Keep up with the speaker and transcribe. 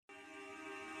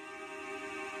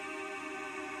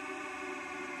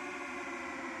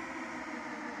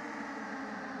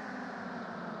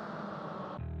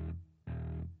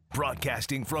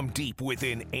Broadcasting from deep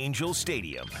within Angel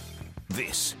Stadium,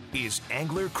 this is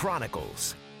Angler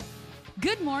Chronicles.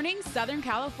 Good morning, Southern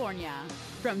California.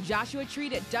 From Joshua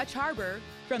Tree at Dutch Harbor,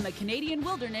 from the Canadian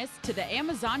wilderness to the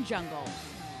Amazon jungle.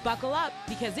 Buckle up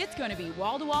because it's going to be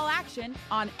wall-to-wall action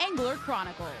on Angler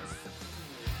Chronicles.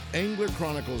 Angler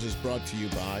Chronicles is brought to you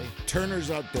by Turner's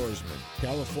Outdoorsman,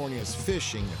 California's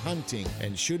fishing, hunting,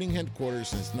 and shooting headquarters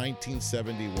since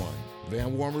 1971.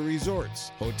 Van Warmer Resorts,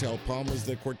 Hotel Palmas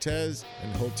de Cortez,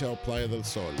 and Hotel Playa del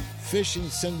Sol. Fishing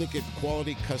Syndicate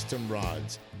quality custom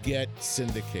rods. Get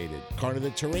syndicated. Carne de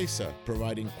Teresa,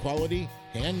 providing quality,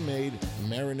 handmade,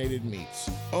 marinated meats.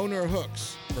 Owner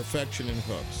Hooks, perfection in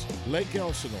hooks. Lake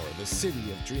Elsinore, the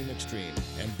city of Dream Extreme.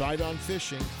 And Bite On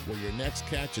Fishing, where your next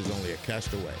catch is only a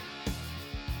cast away.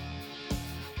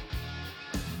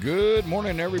 Good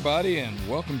morning, everybody, and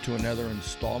welcome to another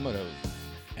installment of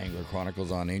Angler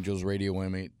Chronicles on Angels Radio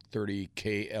M830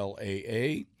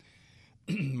 KLAA.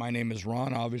 My name is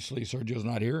Ron. Obviously, Sergio's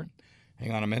not here.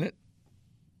 Hang on a minute.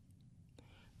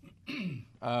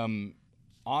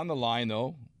 On the line,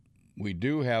 though, we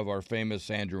do have our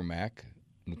famous Andrew Mack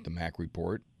with the Mack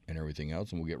Report and everything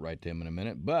else, and we'll get right to him in a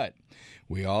minute. But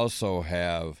we also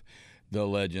have the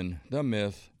legend, the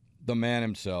myth, the man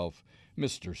himself,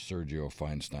 Mr. Sergio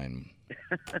Feinstein.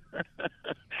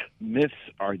 Myths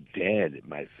are dead,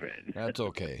 my friend. That's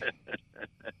okay.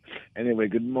 Anyway,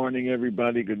 good morning,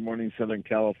 everybody. Good morning, Southern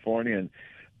California. And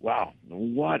wow,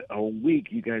 what a week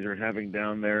you guys are having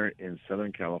down there in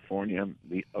Southern California.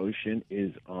 The ocean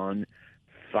is on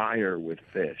fire with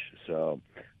fish. So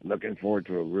looking forward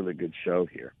to a really good show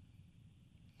here.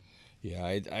 Yeah,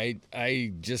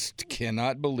 I just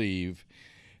cannot believe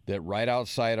that right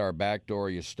outside our back door,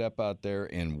 you step out there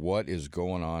and what is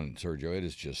going on, Sergio. It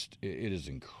is just, it is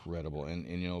incredible. And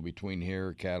you know, between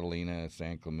here, Catalina,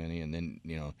 San Clemente, and then,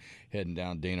 you know, heading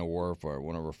down Dana Wharf,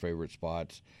 one of our favorite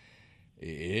spots,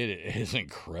 it is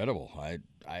incredible.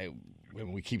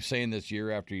 We keep saying this year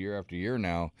after year after year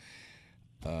now.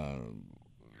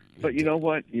 But you know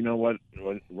what,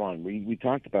 Ron, we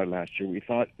talked about last year. We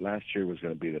thought last year was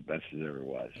going to be the best it ever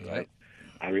was, right? Yep.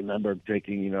 I remember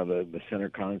taking, the center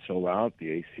console out, the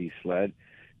AC sled,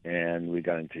 and we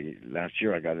got into, last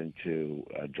year I got into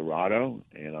Dorado,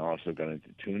 and I also got into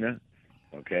tuna,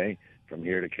 okay, from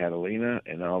here to Catalina,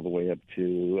 and all the way up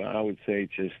to, I would say,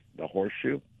 just the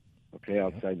Horseshoe, okay,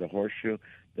 outside the Horseshoe.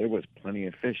 There was plenty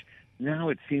of fish. Now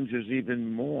it seems there's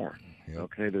even more,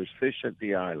 okay? There's fish at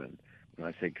the island,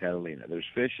 when I say Catalina. There's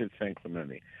fish at San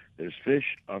Clemente. There's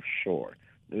fish offshore.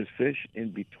 There's fish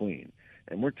in between.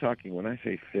 And we're talking, when I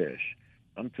say fish,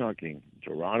 I'm talking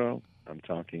Dorado, I'm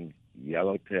talking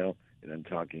yellowtail, and I'm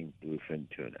talking bluefin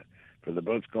tuna. For the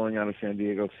boats going out of San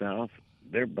Diego South,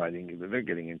 they're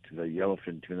getting into the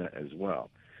yellowfin tuna as well.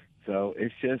 So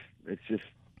it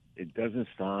doesn't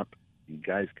stop. You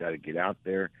guys got to get out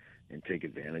there and take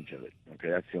advantage of it. Okay,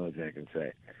 that's the only thing I can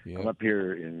say. Yep. I'm up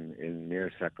here in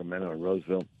near Sacramento and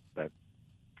Roseville, but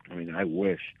I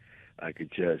wish I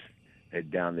could just head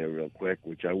down there real quick,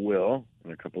 which I will.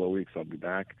 In a couple of weeks, I'll be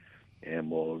back, and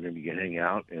we're going to be hang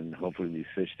out, and hopefully these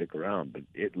fish stick around. But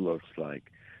it looks like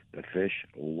the fish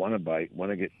want to bite,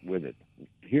 want to get with it.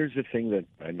 Here's the thing that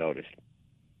I noticed.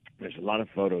 There's a lot of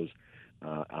photos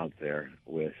out there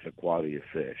with the quality of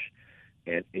fish,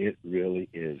 and it really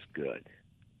is good.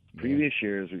 Yeah. Previous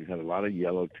years, we've had a lot of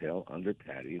yellowtail under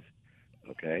patties,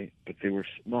 okay, but they were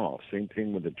small. Same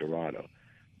thing with the Dorado.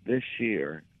 This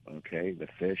year, okay, the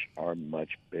fish are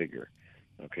much bigger.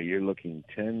 Okay, you're looking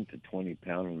 10 to 20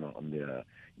 pound on the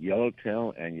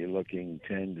yellowtail, and you're looking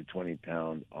 10 to 20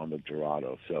 pound on the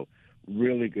Dorado. So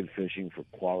really good fishing for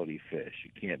quality fish.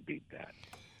 You can't beat that.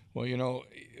 Well, you know,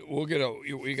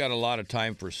 we got a lot of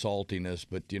time for saltiness,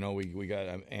 but you know, we got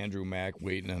Andrew Mack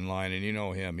waiting in line, and you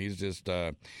know him. He's just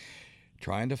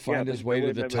trying to find his way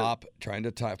to the top.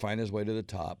 Find his way to the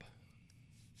top.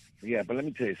 Yeah, but let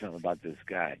me tell you something about this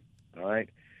guy. All right,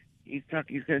 he's going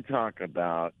to talk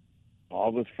about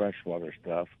all this freshwater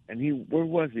stuff, and where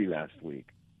was he last week?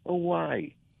 Oh,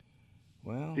 why?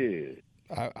 Well, dude,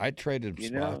 I traded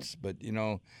spots, but you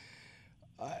know,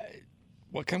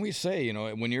 what can we say? You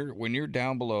know, when you're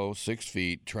down below 6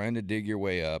 feet trying to dig your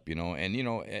way up, you know, and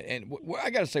I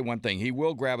got to say one thing: he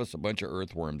will grab us a bunch of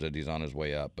earthworms as he's on his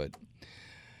way up. But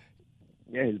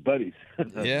yeah, his buddies.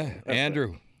 Yeah,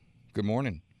 Andrew. Good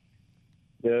morning.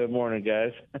 Good morning,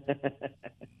 guys.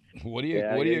 What do you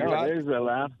got? There's the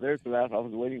laugh. There's the laugh. I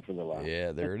was waiting for the laugh.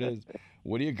 Yeah, there it is.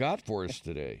 What do you got for us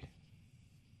today?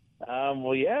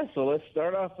 So let's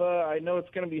start off. I know it's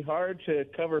going to be hard to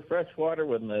cover freshwater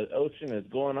when the ocean is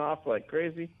going off like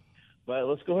crazy, but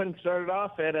let's go ahead and start it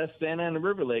off at Santa Ana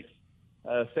River Lakes.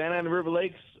 Santa Ana River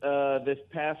Lakes this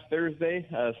past Thursday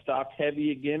stocked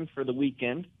heavy again for the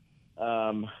weekend.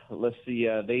 Let's see.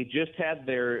 They just had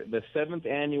the 7th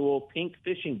annual Pink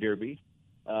Fishing Derby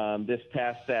this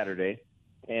past Saturday,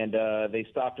 and they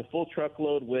stocked a full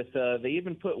truckload with. They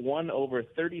even put one over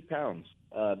 30 pounds.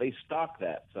 They stocked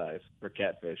that size for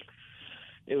catfish.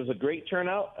 It was a great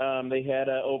turnout. They had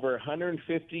over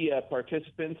 150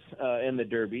 participants in the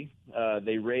Derby.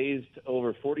 They raised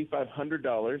over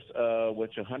 $4,500,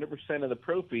 which 100% of the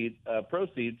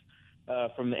proceeds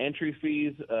from the entry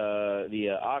fees,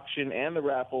 the auction, and the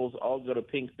raffles all go to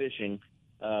Pink Fishing,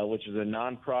 which is a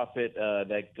nonprofit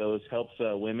that helps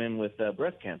women with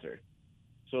breast cancer.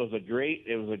 So it was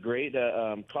a great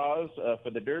cause for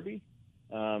the Derby.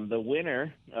 The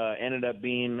winner ended up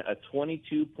being a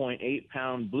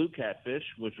 22.8-pound blue catfish,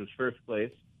 which was first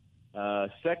place.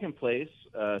 Second place,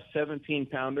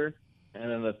 17-pounder,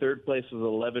 and then the third place was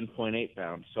 11.8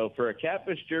 pounds. So for a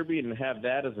catfish derby and have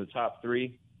that as a top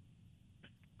three,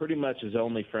 pretty much is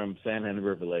only from Santa Ana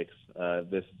River Lakes.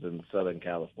 This is in Southern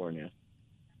California.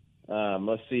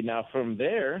 Let's see. Now from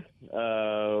there,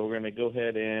 we're going to go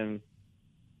ahead and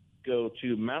go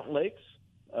to Mountain Lakes.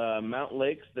 Mountain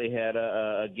Lakes, they had,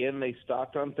 again, they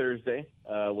stocked on Thursday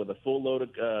with a full load of,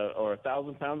 or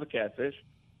 1,000 pounds of catfish.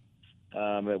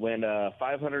 It went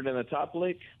 500 in the top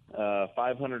lake,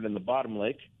 500 in the bottom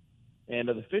lake. And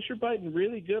the fish are biting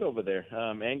really good over there.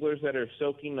 Anglers that are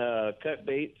soaking cut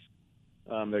baits,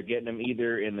 they're getting them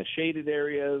either in the shaded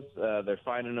areas, they're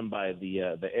finding them by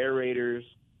the aerators.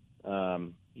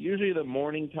 Usually the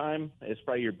morning time is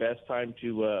probably your best time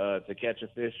to catch a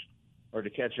fish, or to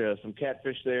catch some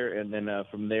catfish there, and then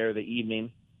from there, the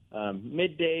evening.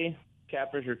 Midday,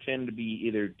 catfish tend to be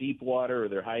either deep water or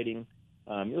they're hiding.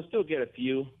 You'll still get a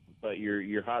few, but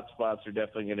your hot spots are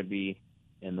definitely going to be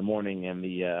in the morning and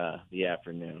the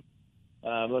afternoon.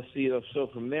 Let's see. So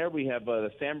from there, we have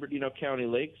the San Bernardino County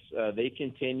Lakes. They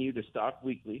continue to stock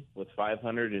weekly with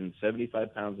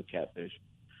 575 pounds of catfish.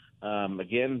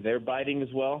 Again, they're biting as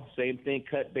well. Same thing,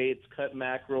 cut baits, cut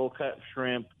mackerel, cut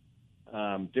shrimp,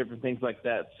 different things like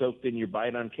that soaked in your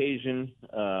bite on occasion.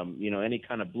 Any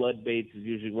kind of blood baits is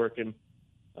usually working.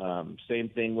 Same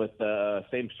thing with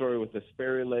same story with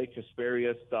Hesperia Lake.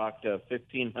 Hesperia stocked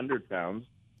 1,500 pounds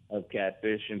of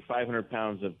catfish and 500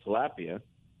 pounds of tilapia.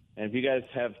 And if you guys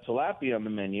have tilapia on the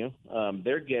menu,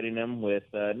 they're getting them with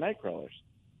night crawlers.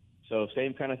 So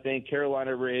same kind of thing,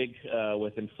 Carolina rig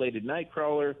with inflated night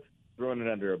crawler, throwing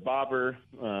it under a bobber.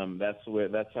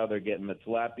 That's how they're getting the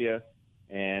tilapia.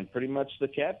 And pretty much the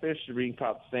catfish are being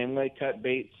caught the same way, cut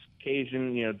baits,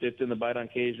 Cajun, dipped in the bite on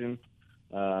Cajun,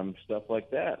 stuff like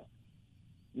that.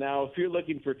 Now, if you're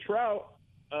looking for trout,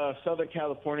 Southern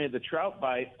California, the trout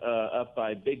bite up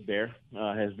by Big Bear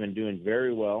has been doing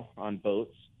very well on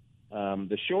boats.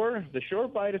 The shore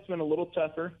bite has been a little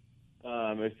tougher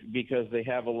because they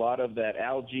have a lot of that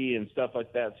algae and stuff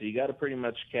like that. So you got to pretty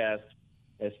much cast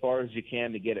as far as you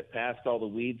can to get it past all the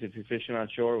weeds if you're fishing on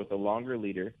shore with a longer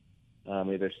leader.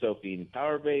 Either soaking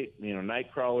power bait,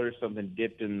 night crawlers, something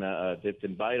dipped in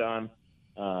bite on.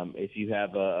 If you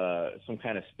have some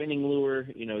kind of spinning lure,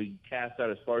 you cast out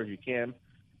as far as you can.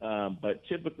 But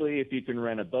typically, if you can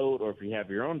rent a boat or if you have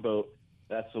your own boat,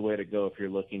 that's the way to go if you're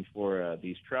looking for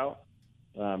these trout.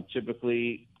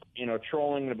 Typically,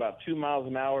 trolling at about 2 miles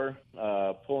an hour,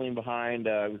 pulling behind,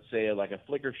 I would say like a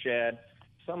flicker shad,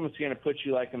 something that's going to put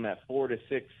you like in that 4 to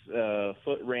 6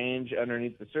 foot range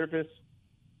underneath the surface.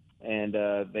 And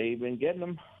they've been getting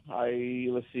them.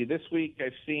 Let's see, this week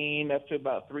I've seen up to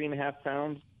about 3.5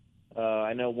 pounds.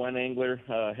 I know one angler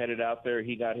headed out there.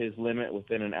 He got his limit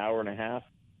within an hour and a half,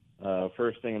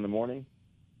 first thing in the morning.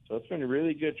 So it's been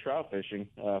really good trout fishing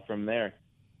from there.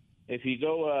 If you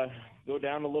go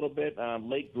down a little bit,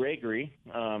 Lake Gregory,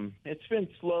 it's been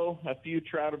slow. A few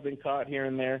trout have been caught here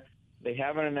and there. They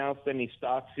haven't announced any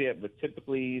stocks yet, but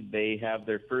typically they have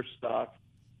their first stock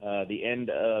the end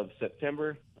of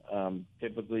September.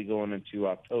 Typically going into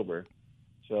October.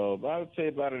 So I would say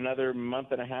about another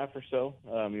month and a half or so,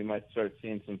 you might start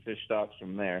seeing some fish stocks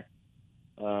from there.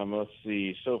 Let's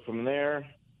see. So from there,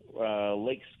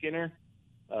 Lake Skinner,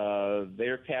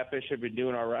 their catfish have been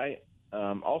doing all right.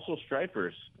 Also,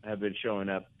 stripers have been showing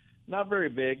up. Not very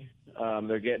big.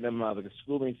 They're getting them like a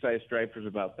schooling-sized stripers,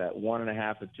 about that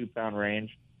 1.5 to 2 pound range.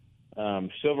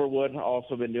 Silverwood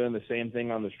also been doing the same thing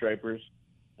on the stripers.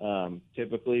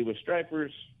 Typically with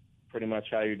stripers, pretty much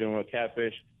how you're doing with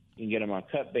catfish, you can get them on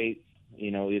cut baits,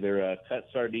 either cut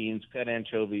sardines, cut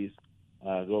anchovies,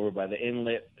 go over by the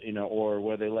inlet, or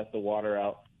where they let the water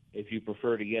out. If you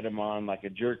prefer to get them on like a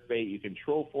jerk bait, you can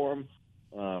troll for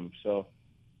them. So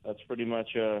that's pretty much,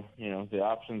 the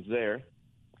options there.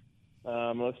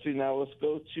 Let's see now. Let's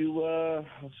go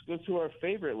to our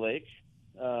favorite lake,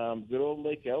 good old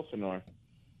Lake Elsinore.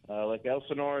 Lake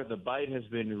Elsinore, the bite has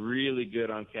been really good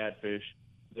on catfish.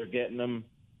 They're getting them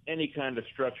any kind of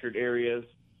structured areas,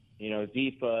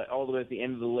 deep all the way at the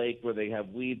end of the lake where they have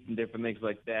weeds and different things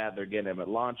like that. They're getting them at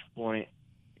launch point.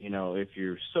 If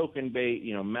you're soaking bait,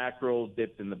 mackerel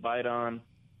dipped in the bite on,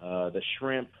 the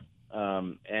shrimp,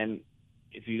 and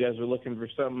if you guys are looking for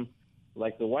something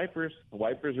like the wipers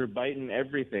are biting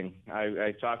everything.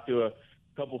 I talked to a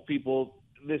couple people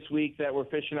this week that were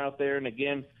fishing out there, and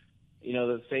again,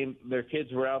 their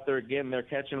kids were out there again. They're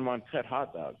catching them on cut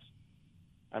hot dogs.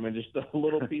 I mean, just a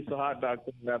little piece of hot dog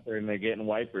sitting out there, and they're getting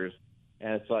wipers.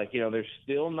 And it's like, they're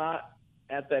still not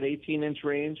at that 18-inch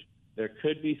range. There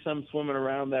could be some swimming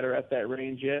around that are at that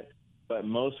range yet, but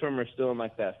most of them are still in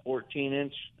like that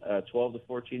 14-inch, 12 to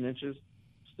 14 inches.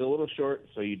 Still a little short,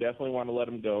 so you definitely want to let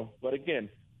them go. But again,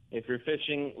 if you're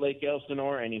fishing Lake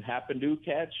Elsinore and you happen to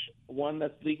catch one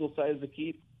that's legal size to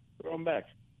keep, throw them back.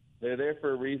 They're there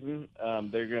for a reason.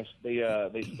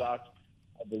 They stocked,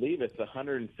 I believe it's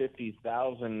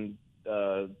 150,000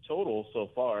 total so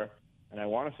far, and I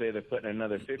want to say they're putting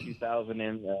another 50,000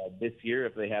 in this year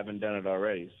if they haven't done it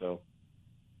already. So,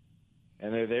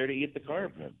 and they're there to eat the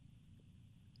carp. And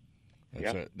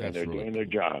they're really doing their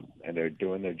job. And they're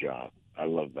doing their job. I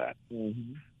love that.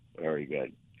 Mm-hmm. Very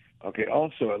good. Okay.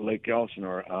 Also at Lake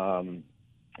Elsinore,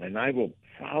 and I will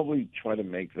probably try to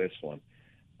make this one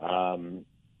on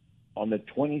the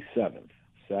 27th,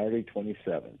 Saturday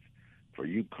 27th. For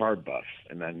you car buffs,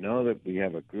 and I know that we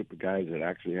have a group of guys that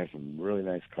actually have some really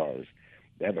nice cars.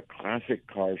 They have a classic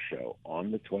car show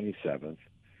on the 27th,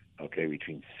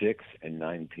 between 6 and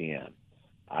 9 p.m.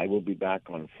 I will be back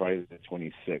on Friday the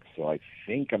 26th, so I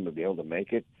think I'm going to be able to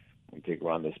make it and take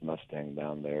around this Mustang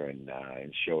down there and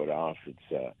show it off. It's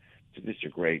just a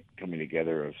great coming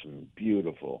together of some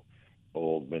beautiful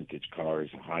old vintage cars.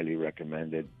 Highly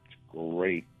recommended. It's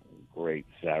great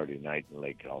Saturday night in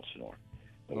Lake Elsinore.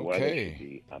 The weather should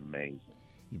be amazing.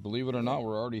 You believe it or not,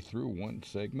 we're already through one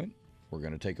segment. We're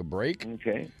going to take a break.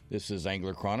 Okay. This is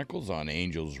Angler Chronicles on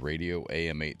Angels Radio,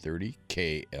 AM 830,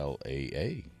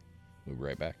 KLAA. We'll be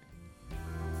right back.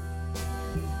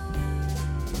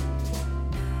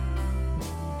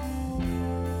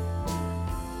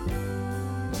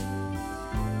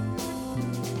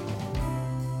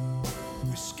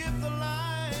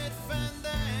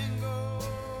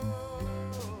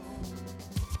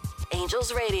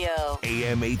 Angels Radio,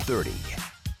 AM 830.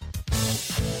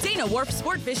 Dana Wharf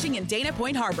Sport Fishing in Dana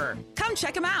Point Harbor. Come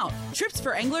check them out. Trips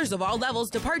for anglers of all levels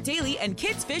depart daily and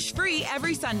kids fish free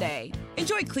every Sunday.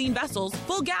 Enjoy clean vessels,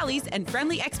 full galleys, and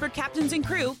friendly expert captains and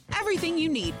crew. Everything you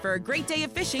need for a great day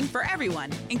of fishing for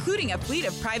everyone, including a fleet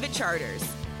of private charters.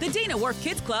 The Dana Wharf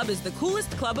Kids Club is the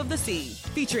coolest club of the sea,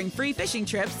 featuring free fishing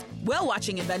trips,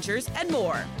 whale-watching adventures, and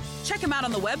more. Check them out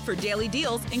on the web for daily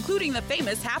deals, including the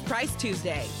famous Half Price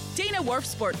Tuesday. Dana Wharf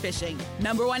Sport Fishing,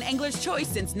 #1 angler's choice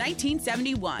since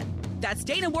 1971. That's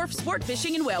Dana Wharf Sport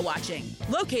Fishing and Whale Watching,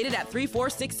 located at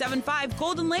 34675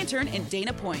 Golden Lantern in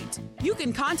Dana Point. You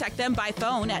can contact them by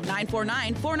phone at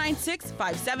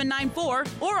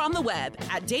 949-496-5794 or on the web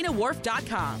at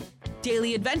danawharf.com.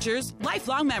 Daily adventures,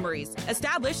 lifelong memories,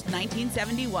 established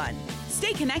 1971.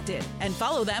 Stay connected and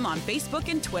follow them on Facebook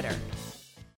and Twitter.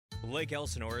 Lake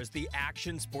Elsinore is the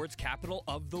action sports capital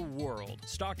of the world,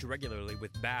 stocked regularly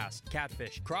with bass,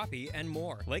 catfish, crappie, and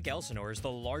more. Lake Elsinore is the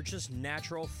largest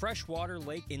natural freshwater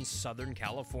lake in Southern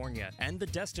California and the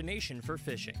destination for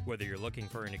fishing. Whether you're looking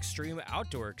for an extreme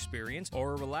outdoor experience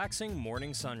or a relaxing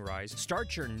morning sunrise,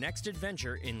 start your next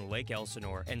adventure in Lake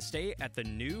Elsinore and stay at the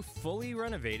new, fully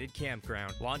renovated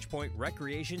campground, Launch Point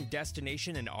Recreation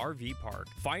Destination and RV Park.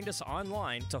 Find us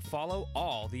online to follow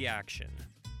all the action.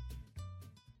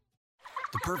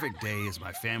 The perfect day is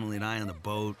my family and I on the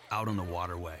boat out on the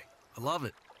waterway. I love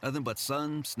it. Nothing but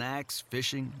sun, snacks,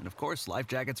 fishing, and of course, life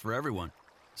jackets for everyone.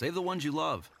 Save the ones you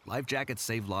love. Life jackets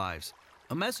save lives.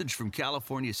 A message from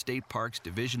California State Parks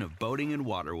Division of Boating and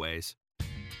Waterways.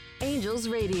 Angels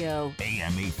Radio,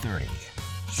 AM 830.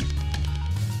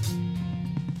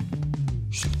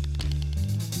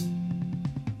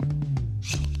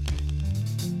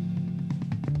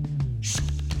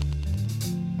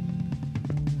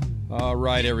 All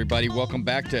right, everybody. Welcome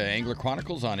back to Angler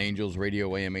Chronicles on Angels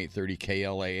Radio, AM 830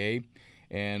 KLAA.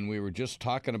 And we were just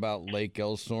talking about Lake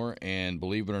Elsinore, and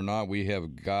believe it or not, we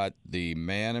have got the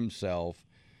man himself,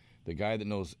 the guy that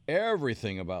knows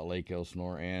everything about Lake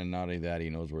Elsinore, and not only that, he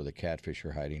knows where the catfish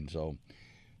are hiding. So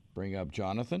bring up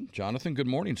Jonathan. Jonathan, good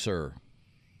morning, sir.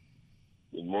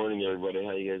 Good morning, everybody.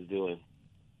 How you guys doing?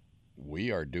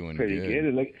 We are doing pretty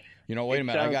good. Look, you know, wait a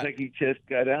minute. Sounds like he just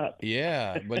got up.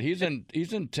 Yeah, but he's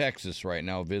in Texas right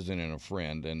now visiting a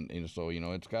friend, and so you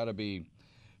know it's got to be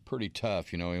pretty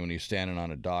tough. You know, when he's standing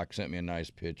on a dock, sent me a nice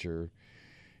picture.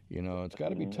 You know, it's got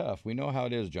to be tough. We know how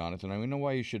it is, Jonathan, and we know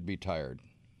why you should be tired.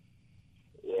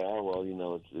 Yeah, well, you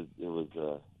know,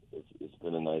 it's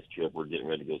been a nice trip. We're getting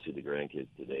ready to go see the grandkids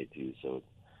today too, so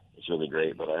it's really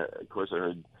great. But of course, I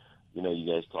heard, you know, you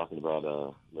guys talking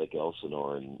about Lake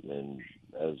Elsinore, and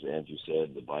as Andrew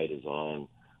said, the bite is on.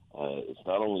 It's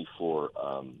not only for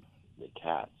the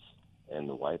cats and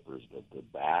the wipers, but the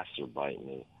bass are biting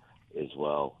it as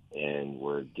well, and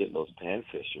we're getting those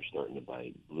panfish are starting to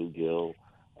bite. Bluegill,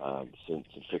 some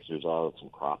fixers on, some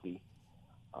crappie.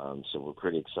 So we're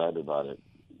pretty excited about it.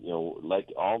 You know, like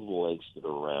all the lakes that are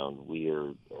around, we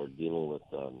are dealing with,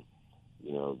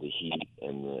 you know, the heat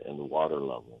and the water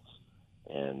levels,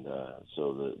 and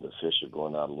so the fish are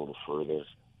going out a little further.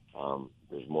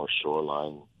 There's more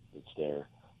shoreline that's there,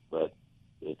 but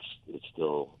it's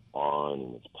still on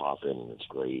and it's popping and it's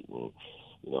great. And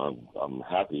you know, I'm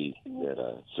happy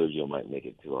that Sergio might make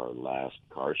it to our last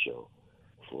car show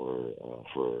for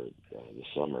the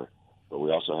summer. But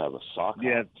we also have a sock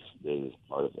hop that is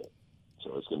part of it,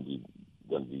 so it's going to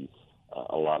be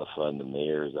a lot of fun. The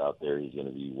mayor's out there. He's going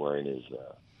to be wearing his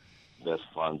best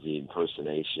Fonzie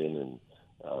impersonation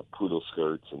and poodle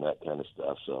skirts and that kind of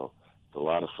stuff. So it's a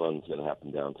lot of fun that's going to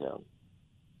happen downtown.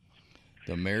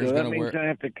 The mayor's going to wear. So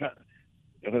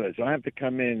I have to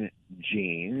come in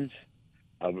jeans,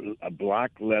 a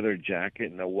black leather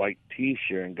jacket, and a white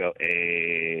T-shirt, and go,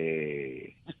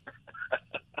 hey,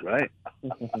 right?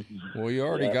 Well, you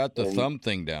already got the thumb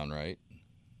thing down, right?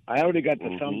 I already got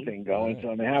the thumb thing going,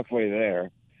 so I'm halfway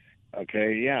there.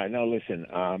 Okay, yeah, no, listen,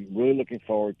 I'm really looking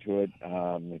forward to it.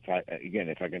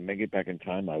 If I can make it back in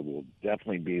time, I will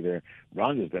definitely be there.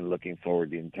 Rhonda's been looking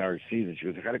forward the entire season. She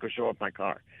goes, I got to go show off my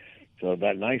car. So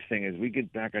that nice thing is we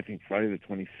get back, I think, Friday the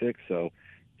 26th, so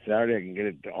Saturday I can get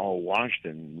it all washed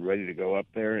and ready to go up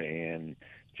there and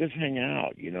just hang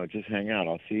out, just hang out.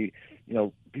 I'll see,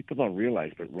 people don't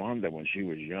realize, but Rhonda, when she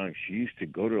was young, she used to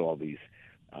go to all these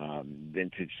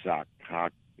vintage sock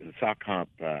hop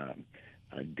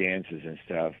dances and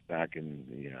stuff back in,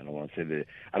 I don't want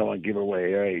to give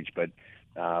away her age, but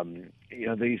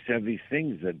they used to have these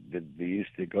things that they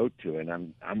used to go to, and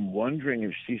I'm wondering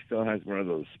if she still has one of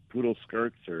those poodle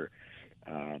skirts, or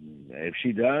if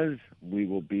she does, we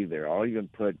will be there. I'll even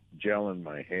put gel in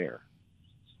my hair.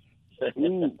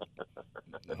 Ooh.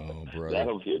 Oh, brother.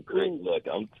 That'll be a great look,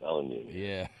 I'm telling you.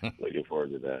 Yeah. Looking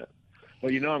forward to that.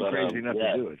 Well, I'm crazy enough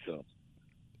to do it, so.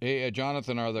 Hey,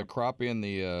 Jonathan, are the crappie and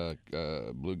the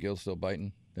bluegill still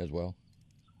biting as well?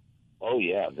 Oh,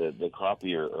 yeah. The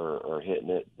crappie are hitting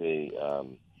it.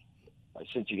 I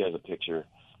sent you guys a picture.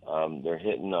 They're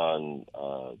hitting on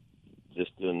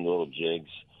just doing little jigs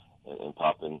and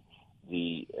popping.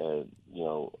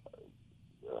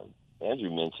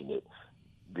 Andrew mentioned it.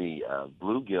 The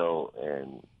bluegill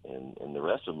and the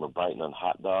rest of them are biting on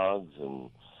hot dogs and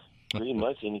pretty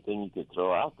much anything you could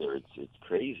throw out there. It's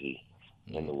crazy.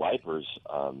 And the wipers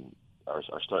are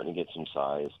starting to get some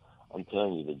size. I'm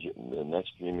telling you, the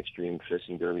next Extreme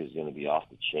Fishing Derby is going to be off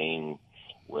the chain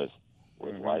with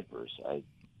wipers.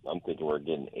 I'm thinking we're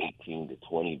getting 18 to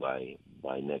 20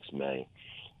 by next May.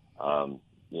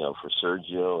 For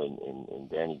Sergio and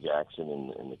Danny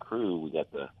Jackson and the crew, we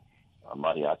got the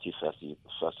Mariachi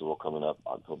Festival coming up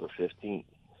October 15th.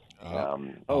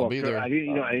 I'll be there.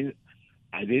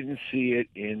 I didn't see it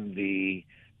in the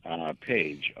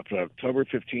page. October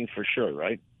 15th for sure,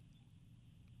 right?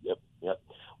 Yep.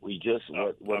 We just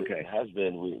it has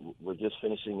been. We're just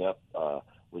finishing up.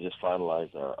 We just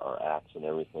finalized our acts and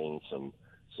everything. Some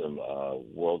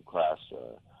world class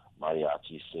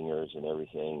mariachi singers and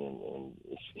everything, and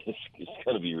it's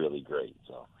going to be really great.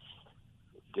 So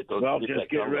get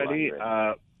ready.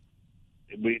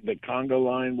 The conga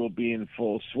line will be in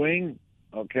full swing.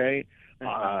 Okay.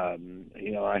 I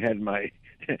had my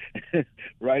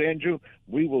right, Andrew.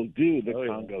 We will do the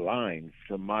conga line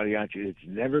from mariachi. It's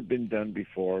never been done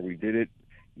before. We did it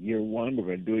year one. We're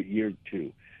going to do it year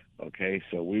two. Okay,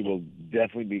 so we will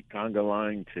definitely be conga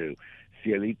line to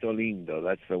Cielito Lindo.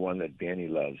 That's the one that Danny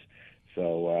loves.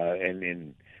 So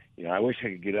I wish I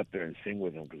could get up there and sing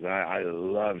with him because I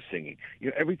love singing.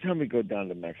 Every time we go down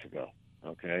to Mexico,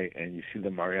 okay, and you see the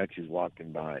mariachis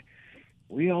walking by,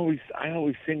 I always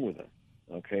sing with them.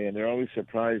 Okay, and they're always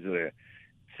surprised that a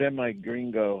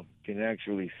semi-gringo can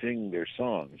actually sing their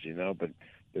songs, but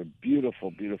they're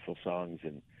beautiful, beautiful songs,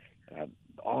 and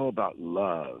all about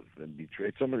love and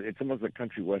betrayal. It's almost a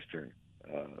country western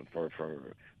for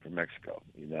Mexico,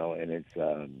 and it's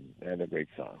and they're great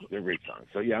songs. They're great songs.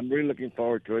 So yeah, I'm really looking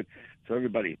forward to it. So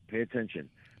everybody, pay attention.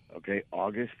 Okay,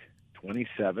 August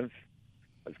 27th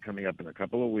is coming up in a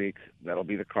couple of weeks. That'll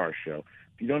be the car show.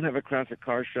 If you don't have a classic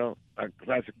car,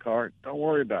 don't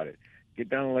worry about it. Get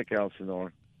down to Lake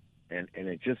Elsinore and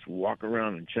just walk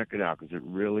around and check it out because it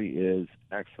really is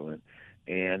excellent.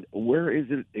 And where is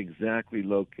it exactly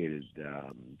located,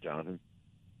 Jonathan?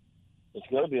 It's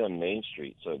going to be on Main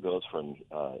Street, so it goes from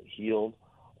Heald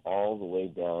all the way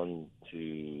down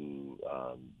to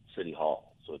City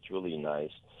Hall. So it's really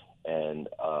nice, and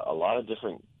a lot of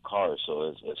different cars. So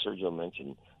as Sergio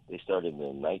mentioned, they started in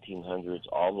the 1900s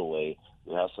all the way.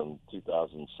 We have some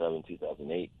 2007,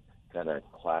 2008 kind of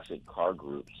classic car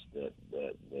groups that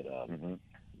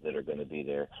are going to be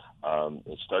there.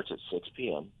 It starts at 6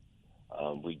 p.m.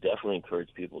 We definitely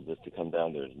encourage people just to come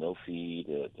down. There's no fee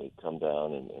to come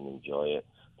down and enjoy it,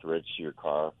 to register your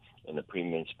car. And the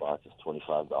premium spots is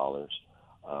 $25.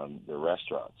 The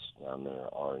restaurants down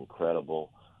there are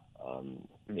incredible.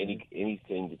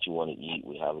 Anything that you want to eat,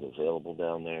 we have it available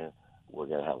down there. We're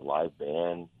going to have live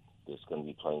band. There's going to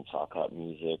be playing sock hop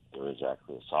music. There is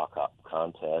actually a sock hop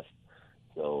contest.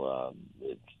 So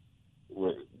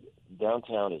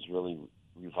downtown is really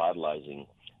revitalizing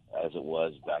as it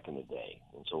was back in the day.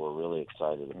 And so we're really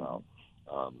excited about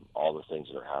all the things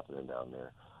that are happening down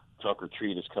there. Trunk or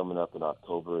Treat is coming up in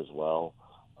October as well.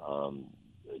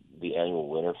 The annual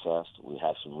Winterfest, we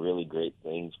have some really great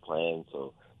things planned.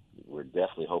 So we're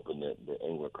definitely hoping that the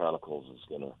Angler Chronicles is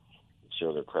going to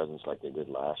show their presence like they did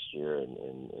last year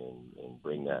and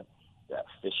bring that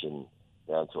fishing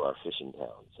down to our fishing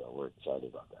town. So we're excited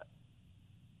about that.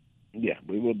 Yeah,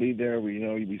 we will be there.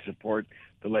 We support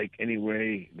the lake any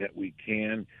way that we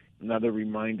can. Another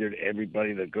reminder to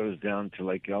everybody that goes down to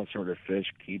Lake Elsinore to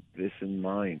fish, keep this in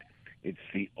mind. It's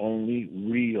the only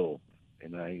real,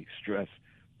 and I stress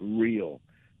real,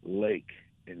 lake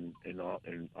in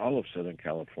all of Southern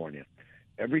California.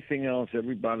 Everything else,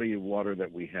 every body of water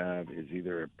that we have is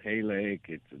either a pay lake,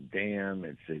 it's a dam,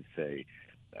 it's a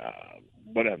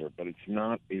whatever, but it's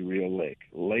not a real lake.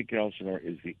 Lake Elsinore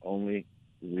is the only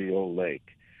real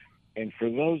lake. And for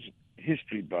those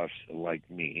history buffs like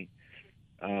me,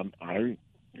 I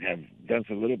have done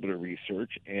a little bit of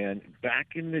research, and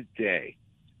back in the day,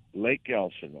 Lake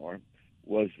Elsinore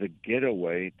was the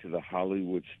getaway to the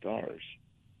Hollywood stars.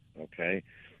 Okay?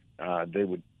 They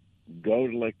would go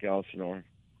to Lake Elsinore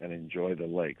and enjoy the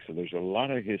lake. So there's a lot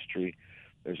of history.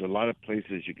 There's a lot of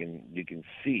places you can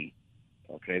see,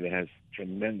 okay, that has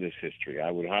tremendous history.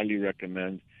 I would highly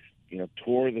recommend,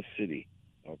 tour the city,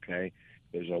 okay?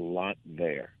 There's a lot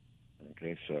there,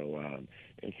 okay? So,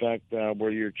 in fact,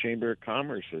 where your Chamber of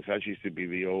Commerce is, that used to be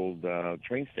the old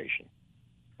train station,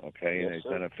 okay? Yes, and it's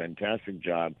sir. done a fantastic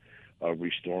job of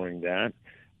restoring that.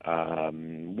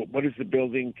 What is the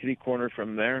building, kitty corner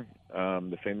from there?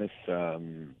 The famous, what's the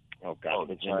name of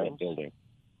that Chimes? building?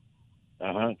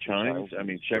 Chimes. I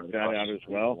mean, check that out as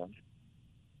well. Yeah.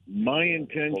 My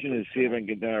intention is see if I can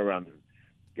get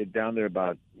down there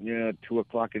about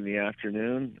 2:00 in the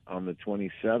afternoon on the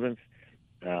 27th.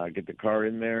 Get the car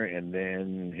in there and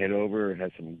then head over,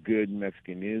 have some good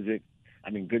Mexican music.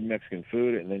 Good Mexican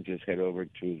food, and then just head over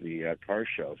to the car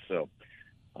show. So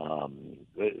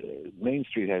Main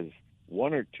Street has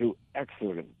one or two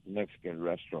excellent Mexican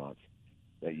restaurants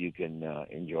that you can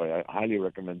enjoy. I highly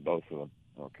recommend both of them.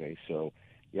 Okay, so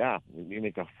yeah, you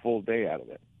make a full day out of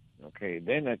it. Okay,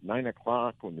 then at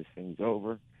 9:00 when this thing's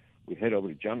over, we head over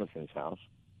to Jonathan's house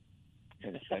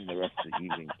and spend the rest of the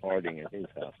evening partying at his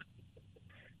house.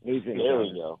 There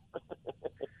we go.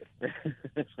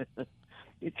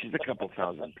 It's just a couple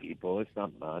thousand people. It's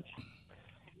not much.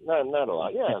 Not a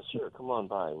lot. Yeah, sure. Come on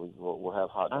by. We'll have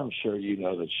hot dogs. I'm sure you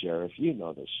know the sheriff.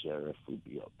 We'd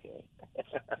be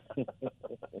okay.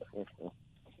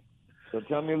 So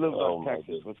tell me a little about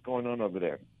Texas. What's going on over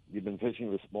there? You've been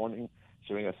fishing this morning,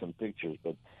 showing us some pictures,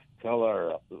 but tell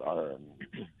our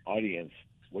audience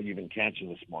what you've been catching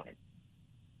this morning.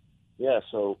 Yeah,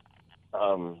 so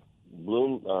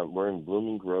we're in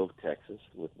Blooming Grove, Texas,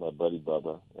 with my buddy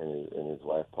Bubba and his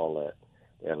wife Paulette.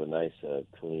 They have a nice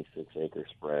 26-acre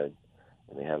spread,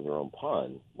 and they have their own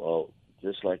pond. Well,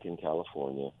 just like in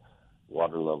California,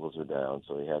 water levels are down,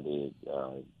 so he had to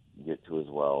get to his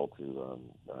well to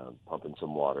pump in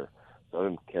some water. So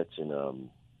I'm catching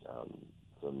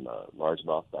some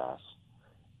largemouth bass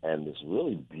and this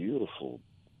really beautiful,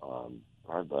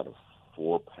 probably about a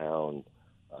 4-pound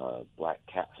black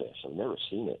catfish. I've never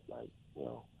seen it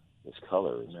this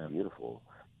color. It's beautiful.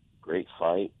 Great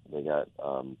fight. They got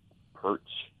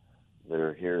perch that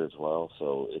are here as well.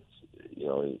 So it's,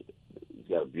 he's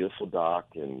got a beautiful dock,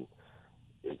 and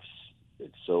it's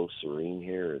so serene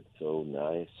here. It's so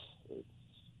nice. It's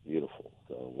beautiful.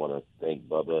 So I want to thank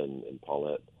Bubba and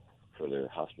Paulette for their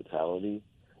hospitality.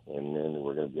 And then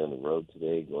we're going to be on the road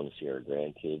today, going to see our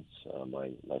grandkids. My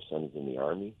son is in the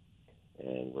Army,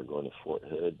 and we're going to Fort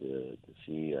Hood to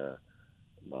see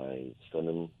my son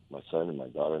and my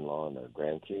daughter-in-law and our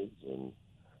grandkids. And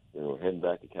then we're heading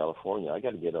back to California. I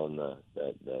got to get on that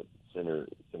center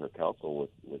council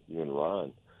with you and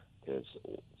Ron, because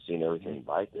seeing everything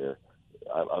back there,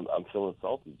 I'm feeling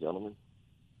salty, gentlemen.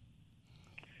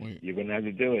 You're going to have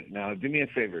to do it. Now, do me a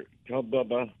favor. Tell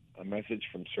Bubba a message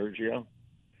from Sergio,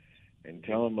 and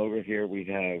tell him over here we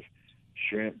have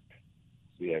shrimp,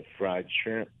 we have fried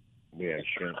shrimp, we have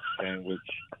shrimp sandwich,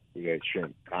 we got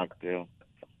shrimp cocktail,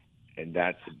 and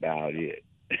that's about it.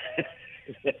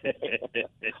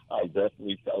 I'll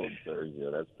definitely tell him,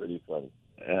 Sergio. That's pretty funny.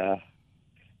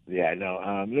 Yeah,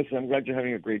 no. Listen, I'm glad you're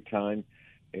having a great time,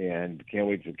 and can't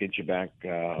wait to get you back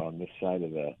on this side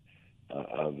of the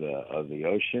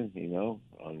ocean,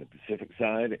 on the Pacific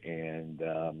side, and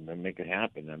make it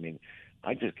happen. I mean,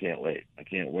 I just can't wait. I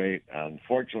can't wait.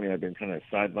 Unfortunately, I've been kind of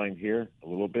sidelined here a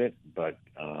little bit, but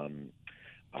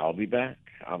I'll be back.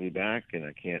 And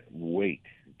I can't wait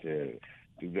to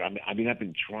do. I've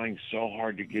been trying so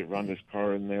hard to get Rhonda's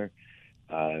car in there.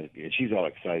 And she's all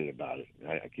excited about it.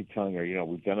 I keep telling her,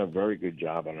 we've done a very good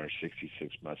job on our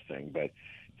 66 Mustang, but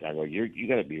I go, you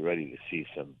got to be ready to see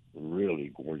some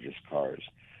really gorgeous cars.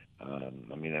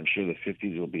 I'm sure the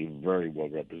 50s will be very well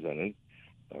represented.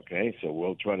 Okay, so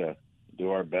we'll try to do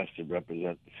our best to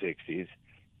represent the 60s.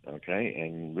 Okay,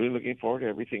 and really looking forward to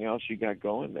everything else you got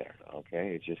going there.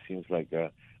 Okay, it just seems like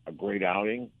a great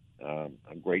outing, a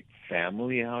great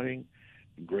family outing,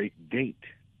 a great date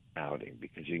outing,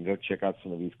 because you can go check out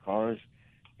some of these cars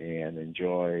and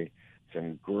enjoy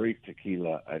some great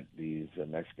tequila at these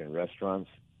Mexican restaurants.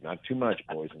 Not too much,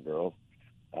 boys and girls,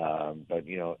 but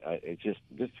it's just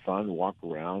fun to walk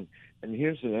around. And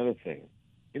here's another thing: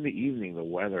 in the evening, the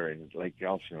weather in Lake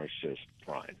Elsinore is just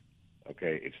prime.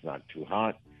 Okay, it's not too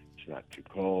hot, it's not too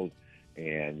cold,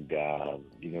 and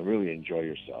you can really enjoy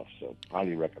yourself. So,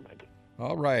 highly recommend it.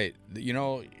 All right, you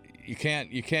can't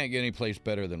get any place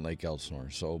better than Lake Elsinore.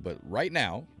 So, but right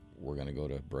now we're going to go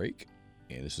to break,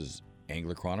 and this is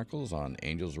Angler Chronicles on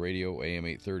Angels Radio AM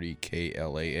 830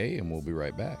 KLAA, and we'll be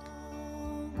right back.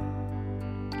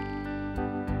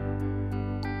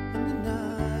 The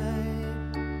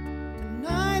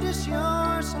night is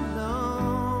yours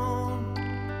alone.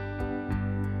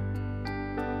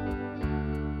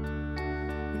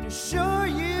 When you're sure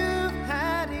you've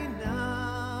had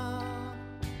enough.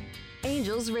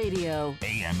 Angels Radio.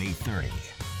 AM 830.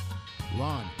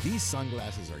 Ron, these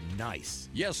sunglasses are nice.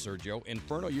 Yes, Sergio.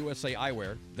 Inferno USA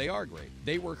Eyewear, they are great.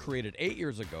 They were created 8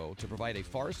 years ago to provide a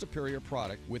far superior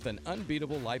product with an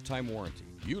unbeatable lifetime warranty.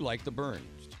 You like the burns.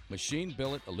 Machine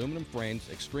billet aluminum frames,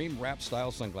 extreme wrap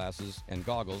style sunglasses, and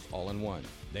goggles all in one.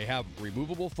 They have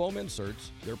removable foam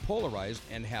inserts, they're polarized,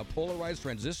 and have polarized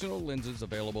transitional lenses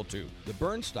available too. The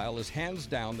burn style is hands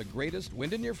down the greatest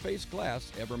wind-in-your-face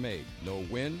glass ever made. No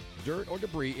wind, dirt, or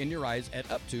debris in your eyes at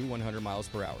up to 100 miles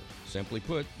per hour. Simply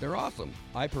put, they're awesome.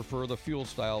 I prefer the fuel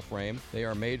style frame. They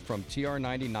are made from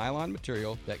TR90 nylon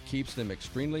material that keeps them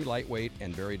extremely lightweight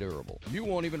and very durable. You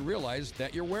won't even realize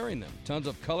that you're wearing them. Tons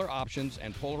of color options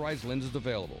and polarized lenses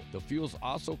available. The fuels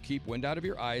also keep wind out of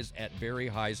your eyes at very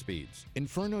high speeds.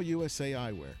 Inferno USA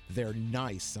Eyewear. They're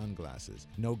nice sunglasses.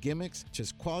 No gimmicks,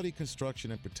 just quality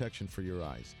construction and protection for your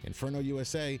eyes. Inferno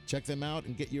USA. Check them out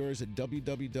and get yours at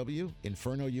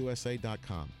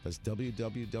www.infernousa.com. That's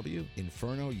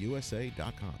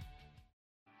www.infernousa.com.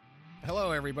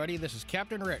 Hello, everybody. This is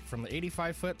Captain Rick from the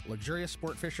 85-foot luxurious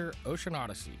sport fisher Ocean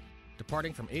Odyssey.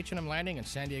 Departing from H&M Landing in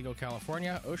San Diego,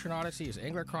 California, Ocean Odyssey is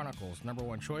Angler Chronicles'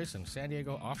 #1 choice in San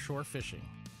Diego offshore fishing.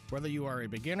 Whether you are a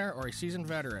beginner or a seasoned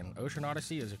veteran, Ocean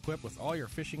Odyssey is equipped with all your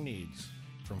fishing needs.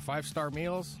 From 5-star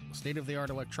meals, state-of-the-art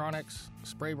electronics,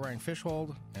 spray brine fish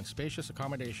hold, and spacious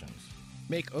accommodations.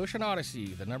 Make Ocean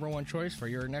Odyssey the #1 choice for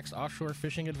your next offshore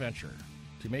fishing adventure.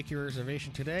 To make your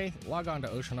reservation today, log on to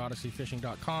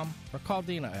oceanodysseyfishing.com or call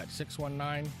Dina at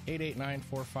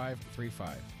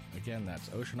 619-889-4535. Again, that's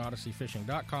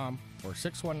oceanodysseyfishing.com or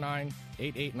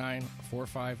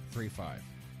 619-889-4535.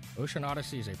 Ocean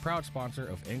Odyssey is a proud sponsor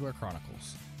of Angler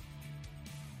Chronicles.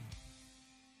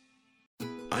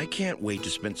 I can't wait to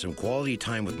spend some quality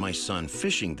time with my son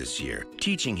fishing this year,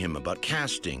 teaching him about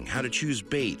casting, how to choose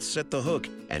baits, set the hook,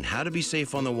 and how to be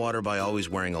safe on the water by always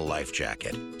wearing a life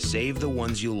jacket. Save the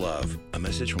ones you love. A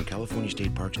message from California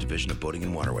State Parks Division of Boating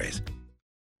and Waterways.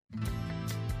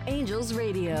 Angels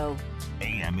Radio.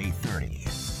 AM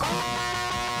 830.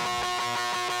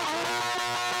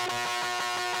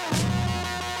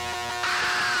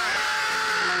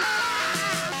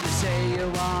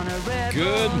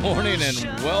 Good morning and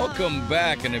welcome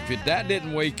back. And if that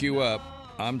didn't wake you up,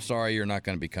 I'm sorry, you're not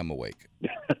going to become awake.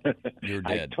 You're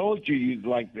dead. I told you you'd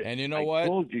like this. And you know what? I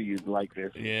told you you'd like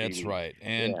this. Yeah, that's right.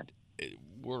 And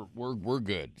we're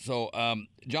good. So,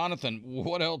 Jonathan,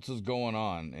 what else is going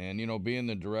on? And being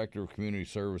the director of community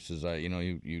services,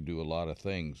 you do a lot of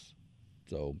things.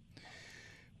 So,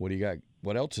 what do you got?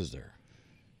 What else is there?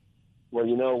 Well,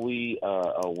 we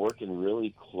are working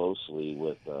really closely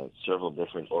with several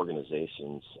different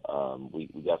organizations. We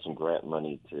got some grant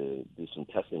money to do some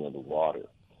testing of the water.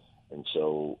 And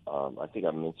so I think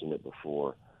I mentioned it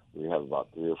before. We have about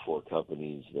 3 or 4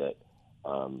 companies that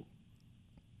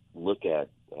look at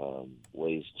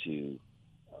ways to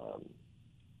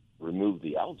remove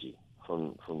the algae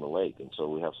from the lake. And so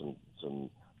we have some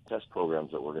test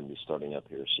programs that we're going to be starting up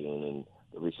here soon, and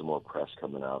there'll be some more press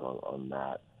coming out on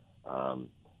that.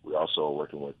 We also are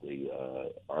working with the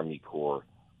Army Corps.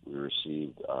 We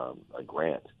received a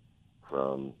grant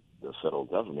from the federal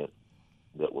government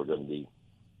that we're going to be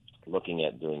looking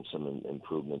at doing some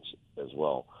improvements as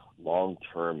well,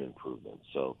 long-term improvements.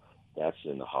 So that's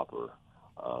in the hopper.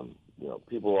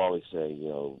 People always say,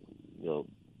 the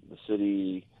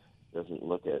city doesn't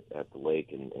look at the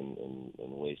lake and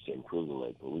ways to improve the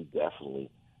lake, but we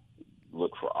definitely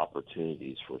look for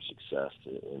opportunities for success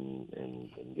in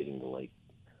getting the lake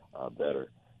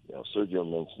better. Sergio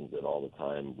mentions it all the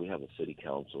time. We have a city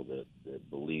council that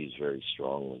believes very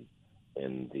strongly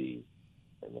in the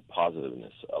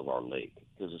positiveness of our lake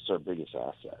because it's our biggest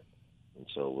asset. And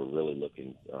so we're really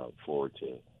looking forward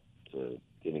to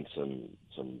getting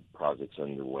some projects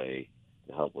underway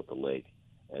to help with the lake.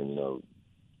 And,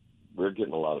 we're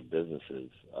getting a lot of businesses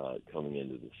coming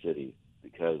into the city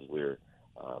because we're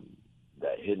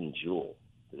that hidden jewel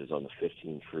that is on the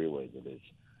 15 freeway that is,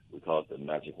 we call it the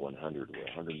Magic 100. We're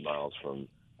 100 miles from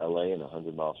LA and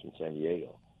 100 miles from San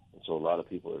Diego. And so a lot of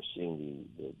people are seeing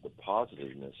the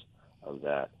positiveness of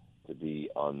that to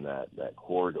be on that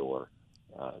corridor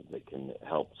that can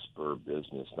help spur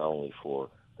business not only for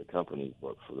the company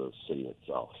but for the city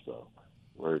itself. So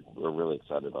we're really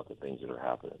excited about the things that are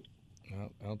happening.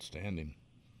 Outstanding.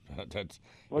 Let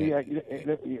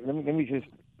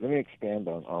me expand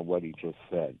on what he just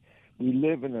said. We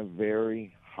live in a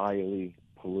very highly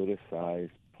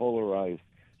politicized, polarized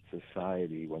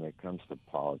society when it comes to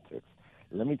politics.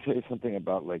 Let me tell you something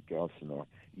about Lake Elsinore.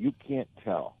 You can't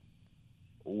tell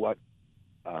what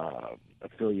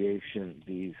affiliation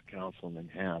these councilmen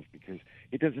have because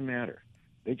it doesn't matter.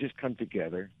 They just come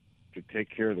together to take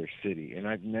care of their city. And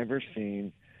I've never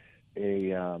seen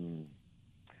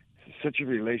such a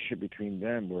relationship between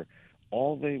them where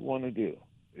all they want to do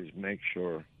is make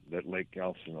sure that Lake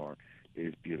Elsinore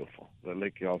is beautiful, that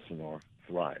Lake Elsinore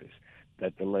thrives,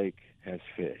 that the lake has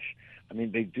fish. I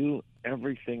mean, they do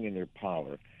everything in their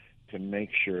power to make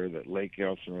sure that Lake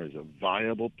Elsinore is a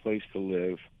viable place to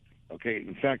live. Okay,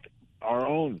 in fact, our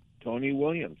own Tony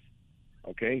Williams,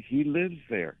 okay, he lives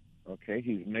there. Okay,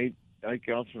 he's made Lake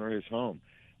Elsinore his home.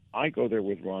 I go there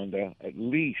with Rhonda at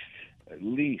least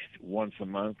once a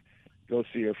month, go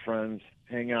see her friends,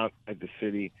 hang out at the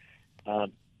city.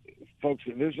 Folks,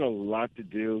 there's a lot to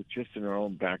do just in our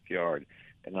own backyard,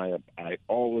 and I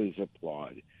always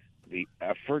applaud the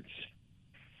efforts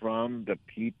from the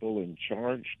people in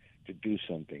charge to do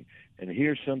something. And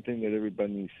here's something that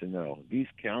everybody needs to know. These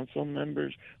council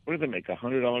members, what do they make,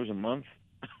 $100 a month?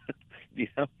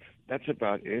 That's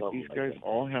about it. These guys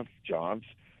all have jobs,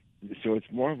 so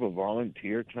it's more of a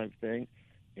volunteer type thing,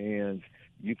 and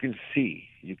you can see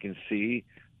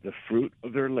the fruit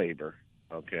of their labor,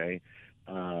 okay,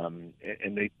 and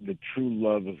the true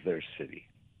love of their city,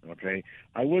 okay.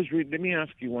 Let me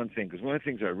ask you one thing, because one of the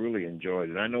things I really enjoyed,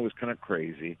 and I know it was kind of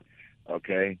crazy,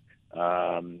 okay,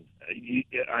 and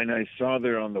I saw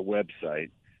there on the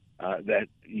website that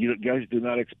you guys do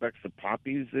not expect the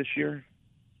poppies this year.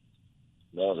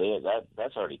 No,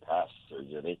 that's already passed,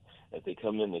 Sergio. If they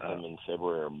come in, they come in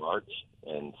February or March,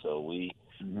 and so we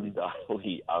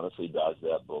honestly dodged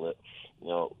that bullet.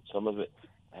 Some of it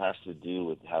has to do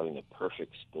with having a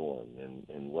perfect storm,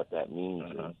 and what that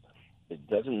means is it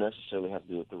doesn't necessarily have to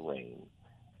do with the rain.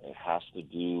 It has to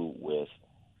do with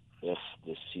if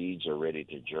the seeds are ready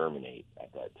to germinate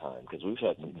at that time. Because we've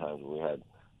had some times where we had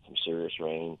some serious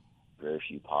rain, very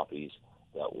few poppies.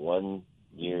 That one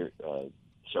year,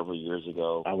 several years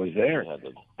ago, I was there. I'll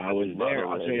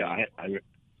tell you,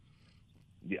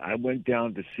 I went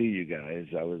down to see you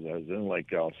guys. I was in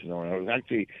Lake Elsinore. I was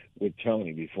actually with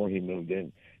Tony before he moved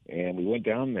in, and we went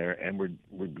down there, and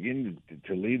we're beginning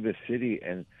to leave the city,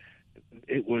 and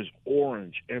it was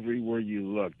orange everywhere you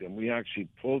looked. And we actually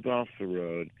pulled off the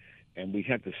road, and we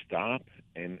had to stop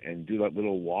and do that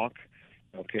little walk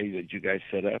okay, that you guys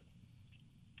set up.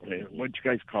 What'd you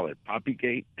guys call it?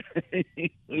 Poppygate?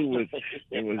 it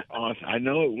was awesome. I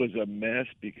know it was a mess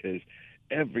because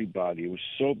everybody, it was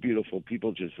so beautiful.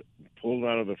 People just pulled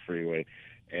out of the freeway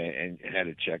and had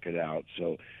to check it out.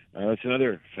 So it's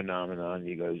another phenomenon.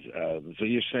 You guys, so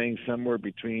you're saying somewhere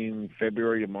between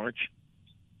February and March?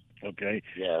 Okay.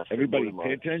 Yeah. Everybody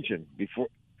pay attention.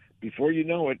 Before you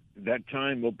know it, that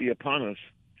time will be upon us.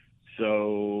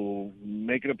 So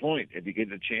make it a point. If you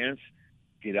get a chance,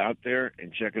 get out there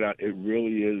and check it out. It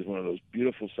really is one of those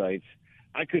beautiful sights.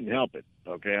 I couldn't help it,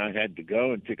 okay? I had to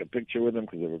go and take a picture with them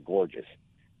because they were gorgeous,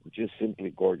 just simply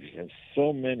gorgeous, and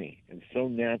so many and so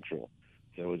natural.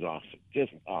 So it was awesome,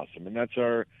 just awesome. And that's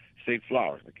our state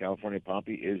flower. The California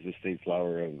poppy is the state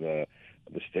flower of the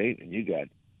state, and you got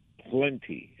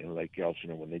plenty in Lake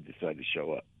Elsinore when they decide to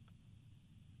show up.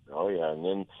 Oh, yeah, and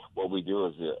then what we do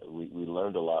is we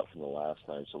learned a lot from the last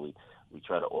time, so we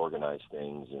try to organize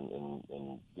things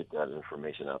and get that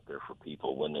information out there for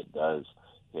people when it does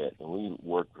hit. And we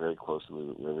work very closely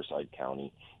with Riverside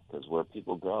County because where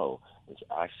people go is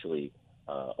actually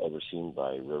overseen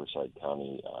by Riverside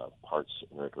County Parks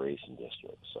and Recreation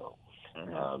District. So,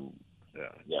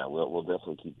 yeah, we'll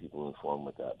definitely keep people informed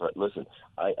with that. But listen,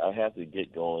 I have to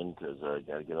get going because I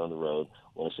got to get on the road.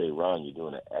 I want to say, Ron, you're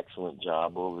doing an excellent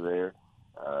job over there,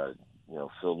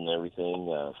 filming everything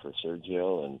for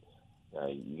Sergio, and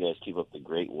you guys keep up the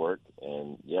great work.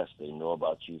 And yes, they know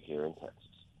about you here in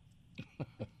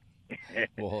Texas.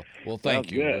 well,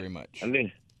 thank you very much. I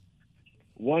mean,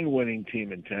 one winning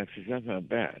team in Texas, that's not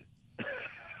bad.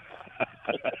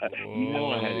 You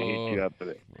know I had to hit you up with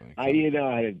it. I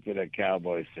had to put a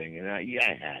Cowboys thing, and I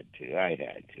had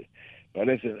to. But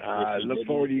listen, look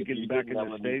forward to you getting back in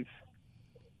the States.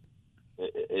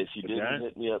 If you didn't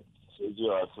hit me up,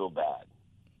 Sergio, I feel bad.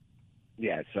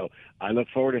 Yeah, so I look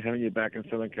forward to having you back in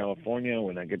Southern California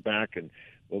when I get back, and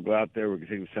we'll go out there. We can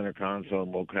take the center console,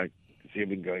 and we'll kind of see if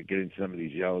we can go get into some of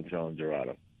these yellowtail and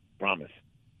Dorado. Promise.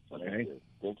 Okay?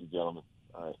 Thank you, gentlemen.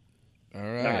 All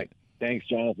right. Thanks,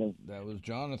 Jonathan. That was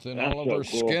Jonathan That's Oliver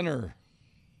so cool. Skinner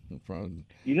from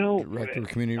Director of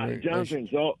Community Jonathan's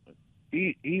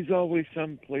he's always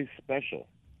someplace special.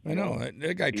 I know.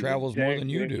 That guy travels more than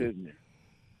you do.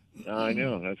 I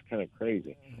know. That's kind of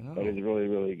crazy. But it's really,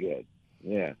 really good.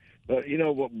 Yeah. But,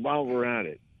 while we're at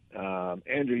it,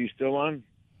 Andrew, you still on?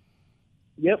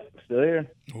 Yep, still here.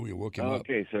 Oh, you woke him up.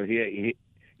 Okay, so he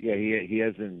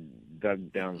hasn't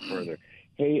dug down further.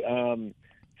 Hey,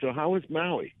 so how was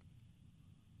Maui?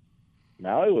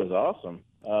 Maui was awesome.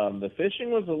 The fishing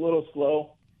was a little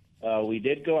slow. We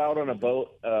did go out on a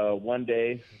boat one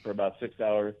day for about 6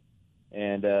 hours,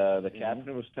 and the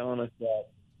captain was telling us that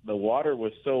the water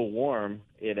was so warm,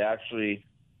 it actually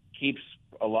keeps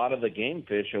a lot of the game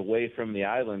fish away from the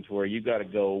island to where you got to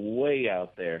go way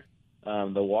out there.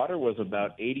 The water was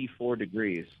about 84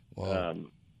 degrees. Wow.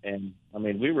 And, I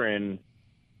mean, we were in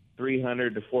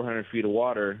 300 to 400 feet of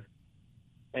water,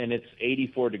 and it's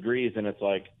 84 degrees, and it's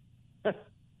like,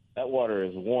 that water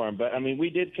is warm. But, I mean, we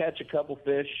did catch a couple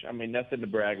fish. I mean, nothing to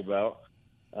brag about.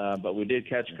 But we did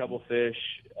catch a couple fish.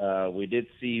 We did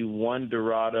see one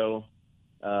Dorado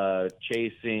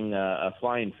chasing a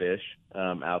flying fish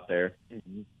out there.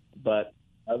 But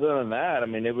other than that, I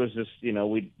mean, it was just,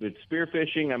 we did spear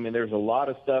fishing. I mean, there's a lot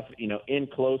of stuff, in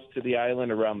close to the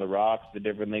island around the rocks, the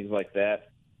different things like that.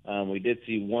 We did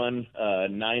see one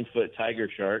 9-foot tiger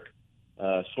shark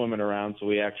swimming around, so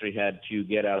we actually had to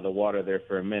get out of the water there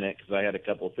for a minute because I had a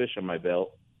couple of fish on my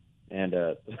belt, and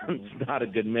it's not a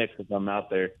good mix if I'm out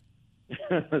there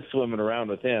swimming around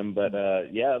with him. But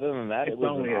yeah, other than that, it's it was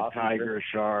only an a awesome tiger trip.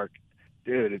 shark,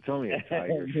 dude. It's only a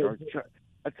tiger shark.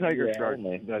 A tiger shark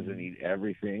only. doesn't eat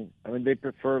everything. I mean, they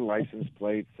prefer license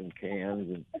plates and cans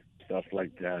and stuff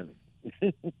like that.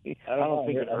 I don't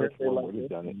think an earthworm would have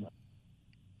done it.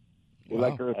 Wow.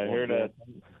 I heard that.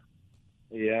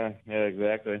 Yeah,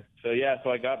 exactly. So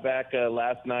I got back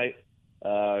last night.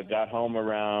 Got home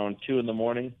around 2 a.m,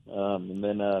 and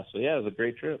then it was a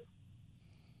great trip.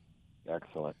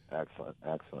 Excellent.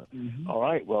 All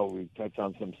right, well, we touched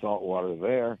on some salt water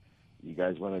there. You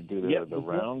guys want to do the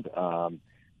round?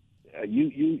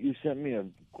 You sent me a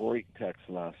great text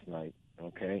last night.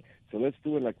 Okay, so let's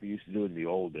do it like we used to do in the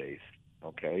old days.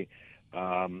 Okay,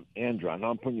 Andrew, I know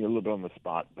I'm putting you a little bit on the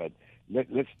spot, but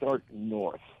let's start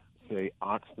north. Say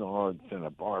Oxnard, Santa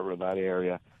Barbara, that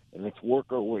area, and let's work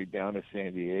our way down to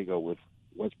San Diego with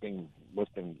what's been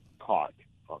caught.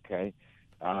 Okay,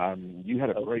 you had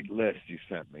a great list you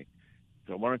sent me,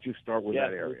 so why don't you start with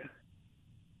that area?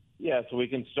 Yeah, so we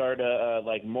can start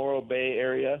like Morro Bay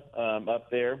area up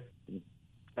there.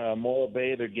 Morro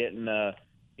Bay, they're getting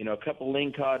a couple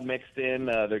lingcod mixed in.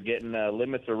 They're getting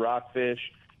limits of rockfish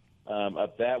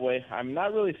up that way. I'm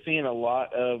not really seeing a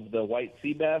lot of the white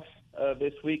sea bass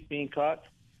this week being caught.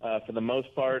 For the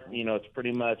most part, it's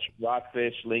pretty much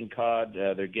rockfish, lingcod.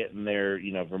 They're getting their,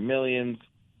 vermilions,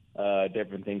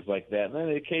 different things like that. And then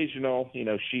the occasional,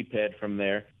 sheephead from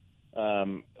there.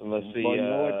 Let's see. Well, you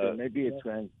know what?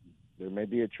 There may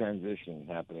be a transition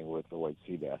happening with the white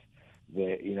sea bass.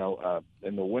 In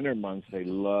the winter months, they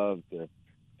love to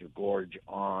gorge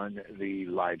on the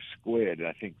live squid. And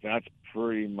I think that's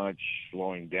pretty much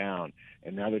slowing down.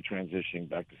 And now they're transitioning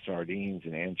back to sardines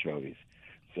and anchovies.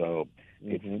 So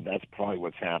that's probably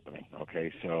what's happening.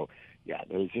 Okay, so yeah,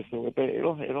 there's just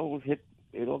it'll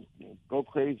go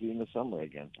crazy in the summer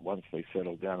again once they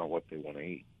settle down on what they want to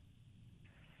eat.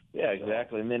 Yeah,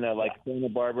 exactly. And then like Santa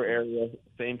Barbara area,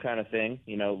 same kind of thing.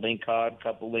 Lingcod,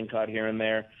 couple lingcod here and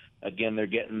there. Again, they're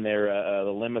getting their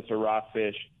the limits of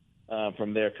rockfish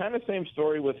from there. Kind of same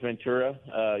story with Ventura.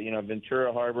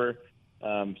 Ventura Harbor,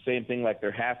 same thing. Like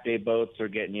their half-day boats are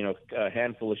getting a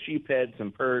handful of sheephead,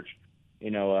 some perch.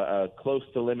 Close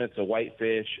to limits of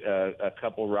whitefish, a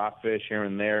couple rockfish here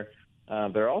and there.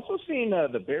 They're also seeing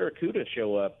the barracuda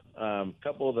show up.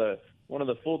 One of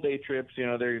the full day trips,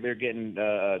 they're getting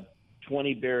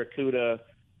 20 barracuda,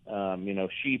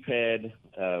 sheephead,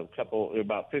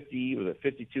 about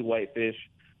 52 whitefish,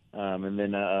 and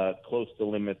then close to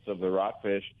limits of the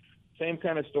rockfish. Same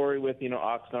kind of story with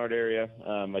Oxnard area.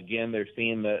 Again, they're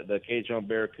seeing the occasional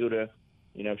barracuda.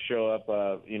 Show up,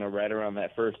 right around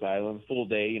that first island. Full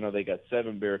day, they got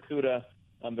 7 barracuda.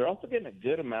 They're also getting a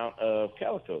good amount of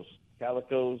calicos.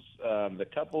 The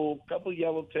couple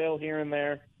yellowtail here and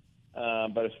there.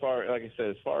 But as far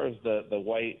as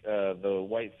the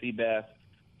white sea bass,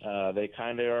 they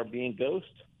kind of are being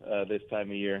ghost this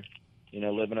time of year.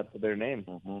 Living up to their name.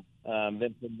 Mm-hmm.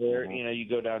 Then from there, you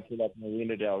go down to like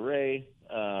Marina del Rey.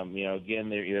 Again,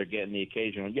 they're getting the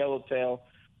occasional yellowtail.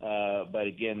 But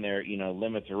again, they're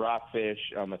limits of rockfish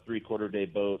on the 3/4 day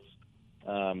boats.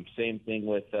 Same thing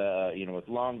with with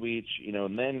Long Beach.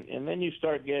 And then you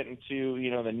start getting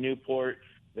to the Newport.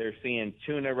 They're seeing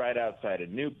tuna right outside of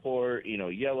Newport.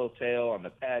 Yellowtail on the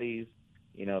patties.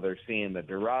 They're seeing the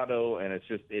Dorado, and it's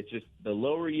just the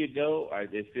lower you go,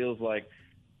 it feels like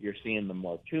you're seeing the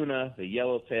more tuna, the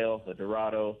yellowtail, the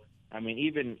Dorado. I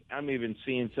mean, I'm even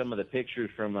seeing some of the pictures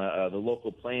from the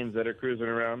local planes that are cruising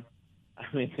around.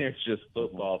 I mean, there's just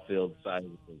football field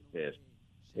sizes of fish.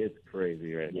 It's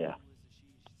crazy right now.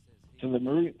 So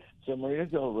Marina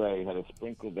del Rey had a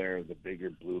sprinkle there of the bigger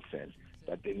bluefin.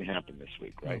 That didn't happen this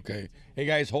week, right? Okay. Hey,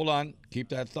 guys, hold on. Keep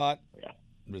that thought. Yeah.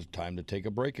 It's time to take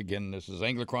a break again. This is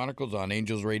Angler Chronicles on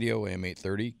Angels Radio, AM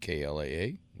 830,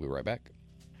 KLAA. We'll be right back.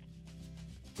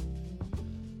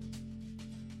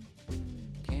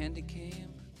 Candy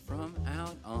came from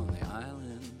out on the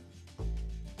island.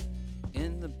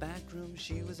 In the back room,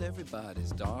 she was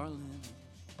everybody's darling.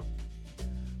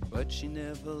 But she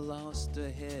never lost her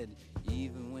head,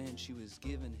 even when she was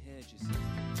given head, you see.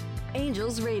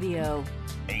 Angels Radio.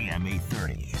 AM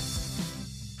 830.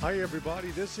 Hi,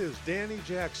 everybody. This is Danny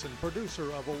Jackson,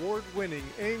 producer of award-winning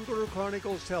Angler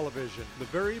Chronicles Television. The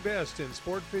very best in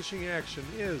sport fishing action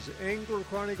is Angler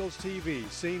Chronicles TV,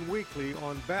 seen weekly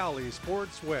on Valley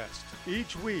Sports West.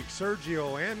 Each week,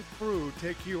 Sergio and crew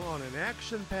take you on an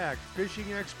action-packed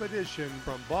fishing expedition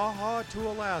from Baja to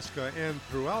Alaska and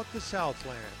throughout the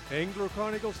Southland. Angler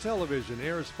Chronicles Television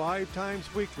airs 5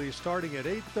 times weekly starting at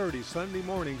 8:30 Sunday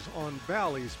mornings on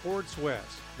Valley Sports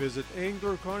West. Visit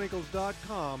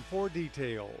anglerchronicles.com for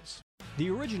details. The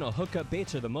original hookup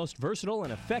baits are the most versatile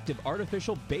and effective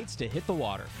artificial baits to hit the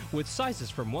water. With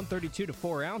sizes from 132 to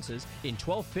 4 ounces in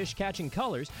 12 fish-catching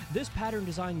colors, this pattern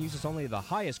design uses only the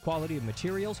highest quality of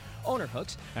materials, owner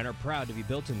hooks, and are proud to be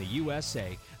built in the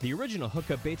USA. The original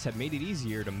hookup baits have made it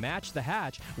easier to match the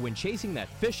hatch when chasing that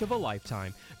fish of a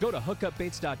lifetime. Go to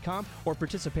hookupbaits.com or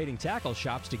participating tackle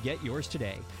shops to get yours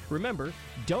today. Remember,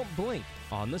 don't blink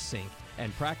on the sink,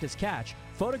 and practice catch,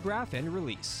 photograph, and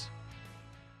release.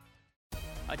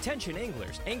 Attention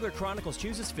anglers, Angler Chronicles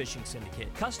chooses Fishing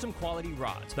Syndicate. Custom quality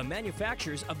rods, the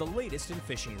manufacturers of the latest in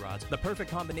fishing rods. The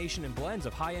perfect combination and blends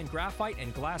of high-end graphite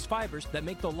and glass fibers that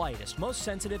make the lightest, most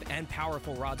sensitive, and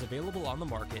powerful rods available on the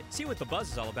market. See what the buzz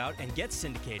is all about and get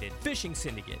syndicated. Fishing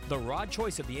Syndicate, the rod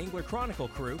choice of the Angler Chronicle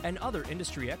crew and other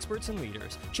industry experts and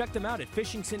leaders. Check them out at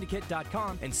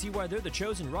fishingsyndicate.com and see why they're the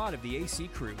chosen rod of the AC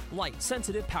crew. Light,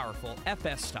 sensitive, powerful,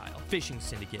 FS style. Fishing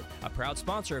Syndicate, a proud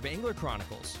sponsor of Angler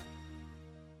Chronicles.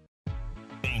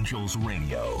 Angels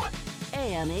Radio.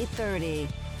 AM 830.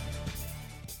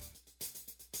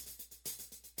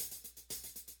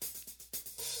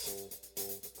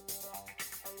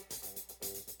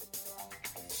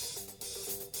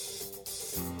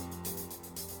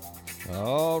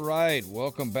 All right,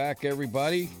 welcome back,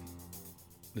 everybody.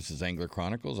 This is Angler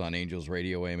Chronicles on Angels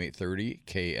Radio AM 830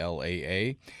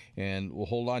 KLAA. And we'll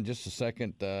hold on just a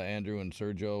second, Andrew and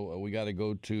Sergio. We got to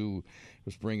go to,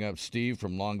 let's bring up Steve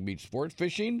from Long Beach Sport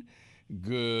Fishing.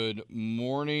 Good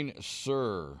morning,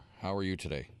 sir. How are you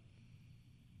today?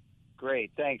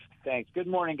 Great, thanks. Good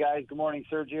morning, guys. Good morning,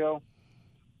 Sergio.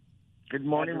 Good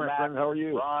morning, Andrew, my friend. How are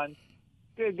you? Ron.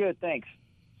 Good, thanks.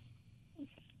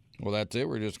 Well, that's it.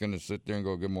 We're just going to sit there and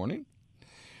go, good morning.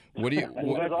 What do you?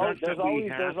 There's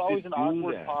always an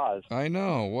awkward pause. I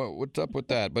know. What's up with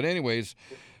that? But anyways,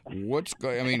 I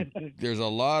mean, there's a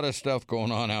lot of stuff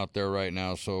going on out there right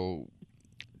now. So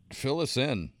fill us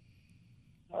in.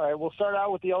 All right, we'll start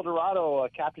out with the El Dorado.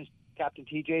 Captain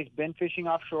TJ's been fishing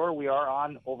offshore. We are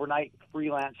on overnight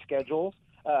freelance schedules.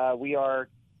 We are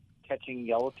catching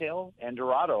yellowtail and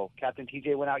Dorado. Captain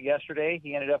TJ went out yesterday.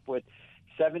 He ended up with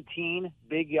 17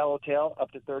 big yellowtail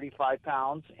up to 35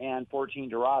 pounds and 14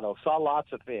 Dorado. Saw lots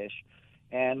of fish.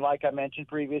 And like I mentioned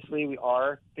previously, we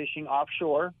are fishing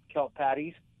offshore, kelp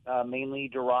patties, mainly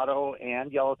Dorado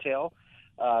and yellowtail.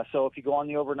 So if you go on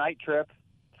the overnight trip,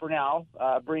 for now,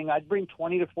 I'd bring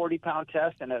 20 to 40 pound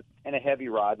test and a heavy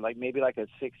rod, maybe like a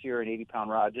 60 or an 80 pound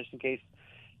rod, just in case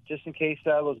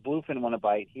those bluefin want to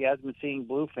bite. He has been seeing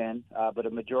bluefin, but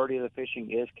a majority of the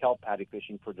fishing is kelp patty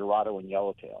fishing for Dorado and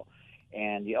yellowtail.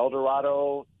 And the El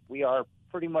Dorado, we are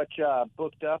pretty much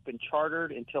booked up and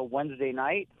chartered until Wednesday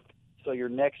night. So your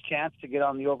next chance to get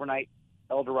on the overnight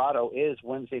El Dorado is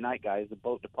Wednesday night, guys. The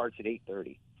boat departs at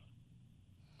 8:30.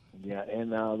 Yeah,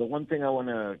 and the one thing I want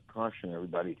to caution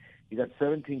everybody, you got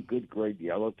 17 good grade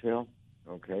yellowtail,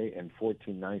 okay, and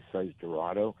 14 nice sized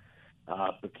Dorado.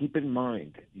 But keep in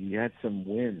mind, you had some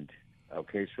wind,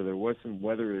 okay, so there was some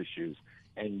weather issues,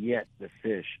 and yet the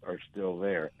fish are still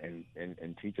there, and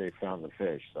TJ found the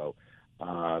fish. So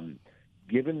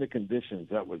given the conditions,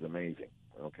 that was amazing,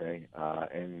 okay?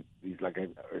 And these,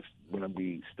 when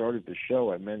we started the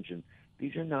show, I mentioned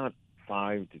these are not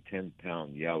 5 to 10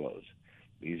 pound yellows.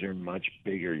 These are much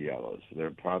bigger yellows.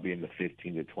 They're probably in the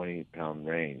 15 to 20 pound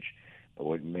range,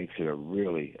 what makes it a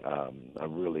really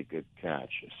good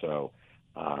catch. So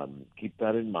keep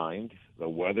that in mind. The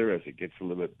weather, as it gets a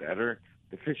little bit better,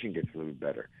 the fishing gets a little bit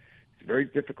better. It's very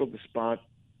difficult to spot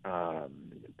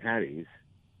patties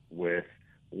with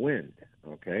wind,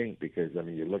 okay? Because,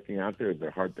 you're looking out there,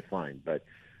 they're hard to find. But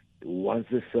once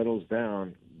this settles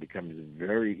down, it becomes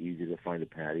very easy to find a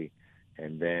patty,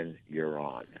 and then you're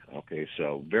on. Okay,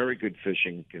 so very good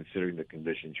fishing considering the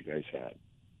conditions you guys had.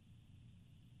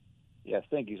 Yes,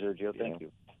 thank you, Sergio. Thank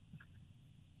you.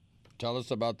 Tell us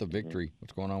about the victory.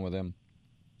 What's going on with him?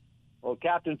 Well,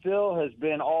 Captain Phil has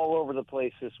been all over the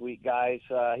place this week, guys.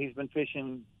 He's been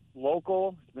fishing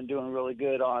local. He's been doing really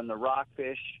good on the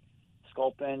rockfish,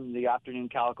 sculpin, the afternoon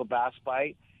calico bass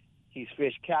bite. He's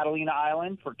fished Catalina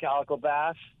Island for calico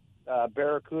bass,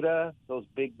 barracuda, those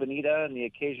big bonita, and the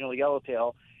occasional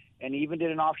yellowtail. And he even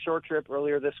did an offshore trip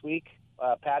earlier this week,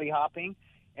 patty hopping,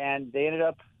 and they ended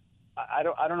up, I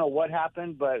don't know what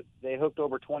happened, but they hooked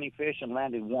over 20 fish and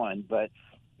landed one. But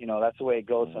that's the way it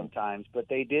goes sometimes. But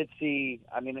they did see,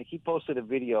 he posted a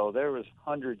video. There was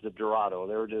hundreds of Dorado.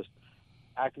 They were just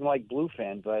acting like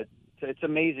bluefin. But it's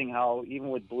amazing how even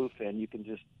with bluefin, you can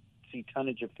just see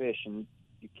tonnage of fish and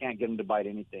you can't get them to bite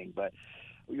anything. But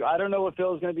I don't know what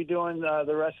Phil's going to be doing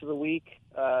the rest of the week,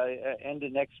 end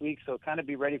of next week. So kind of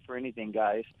be ready for anything,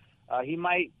 guys. He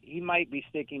might be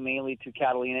sticking mainly to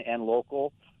Catalina and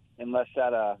local, unless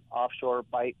that offshore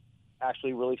bite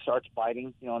actually really starts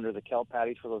biting, under the kelp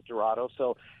patties for those Dorado.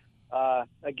 So,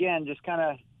 again, just kind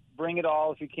of bring it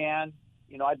all if you can.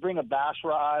 I'd bring a bass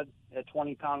rod, a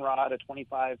 20-pound rod, a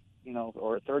 25,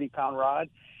 or a 30-pound rod.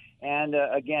 And,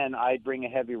 again, I'd bring a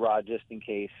heavy rod just in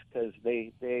case, because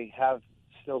they have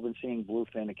still been seeing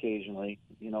bluefin occasionally,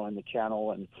 in the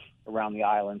channel and around the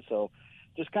island. So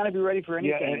just kind of be ready for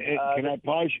anything. Yeah, can I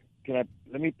pause?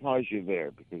 Let me pause you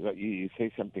there, because you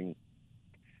say something.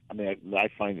 I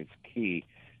find it's key,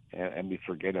 and we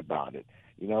forget about it.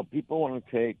 People want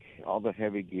to take all the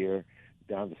heavy gear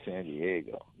down to San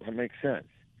Diego. That makes sense.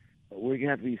 But we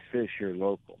have these fish here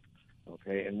local,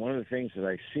 okay? And one of the things that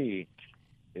I see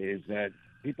is that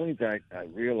people need to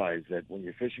realize that when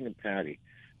you're fishing a patty,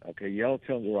 okay,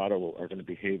 yellowtail and Dorado are going to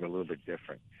behave a little bit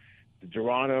different. The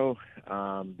Dorado,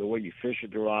 the way you fish a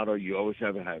Dorado, you always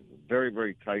have a very,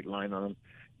 very tight line on them.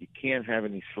 You can't have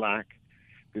any slack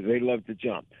because they love to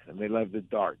jump and they love to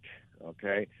dart,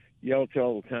 okay?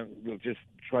 Yellowtail will just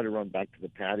try to run back to the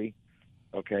patty,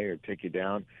 okay, or take you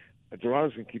down. A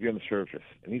Dorado's going to keep you on the surface,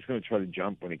 and he's going to try to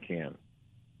jump when he can.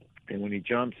 And when he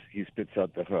jumps, he spits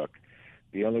out the hook.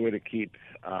 the only way to keep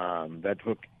that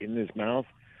hook in his mouth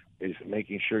is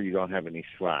making sure you don't have any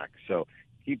slack. So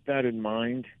keep that in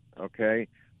mind, okay?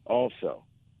 Also,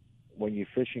 when you're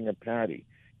fishing a patty,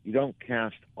 you don't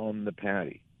cast on the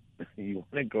patty. You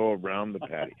want to go around the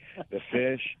patty. The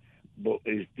fish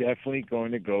is definitely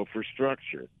going to go for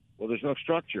structure. Well, there's no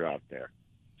structure out there.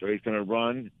 So he's going to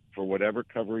run for whatever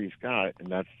cover he's got,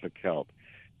 and that's the kelp.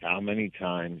 How many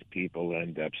times people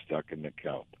end up stuck in the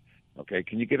kelp? Okay,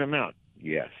 can you get them out?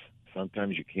 Yes,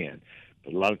 sometimes you can.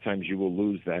 But a lot of times you will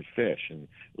lose that fish. And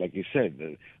like you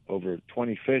said, over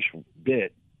 20 fish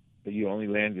bit, but you only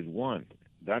landed one.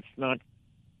 That's not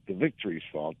the Victory's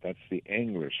fault. That's the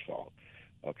angler's fault.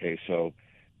 Okay, so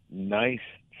nice,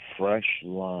 fresh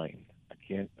line. I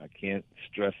can't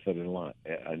stress that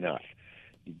enough.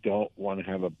 You don't want to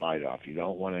have a bite-off. You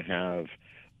don't want to have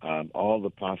all the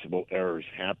possible errors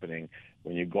happening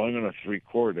when you're going on a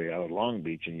 3-quarter day out of Long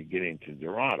Beach and you get into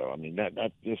Dorado. I mean,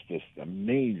 that's just this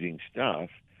amazing stuff.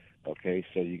 Okay,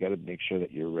 so you got to make sure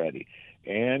that you're ready.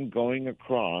 And going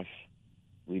across,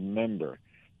 remember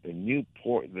the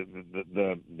Newport.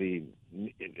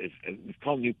 It's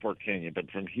called Newport Canyon,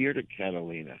 but from here to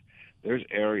Catalina, there's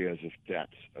areas of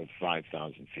depths of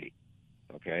 5,000 feet.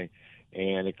 Okay,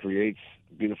 and it creates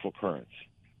beautiful currents,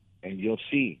 and you'll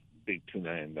see big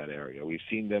tuna in that area. We've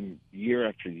seen them year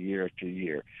after year after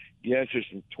year. Yes, there's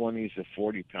some 20s to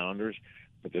 40 pounders,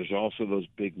 but there's also those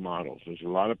big models. There's a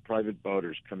lot of private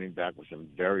boaters coming back with some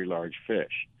very large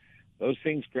fish. Those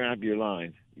things grab your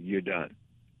line, you're done,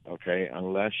 okay,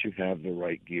 unless you have the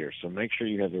right gear. So make sure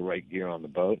you have the right gear on the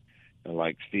boat. And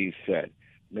like Steve said,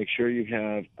 make sure you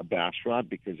have a bass rod,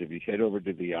 because if you head over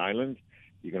to the island,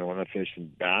 you're going to want to fish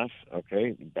some bass,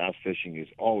 okay? Bass fishing is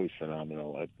always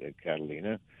phenomenal at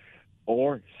Catalina.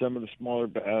 Or some of the smaller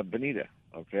bonita,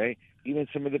 okay? Even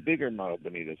some of the bigger model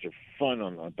bonitas are fun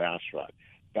on a bass rod.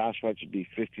 Bass rod should be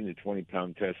 15 to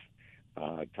 20-pound test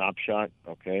top shot,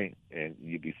 okay? And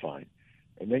you'll be fine.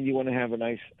 And then you want to have a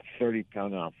nice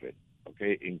 30-pound outfit,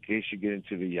 okay, in case you get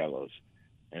into the yellows.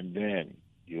 And then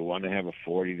you want to have a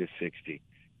 40 to 60,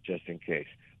 just in case.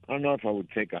 I don't know if I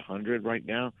would take 100 right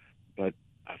now, but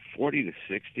a 40 to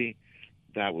 60,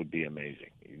 that would be amazing.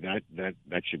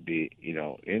 That should be,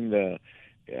 in the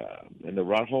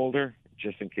rod holder,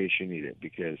 just in case you need it.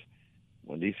 Because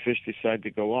when these fish decide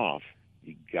to go off,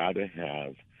 you got to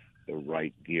have the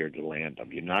right gear to land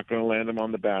them. You're not going to land them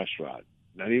on the bass rod.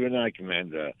 Not even I can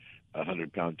land a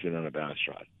 100-pound tuna on a bass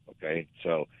rod. Okay,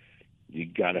 so you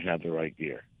got to have the right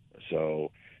gear.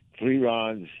 So 3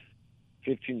 rods,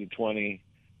 15 to 20,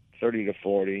 30 to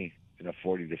 40. And a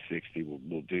 40 to 60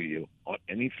 will do you on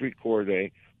any 3-quarter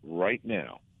day right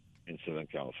now in Southern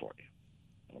California.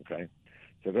 Okay?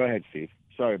 So go ahead, Steve.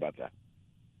 Sorry about that.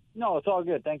 No, it's all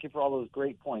good. Thank you for all those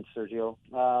great points, Sergio.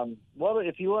 Well,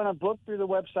 if you want to book through the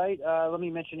website, let me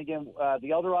mention again,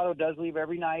 the El Dorado does leave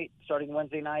every night, starting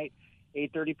Wednesday night,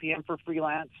 8:30 p.m. for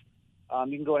freelance.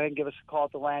 You can go ahead and give us a call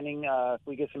at the landing. If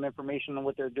we get some information on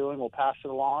what they're doing, we'll pass it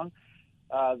along.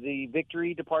 The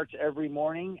Victory departs every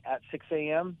morning at 6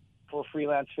 a.m. for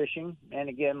freelance fishing. And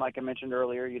again, like I mentioned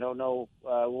earlier, you don't know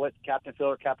what Captain Phil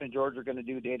or Captain George are going to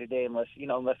do day to day unless they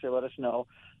let us know.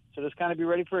 So just kind of be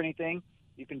ready for anything.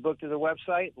 You can book through the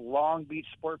website,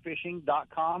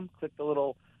 longbeachsportfishing.com. Click the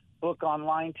little book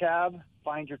online tab,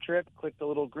 find your trip, click the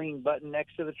little green button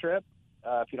next to the trip.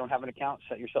 If you don't have an account,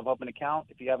 set yourself up an account.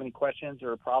 If you have any questions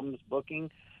or problems booking,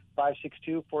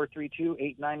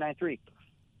 562-432-8993.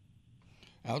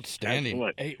 Outstanding.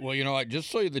 Excellent. Hey, well, just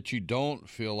so that you don't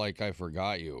feel like I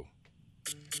forgot you.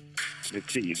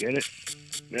 Let's see, you get it?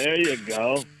 There you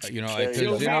go.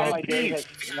 Now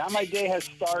my day has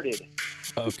started.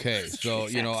 Okay, so,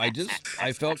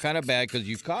 I felt kind of bad because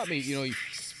you caught me,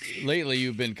 lately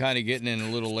you've been kind of getting in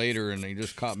a little later and you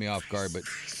just caught me off guard, but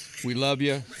we love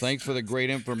you. Thanks for the great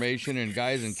information. And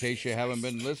guys, in case you haven't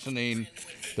been listening,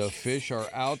 the fish are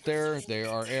out there. They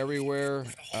are everywhere.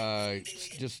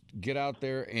 Just get out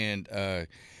there and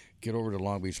get over to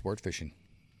Long Beach Sports Fishing.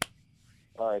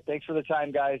 All right. Thanks for the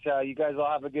time, guys. You guys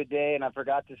all have a good day. And I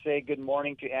forgot to say good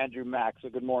morning to Andrew Mack. So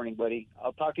good morning, buddy.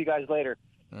 I'll talk to you guys later.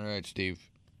 All right, Steve.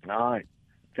 All right.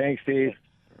 Thanks, Steve.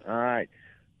 All right.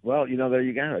 Well, there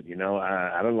you got it.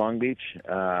 Out of Long Beach,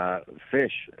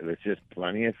 fish. There's just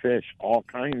plenty of fish, all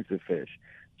kinds of fish.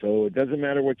 So it doesn't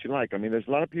matter what you like. I mean, there's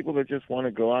a lot of people that just want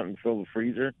to go out and fill the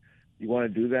freezer. You want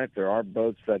to do that. There are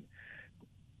boats that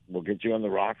will get you on the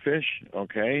rockfish,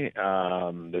 okay?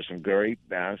 There's some great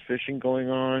bass fishing going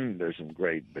on. There's some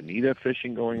great bonita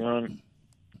fishing going on.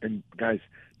 And, guys,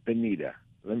 bonita.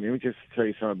 Let me just tell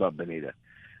you something about bonita.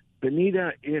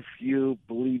 Bonita, if you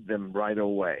bleed them right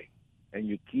away and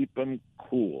you keep them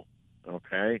cool,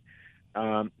 okay,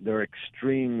 They're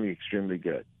extremely, extremely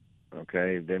good.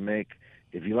 Okay, they make,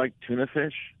 if you like tuna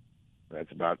fish,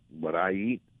 that's about what I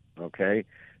eat. Okay,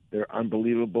 they're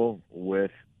unbelievable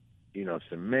with,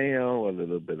 some mayo, a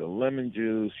little bit of lemon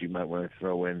juice. You might want to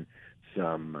throw in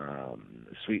some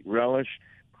sweet relish,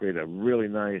 create a really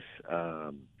nice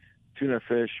tuna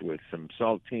fish with some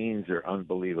saltines. They're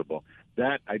unbelievable.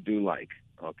 That I do like,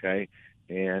 okay?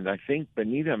 And I think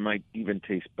bonita might even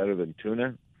taste better than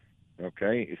tuna,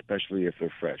 okay, especially if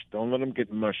they're fresh. Don't let them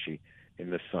get mushy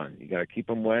in the sun. You got to keep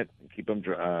them wet and keep them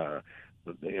dry,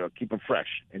 keep them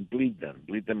fresh and bleed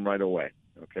them right away,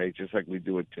 okay, just like we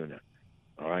do with tuna.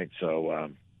 All right, so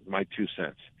my 2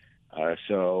 cents.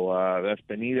 So that's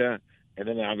bonita, and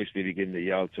then obviously if you get into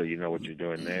Yelta, you know what you're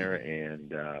doing there,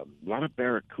 and a lot of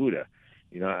barracuda.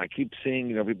 I keep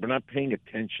seeing, we're not paying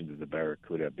attention to the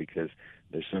barracuda because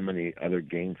there's so many other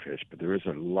game fish, but there is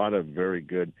a lot of very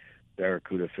good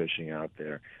barracuda fishing out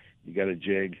there. You got a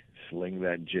jig, sling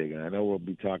that jig. And I know we'll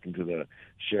be talking to the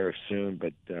sheriff soon,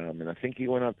 but and I think he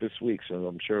went out this week, so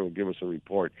I'm sure he'll give us a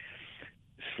report.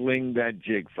 Sling that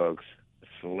jig, folks.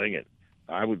 Sling it.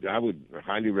 I would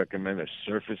highly recommend a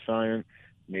surface iron,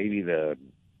 maybe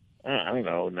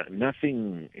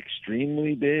nothing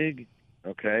extremely big,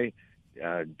 okay?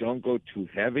 Don't go too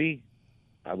heavy.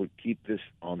 I would keep this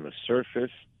on the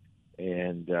surface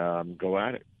and go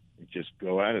at it. Just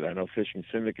go at it. I know Fishing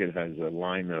Syndicate has a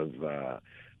line of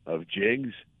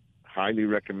jigs. Highly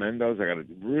recommend those. I got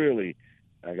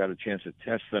a chance to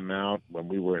test them out when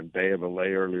we were in Bay of LA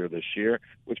earlier this year,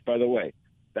 which, by the way,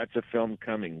 that's a film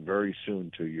coming very soon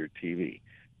to your TV.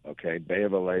 Okay, Bay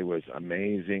of LA was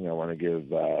amazing. I want to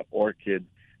give Orchid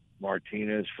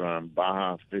Martinez from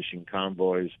Baja Fishing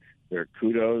Convoys their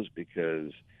kudos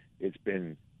because it's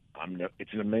an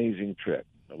amazing trip.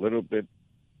 A little bit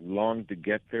long to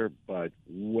get there, but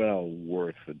well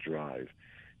worth the drive.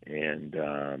 And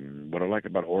what I like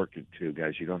about Orchid too,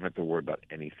 guys, you don't have to worry about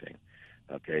anything.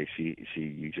 Okay,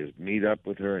 you just meet up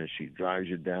with her and she drives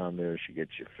you down there. She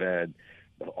gets you fed.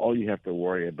 But all you have to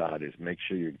worry about is make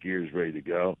sure your gear's ready to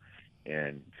go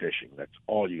and fishing. That's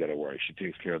all you got to worry. She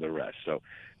takes care of the rest. So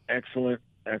excellent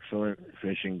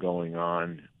fishing going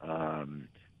on.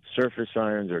 Surface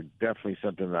irons are definitely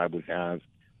something that I would have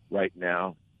right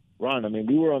now. Ron,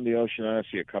 we were on the Ocean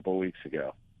Odyssey a couple of weeks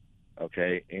ago,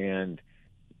 okay, and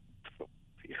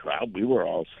we were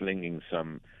all slinging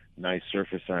some nice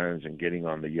surface irons and getting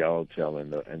on the yellowtail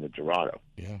and the Dorado.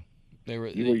 Yeah, you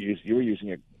were using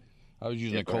it. I was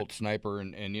using a Colt Sniper,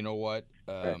 and you know what?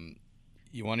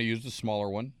 You want to use the smaller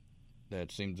one.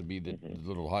 That seems to be the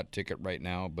little hot ticket right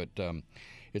now. But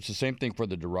it's the same thing for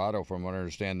the Dorado. From what I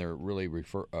understand, they're really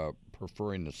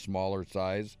preferring the smaller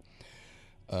size.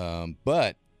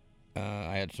 But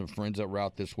I had some friends that were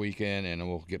out this weekend, and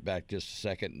we'll get back just a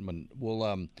second.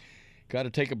 We'll got to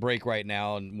take a break right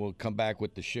now, and we'll come back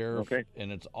with the sheriff. Okay.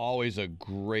 And it's always a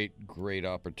great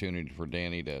opportunity for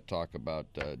Danny to talk about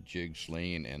jig,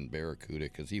 sling, and barracuda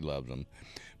because he loves them.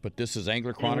 But this is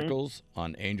Angler Chronicles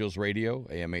on Angels Radio,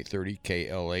 AM 830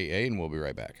 KLAA, and we'll be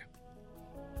right back.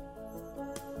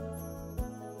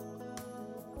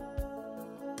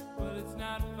 Well, it's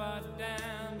not far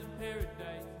down to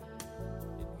paradise.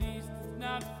 At least it's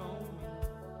not for me.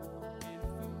 And if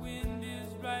the wind is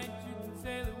right, you can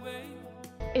sail away.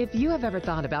 If you have ever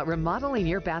thought about remodeling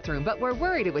your bathroom but were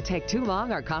worried it would take too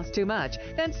long or cost too much,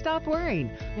 then stop worrying.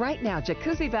 Right now,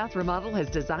 Jacuzzi Bath Remodel has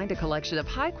designed a collection of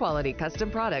high-quality custom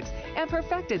products and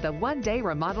perfected the one-day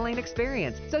remodeling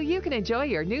experience so you can enjoy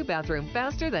your new bathroom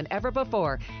faster than ever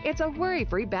before. It's a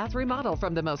worry-free bath remodel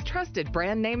from the most trusted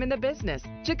brand name in the business,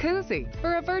 Jacuzzi.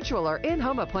 For a virtual or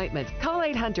in-home appointment, call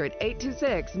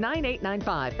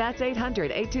 800-826-9895. That's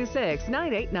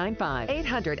 800-826-9895.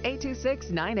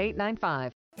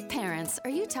 800-826-9895. Parents, are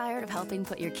you tired of helping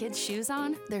put your kids' shoes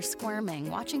on? They're squirming,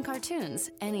 watching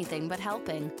cartoons, anything but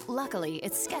helping. Luckily,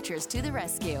 it's Skechers to the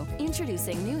rescue.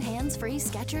 Introducing new hands-free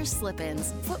Skechers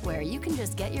slip-ins. Footwear you can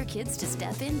just get your kids to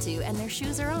step into and their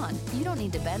shoes are on. You don't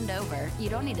need to bend over. You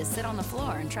don't need to sit on the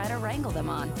floor and try to wrangle them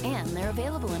on. And they're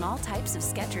available in all types of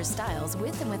Skechers styles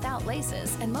with and without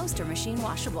laces, and most are machine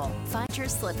washable. Find your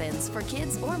slip-ins for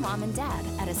kids or mom and dad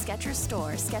at a Skechers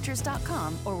store,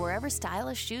 Skechers.com, or wherever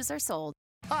stylish shoes are sold.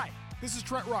 Hi, this is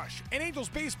Trent Rush, and Angels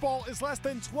baseball is less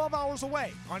than 12 hours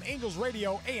away on Angels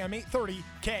Radio AM 830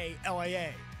 KLAA.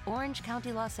 Orange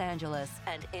County, Los Angeles,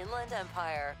 and Inland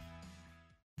Empire.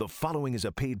 The following is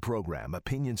a paid program.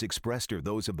 Opinions expressed are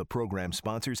those of the program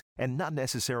sponsors and not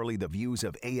necessarily the views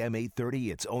of AM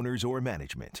 830, its owners, or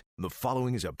management. The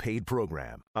following is a paid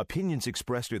program. Opinions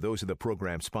expressed are those of the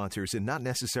program sponsors and not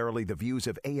necessarily the views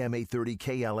of AM 830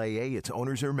 KLAA, its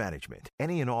owners, or management.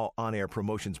 Any and all on-air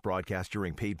promotions broadcast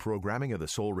during paid programming are the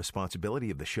sole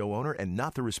responsibility of the show owner and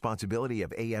not the responsibility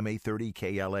of AM 830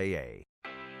 KLAA.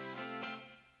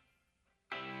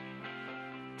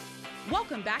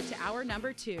 Welcome back to hour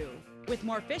number 2 with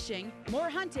more fishing, more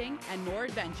hunting, and more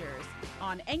adventures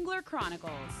on Angler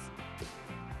Chronicles.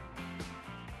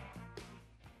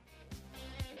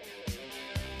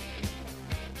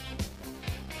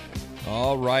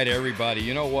 All right, everybody.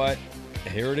 You know what?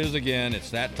 Here it is again. It's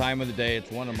that time of the day.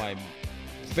 It's one of my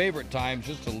favorite times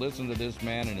just to listen to this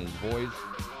man and his voice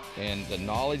and the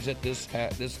knowledge that this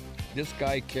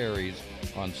guy carries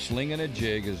on slinging a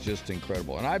jig is just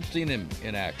incredible. And I've seen him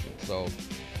in action, so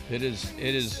it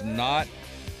is not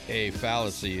a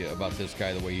fallacy about this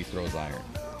guy the way he throws iron.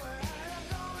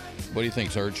 What do you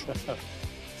think, Serge?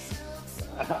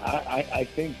 I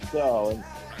think so. And,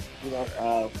 you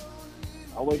know,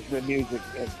 I'll wait for the music.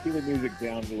 Keep the music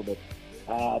down a little bit.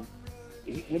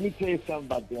 Let me tell you something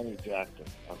about Danny Jackson.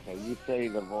 Okay, you say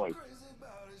the voice.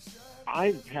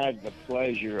 I've had the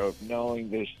pleasure of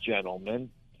knowing this gentleman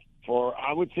for,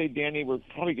 I would say, Danny, we're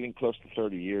probably getting close to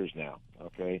 30 years now,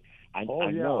 okay? I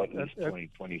know at least 20,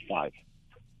 25.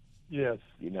 Yes.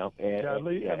 You know, and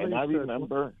I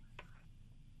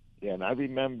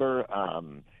remember,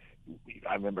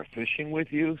 I remember fishing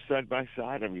with you side by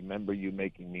side. I remember you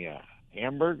making me a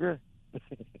hamburger,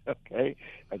 okay,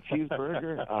 a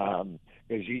cheeseburger,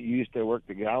 because you used to work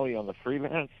the galley on the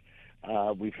freelance.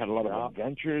 We've had a lot of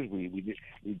adventures.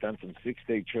 We've done some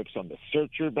 6-day trips on the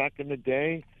Searcher back in the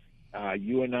day.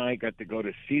 You and I got to go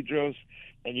to Cedros.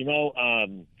 And, you know, I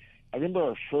remember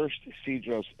our first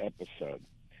Cedros episode.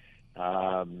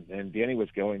 And Danny was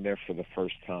going there for the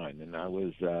first time. And I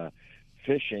was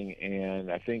fishing,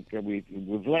 and I think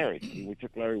with Larry. We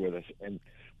took Larry with us. And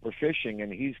we're fishing,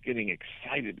 and he's getting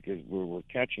excited because we're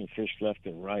catching fish left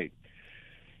and right.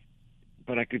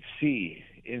 But I could see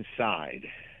inside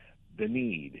the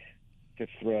need to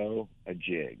throw a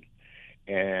jig.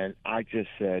 And I just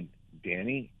said,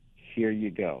 Danny, here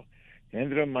you go.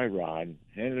 Handed him my rod,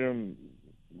 handed him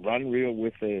run reel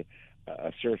with a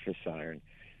surface iron.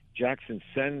 Jackson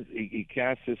he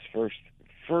casts his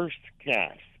first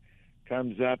cast,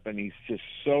 comes up, and he's just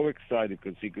so excited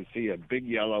because he could see a big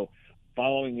yellow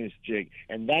following his jig.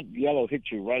 And that yellow hit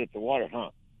you right at the water, huh?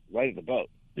 Right at the boat.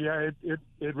 Yeah,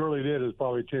 it really did. It was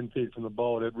probably 10 feet from the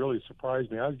boat. It really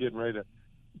surprised me. I was getting ready to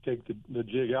take the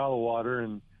jig out of the water,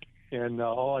 and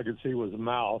all I could see was a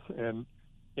mouth. And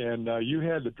you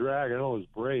had the drag. I know it was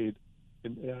braid,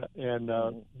 and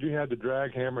you had the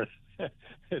drag hammer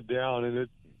it down, and it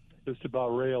just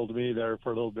about railed me there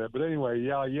for a little bit. But anyway,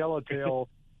 yeah, yellowtail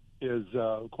is,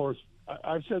 of course,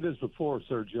 I've said this before,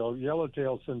 Sergio.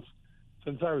 Yellowtail, since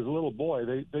I was a little boy,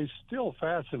 they still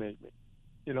fascinate me.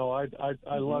 You know,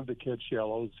 I love to catch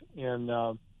yellows,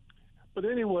 and but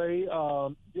anyway,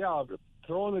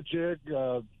 throwing the jig,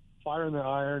 firing the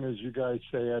iron, as you guys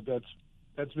say,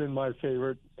 that's been my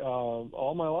favorite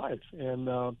all my life, and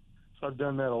so I've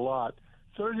done that a lot.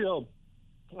 Sergio,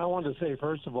 I wanted to say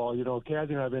first of all, you know,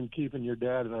 Kathy and I've been keeping your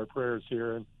dad in our prayers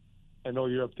here, and I know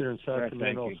you're up there in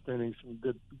Sacramento spending some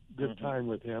good time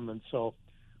with him, and so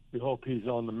we hope he's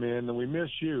on the mend, and we miss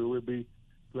you. We'll be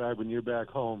glad when you're back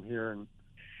home here. And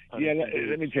yeah,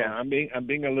 let me tell you, I'm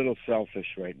being a little selfish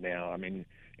right now. I mean,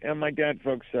 my dad,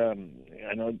 folks, I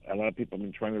know a lot of people have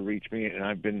been trying to reach me, and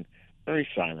I've been very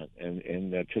silent.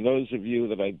 And to those of you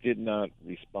that I did not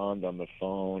respond on the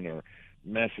phone or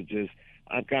messages,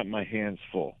 I've got my hands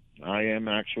full. I am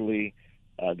actually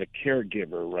the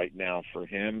caregiver right now for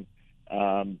him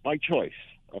by choice.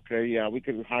 Okay, yeah, we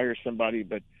could hire somebody,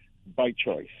 but by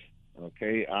choice.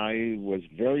 Okay, I was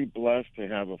very blessed to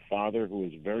have a father who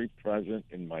was very present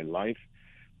in my life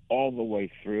all the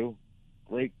way through.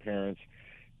 Great parents.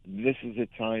 This is a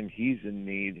time he's in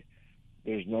need.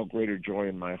 There's no greater joy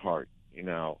in my heart. You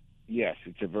know, yes,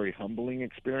 it's a very humbling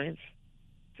experience.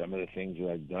 Some of the things that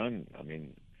I've done, I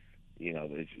mean, you know,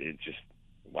 it's just,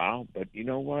 wow. But you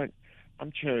know what?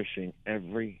 I'm cherishing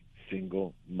every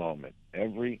single moment,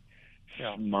 every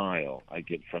smile I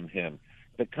get from him.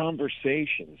 The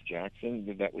conversations,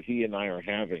 Jackson, that he and I are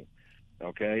having,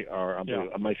 okay,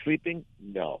 am I sleeping?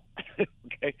 No.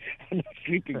 Okay, I'm not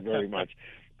sleeping very much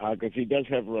because he does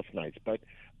have rough nights. But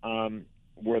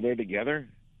we're there together,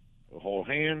 hold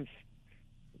hands,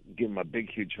 give him a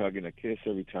big, huge hug and a kiss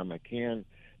every time I can,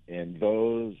 and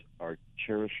those are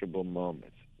cherishable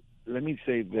moments. let me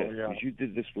say this, because you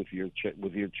did this with your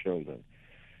children.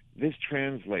 This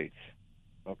translates,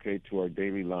 okay, to our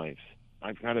daily lives.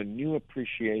 I've had a new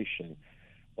appreciation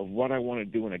of what I want to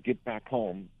do when I get back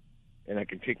home, and I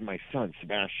can take my son,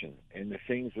 Sebastian, and the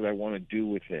things that I want to do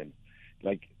with him.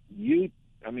 Like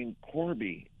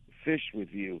Corby fished with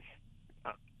you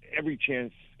every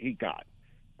chance he got,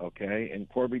 okay? And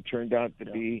Corby turned out to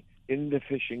be in the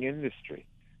fishing industry,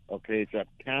 okay? It's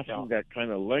passing that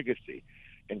kind of legacy.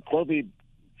 And Corby,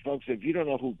 folks, if you don't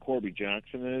know who Corby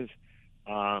Jackson is,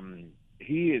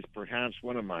 he is perhaps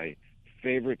one of my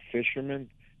favorite fishermen.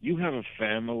 You have a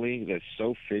family that's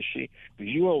so fishy,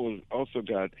 because you also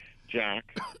got Jack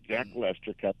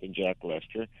Lester, Captain Jack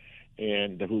Lester,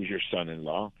 and who's your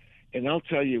son-in-law. And I'll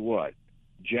tell you what,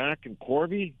 Jack and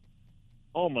Corby,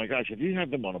 oh my gosh, if you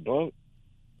had them on a boat,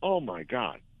 oh my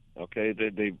God. Okay,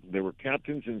 they were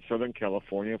captains in Southern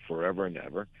California forever and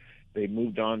ever. They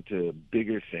moved on to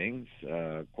bigger things.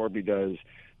 Corby does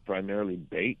primarily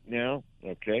bait now,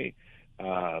 okay?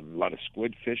 A lot of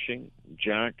squid fishing.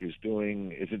 Jack is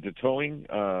doing, is it the towing?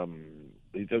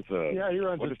 He does a, he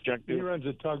runs what does Jack do? He runs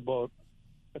a tugboat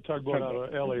out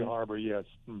of L.A. Harbor, yes.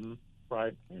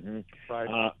 Right.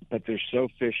 Right. But they're so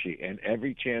fishy, and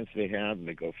every chance they have,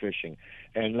 they go fishing.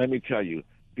 And let me tell you,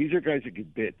 these are guys that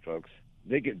get bit, folks.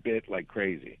 They get bit like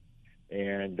crazy.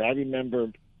 And I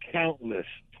remember countless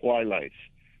twilights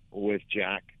with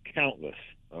Jack, countless.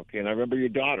 Okay, and I remember your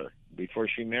daughter before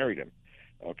she married him.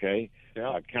 Okay,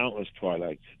 countless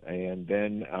twilights, and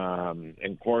then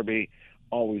and Corby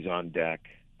always on deck.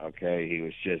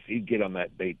 Okay, he'd get on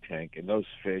that bait tank, and those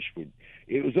fish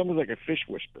it was almost like a fish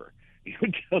whisperer. He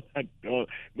would tell that dog.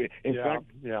 In fact,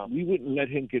 we wouldn't let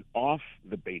him get off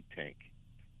the bait tank.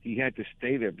 He had to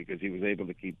stay there because he was able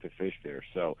to keep the fish there.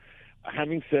 So,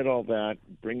 having said all that,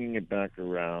 bringing it back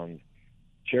around,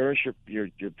 cherish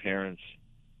your parents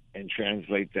and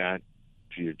translate that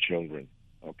to your children,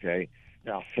 okay?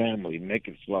 Now, family, make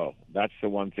it slow. That's the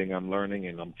one thing I'm learning,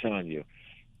 and I'm telling you.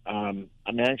 I'm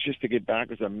anxious to get back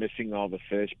because I'm missing all the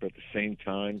fish, but at the same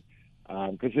time,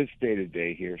 because it's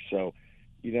day-to-day here. So,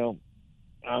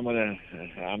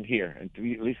 I'm here, and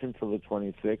at least until the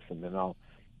 26th, and then I'll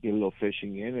get a little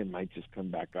fishing in and might just come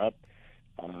back up.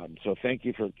 So thank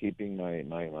you for keeping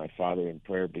my father in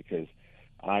prayer, because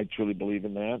I truly believe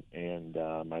in that, and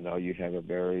I know you have a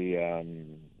very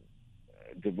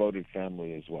devoted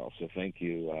family as well. So thank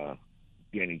you,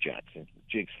 Danny Jackson,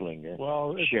 Jake Slinger,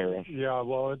 Sheriff.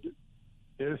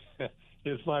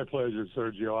 It's my pleasure,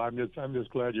 Sergio. I'm just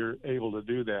glad you're able to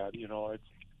do that.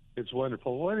 It's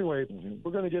wonderful. Well, anyway,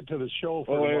 we're going to get to the show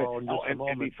for tomorrow in just a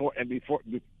moment.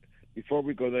 Before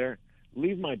we go there,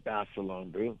 leave my bass alone,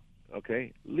 bro.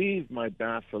 Okay, leave my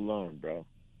bass alone, bro.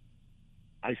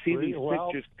 I see these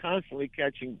pictures constantly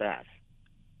catching bass.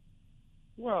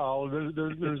 Well,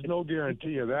 there's no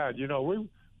guarantee of that.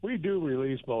 We do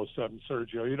release most of them,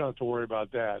 Sergio. You don't have to worry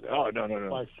about that. Oh, no.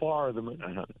 By far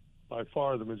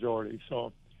the majority.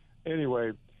 So,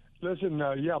 anyway, listen.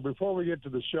 Before we get to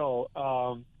the show,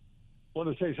 I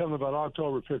want to say something about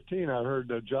October 15. I heard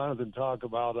Jonathan talk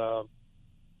about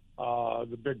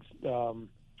the big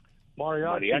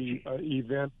mariachi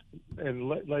event in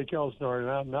Lake Elsinore.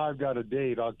 And now I've got a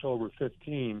date, October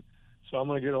 15. So I'm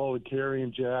going to get a hold of Carrie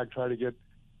and Jack, try to get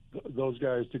those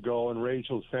guys to go, and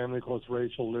Rachel's family. Of course,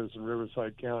 Rachel lives in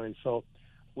Riverside County, so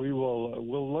we'll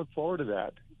look forward to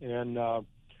that. And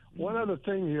one other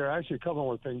thing here, actually a couple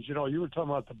more things. You were talking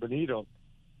about the bonito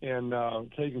and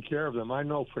taking care of them. I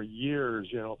know for years,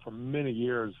 for many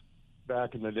years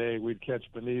back in the day, we'd catch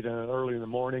bonito early in the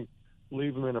morning,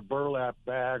 leave them in a burlap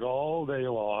bag all day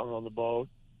long on the boat,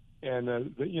 and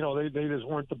they just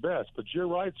weren't the best. But you're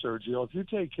right, Sergio. If you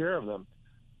take care of them,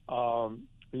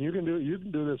 you can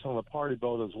do this on a party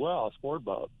boat as well, a sport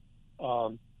boat.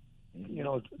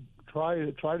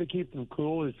 Try to keep them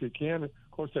cool if you can. Of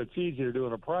course, that's easier to do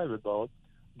in a private boat.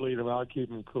 Bleed them out, keep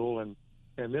them cool, and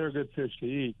they're good fish to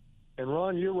eat. And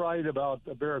Ron, you're right about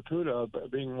the barracuda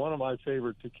being one of my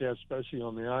favorite to catch, especially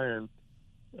on the iron.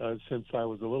 Since I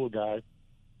was a little guy,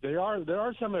 there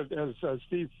are some, as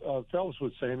Steve Phelps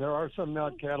was saying, there are some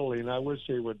not Catalina. I wish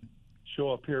they would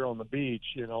show up here on the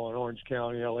beach, in Orange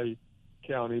County, LA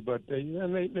County, but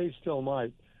they still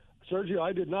might. Sergio,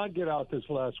 I did not get out this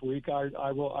last week. I've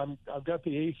got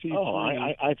the AC. Oh,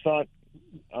 I thought.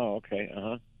 Oh,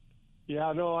 okay.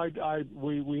 Yeah, no,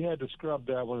 we had to scrub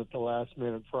that one at the last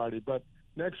minute Friday, but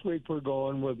next week we're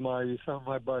going with some of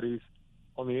my buddies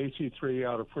on the AC3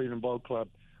 out of Freedom Boat Club.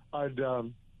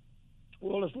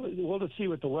 We'll just see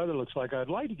what the weather looks like. I'd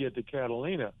like to get to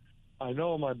Catalina. I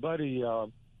know my buddy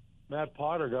Matt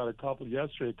Potter got a couple of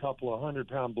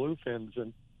 100-pound bluefins,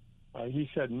 and He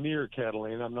said near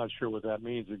Catalina. I'm not sure what that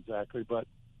means exactly, but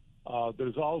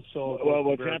there's also...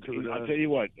 Well, Captain, I'll tell you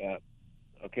what.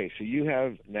 Okay, so you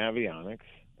have Navionics.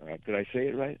 Did I say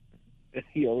it right?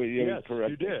 you always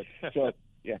correct you did. So,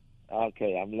 yeah.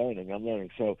 Okay, I'm learning.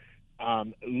 So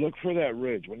look for that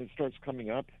ridge. When it starts coming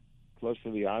up close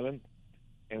to the island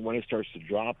and when it starts to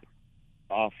drop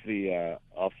off the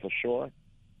shore,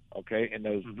 okay, in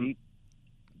those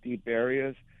deep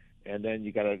areas, and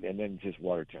then just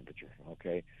water temperature,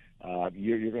 okay?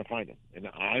 You're going to find them. And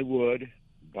I would,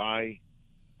 by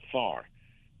far,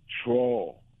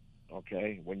 troll,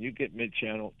 okay? When you get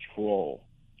mid-channel, troll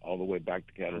all the way back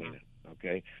to Catalina,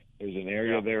 okay? There's an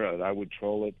area there that I would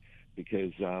troll it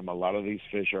because a lot of these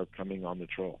fish are coming on the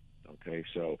troll, okay?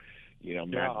 So,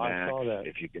 Matt,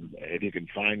 if you can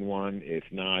find one, if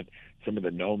not, some of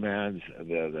the nomads,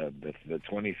 the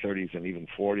 20, 30s, and even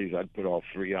 40s, I'd put all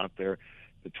three out there.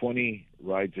 The 20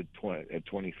 rides at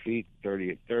 20 feet,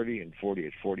 30 at 30, and 40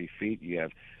 at 40 feet. You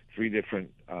have three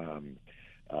different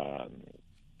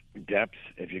depths.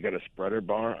 If you got a spreader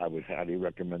bar, I would highly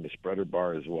recommend the spreader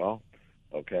bar as well.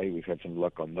 Okay, we've had some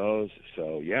luck on those.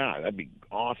 So, yeah, that'd be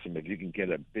awesome if you can get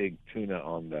a big tuna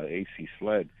on the AC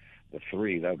sled, the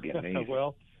 3. That would be amazing.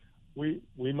 Well, we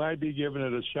might be giving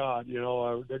it a shot.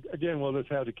 Again, we'll just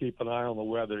have to keep an eye on the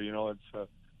weather.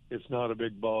 It's not a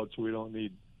big boat, so we don't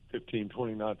need 15,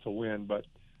 20 knots of wind. But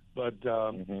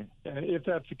if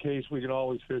that's the case, we can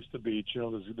always fish the beach.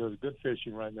 There's good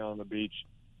fishing right now on the beach,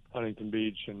 Huntington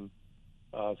Beach and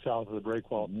south of the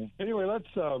breakwall. Anyway, let's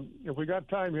if we got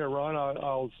time here, Ron,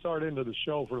 I'll start into the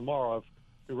show for tomorrow. If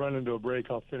we run into a break,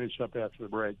 I'll finish up after the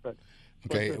break. But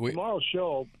tomorrow's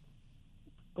show.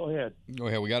 Go ahead.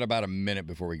 We got about a minute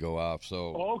before we go off.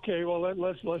 So okay, well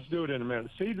let's do it in a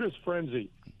minute. Cedros Frenzy.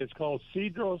 It's called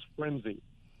Cedros Frenzy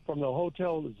from the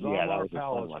Hotel Zamar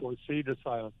Palace for Cedros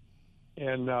Island,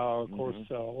 and of course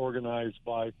organized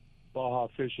by Baja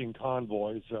Fishing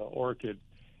Convoys, Orchid.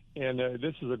 And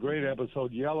this is a great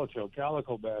episode. Yellowtail,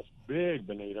 calico bass, big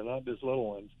bonita, not just little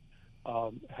ones.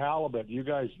 Halibut. You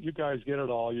guys get it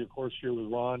all. Of course, you're with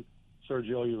Ron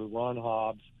Sergio. You're with Ron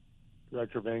Hobbs,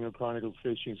 Director of Angler Chronicles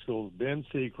Fishing Schools. Ben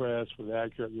Seacrest with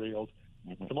Accurate Reels.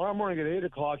 Tomorrow morning at 8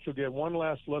 o'clock, you'll get one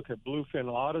last look at Bluefin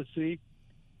Odyssey.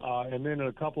 And then in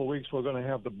a couple of weeks, we're going to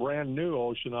have the brand new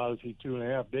Ocean Odyssey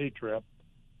 2.5-day trip.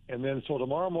 And then so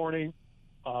tomorrow morning,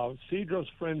 Cedros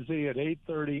Frenzy at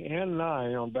 8:30 and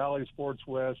 9 on Valley Sports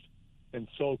West and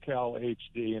SoCal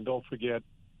HD. And don't forget,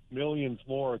 millions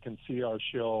more can see our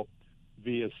show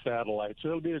via satellite. So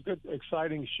it'll be a good,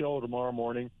 exciting show tomorrow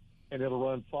morning, and it'll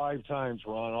run 5 times,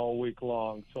 Ron, all week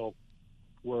long. So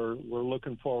we're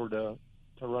looking forward to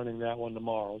running that one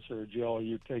tomorrow. Sergio,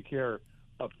 you take care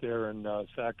up there in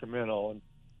Sacramento. And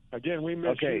again, we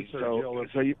miss you,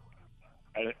 Sergio.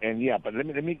 But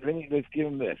let's give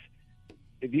them this.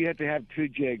 If you had to have 2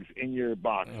 jigs in your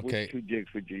box, which 2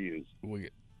 jigs would you use?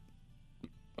 Real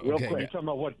quick. You're talking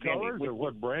about what colors or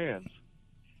what brands?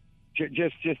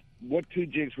 Just what 2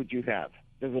 jigs would you have?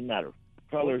 Doesn't matter.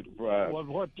 Colors. I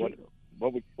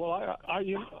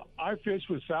fish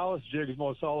with Salas jigs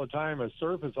most all the time. A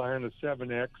surface iron, a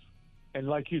 7X, and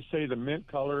like you say, the mint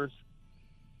colors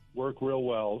work real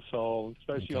well. So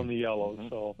especially on the yellow.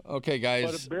 So okay, guys.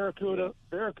 But a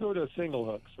Barracuda single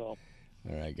hook. So.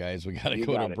 All right, guys, we got to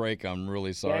go to a break. I'm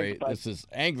really sorry. This is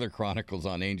Angler Chronicles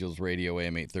on Angels Radio,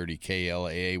 AM 830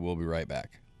 KLAA. We'll be right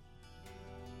back.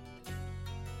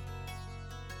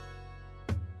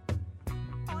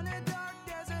 On a dark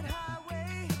desert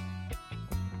highway,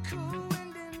 cool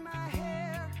wind in my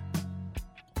hair,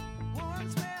 warm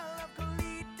smell of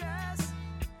colitas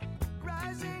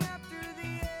rising up through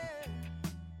the air.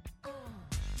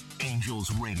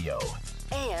 Angels Radio.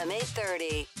 AM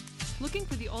 830. Looking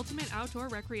for the ultimate outdoor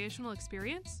recreational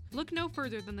experience? Look no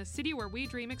further than the city where we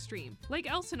dream extreme, Lake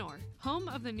Elsinore, home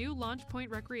of the new Launch Point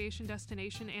Recreation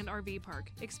Destination and RV Park.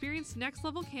 Experience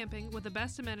next-level camping with the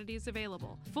best amenities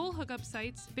available. Full hookup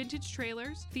sites, vintage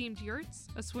trailers, themed yurts,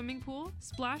 a swimming pool,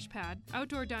 splash pad,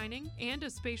 outdoor dining, and a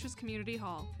spacious community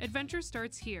hall. Adventure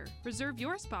starts here. Reserve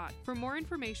your spot. For more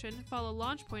information, follow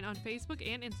Launch Point on Facebook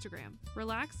and Instagram.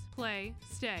 Relax, play,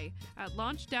 stay at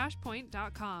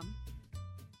launch-point.com.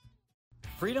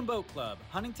 Freedom Boat Club,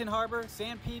 Huntington Harbor,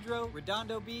 San Pedro,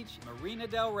 Redondo Beach, Marina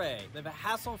del Rey. Live a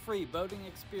hassle-free boating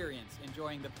experience,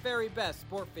 enjoying the very best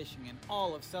sport fishing in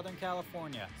all of Southern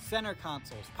California. Center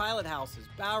consoles, pilot houses,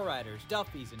 bow riders,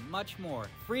 Duffys, and much more.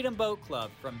 Freedom Boat Club,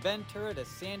 from Ventura to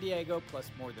San Diego, plus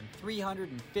more than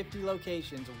 350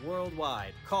 locations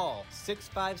worldwide. Call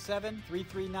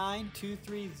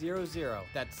 657-339-2300.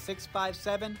 That's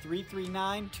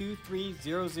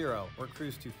 657-339-2300. Or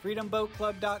cruise to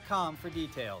freedomboatclub.com for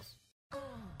details.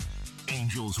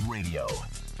 Angels Radio.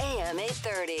 AM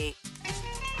 830.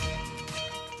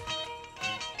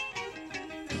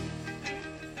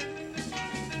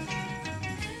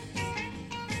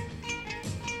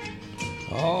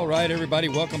 All right, everybody,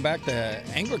 welcome back to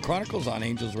Angler Chronicles on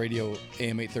Angels Radio,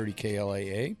 AM 830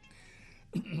 KLAA.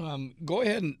 Go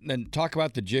ahead and talk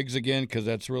about the jigs again, because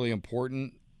that's really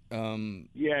important. Is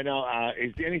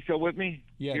Danny still with me?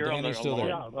 Yeah, Here Danny's still there.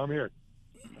 Yeah, I'm here.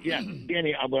 Yeah,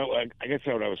 Danny, I guess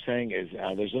what I was saying is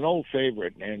there's an old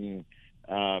favorite, and,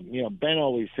 Ben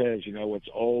always says, what's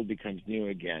old becomes new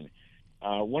again.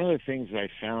 One of the things that I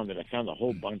found, and I found a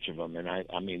whole bunch of them, and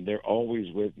I mean, they're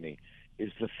always with me,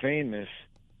 is the famous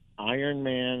Iron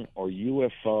Man or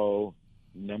UFO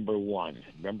 #1.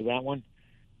 Remember that one?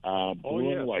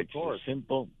 Blue and white. So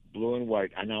simple blue and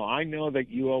white. Now, I know that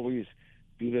you always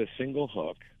do the single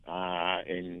hook,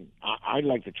 and I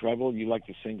like the treble. You like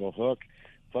the single hook.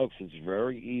 Folks, it's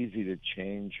very easy to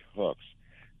change hooks.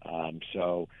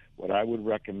 So what I would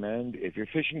recommend, if you're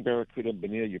fishing Barracuda and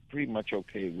Bonita, you're pretty much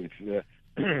okay with the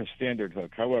standard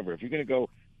hook. However, if you're going to go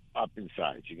up in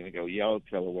size, you're going to go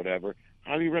yellowtail or whatever,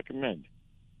 highly recommend.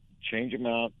 Change them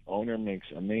out. Owner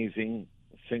makes amazing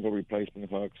single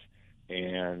replacement hooks,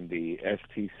 and the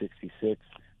ST66,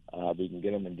 we can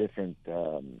get them in different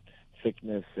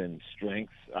thickness and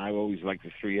strengths. I always like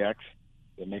the 3X.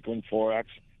 They make one 4X.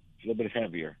 It's a little bit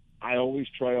heavier. I always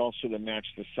try also to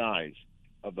match the size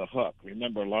of the hook.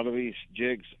 Remember, a lot of these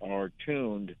jigs are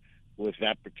tuned with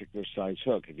that particular size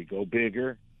hook. If you go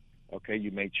bigger, okay, you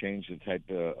may change the type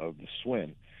of the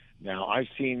swim. Now, I've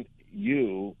seen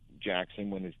you,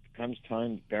 Jackson, when it comes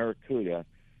time Barracuda,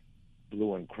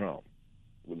 blue and chrome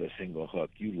with a single hook.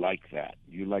 You like that.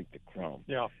 You like the chrome.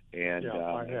 Yeah. And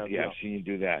I have. I've seen you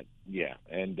do that. Yeah.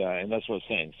 And that's what I was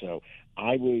saying. So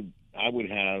I would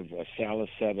have a Salas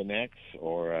 7X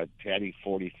or a Teddy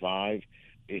 45.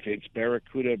 If it's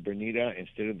Barracuda Bonita,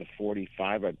 instead of the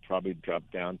 45, I'd probably drop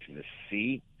down to the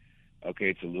C. Okay,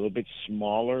 it's a little bit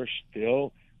smaller,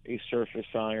 still a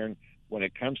surface iron. When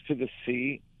it comes to the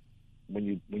C,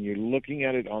 when you're looking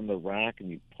at it on the rack and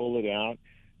you pull it out,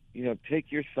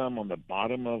 take your thumb on the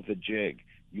bottom of the jig.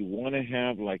 You want to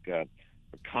have like a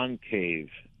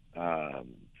concave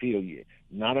feel,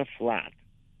 not a flat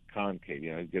concave.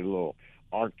 Get a little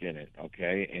arc in it,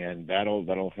 okay, and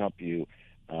that'll help you.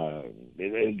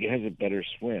 It has a better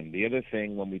swim. The other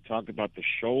thing, when we talk about the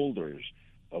shoulders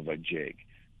of a jig,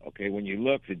 okay, when you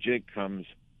look, the jig comes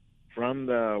from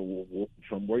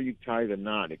where you tie the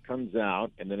knot. It comes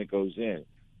out and then it goes in.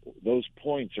 Those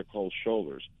points are called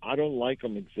shoulders. I don't like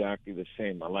them exactly the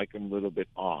same. I like them a little bit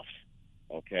off,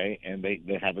 okay, and they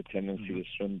have a tendency to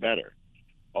swim better.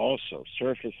 Also,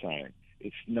 surface iron.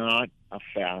 It's not a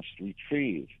fast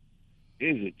retrieve,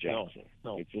 is it, Jackson?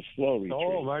 No. It's a slow retrieve.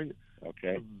 No,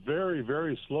 okay. Very,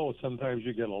 very slow. Sometimes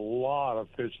you get a lot of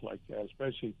fish like that,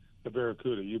 especially the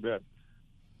Barracuda. You bet.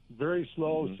 Very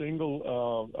slow, a single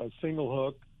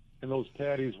hook, and those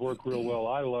tatties work real well.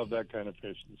 I love that kind of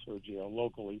fishing, Sergio,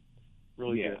 locally.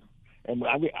 Really good. And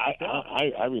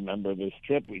I remember this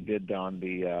trip we did on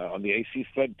the AC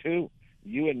sled too.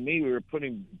 You and me, we were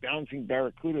bouncing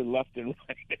Barracuda left and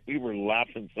right. We were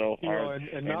laughing so hard.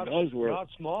 And those were not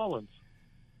small ones.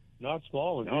 Not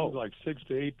small ones. No. These were like 6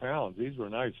 to 8 pounds. These were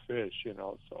nice fish,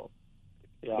 So,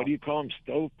 yeah. What do you call them?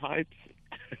 Stovepipes?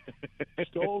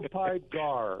 Stovepipe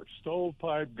gar.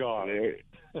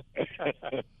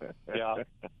 Yeah,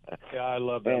 I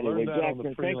love that. Anyway, Learned that on the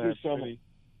Jackson, freelance thank city.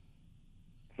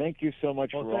 Thank you so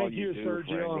much Well, for all thank you, do Sergio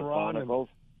for and Ron, Chronicles.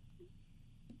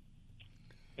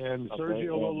 And Okay,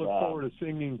 Sergio, we'll look forward to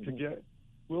singing together.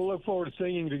 We'll look forward to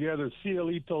singing together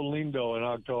Cielito Lindo in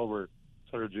October,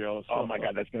 Sergio. Oh my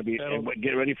God, that's going to be. And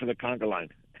get ready for the conga line.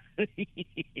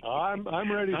 I'm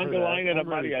ready for that. Conga line and a I'm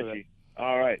ready for mariachi.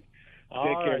 All right.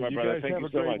 Take care, my brother. Guys Thank have you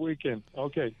a so great much. weekend.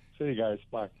 Okay, see you guys.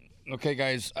 Bye. Okay,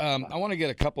 guys, I want to get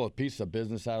a couple of pieces of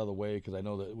business out of the way because I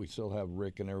know that we still have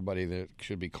Rick and everybody that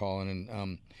should be calling.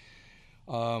 And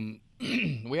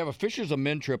we have a Fishers of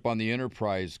Men trip on the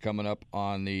Enterprise coming up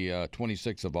on the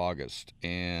 26th of August.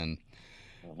 And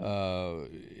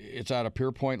it's out of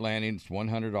Pier Point Landing. It's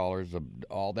 $100.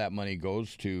 All that money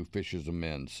goes to Fishers of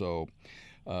Men. So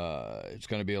it's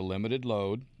going to be a limited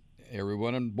load.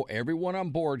 Everyone on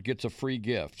board gets a free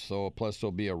gift. So plus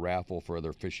there'll be a raffle for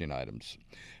other fishing items.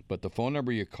 But the phone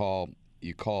number you call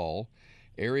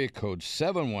area code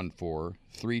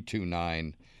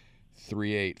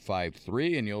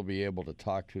 714-329-3853, and you'll be able to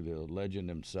talk to the legend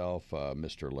himself,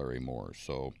 Mr. Larry Moore.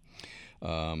 So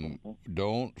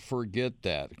don't forget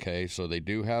that, okay? So they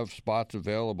do have spots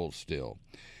available still.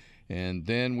 And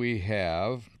then we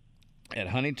have at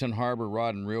Huntington Harbor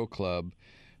Rod and Reel Club,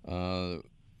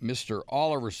 Mr.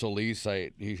 Oliver Solis.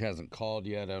 He hasn't called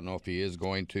yet. I don't know if he is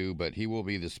going to, but he will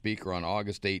be the speaker on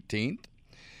August 18th.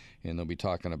 And they'll be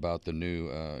talking about the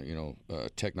new,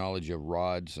 technology of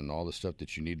rods and all the stuff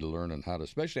that you need to learn and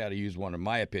especially how to use one, in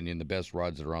my opinion, the best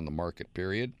rods that are on the market,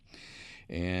 period.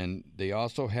 And they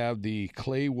also have the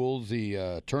Clay Woolsey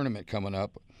tournament coming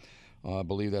up. I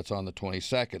believe that's on the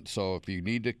 22nd. So if you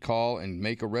need to call and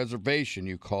make a reservation,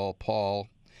 you call Paul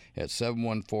at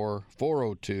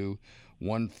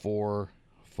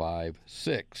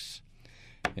 714-402-1456.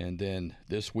 And then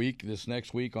this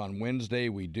next week on Wednesday,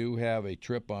 we do have a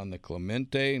trip on the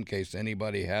Clemente. In case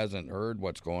anybody hasn't heard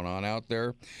what's going on out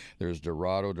there, there's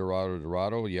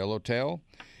Dorado, Yellowtail.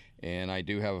 And I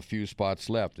do have a few spots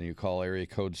left. And you call area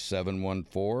code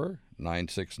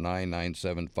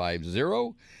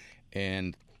 714-969-9750.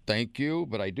 And thank you,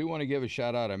 but I do want to give a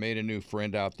shout-out. I made a new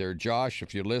friend out there. Josh,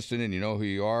 if you're listening, you know who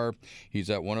you are. He's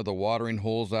at one of the watering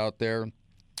holes out there.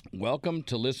 Welcome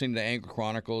to listening to Angler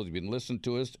Chronicles. You've been listening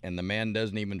to us, and the man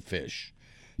doesn't even fish.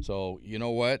 So, you know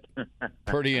what?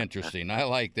 Pretty interesting. I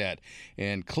like that.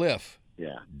 And Cliff,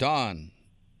 Don,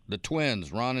 the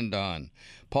twins, Ron and Don,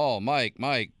 Paul, Mike,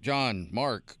 John,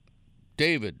 Mark,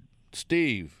 David,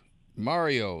 Steve,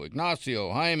 Mario,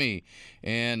 Ignacio, Jaime,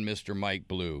 and Mr. Mike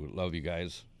Blue. Love you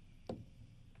guys.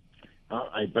 All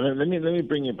right, but let me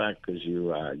bring you back because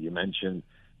you mentioned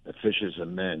the Fishers of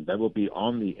Men. That will be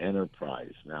on the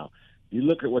Enterprise. Now, you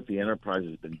look at what the Enterprise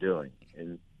has been doing,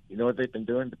 and you know what they've been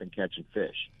doing? They've been catching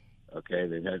fish. Okay,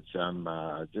 they've had some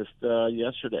just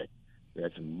yesterday. They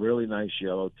had some really nice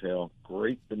yellowtail,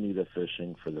 great bonita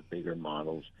fishing for the bigger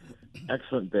models.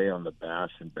 Excellent day on the bass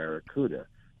and barracuda.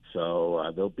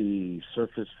 So there'll be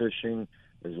surface fishing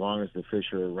as long as the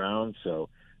fish are around. So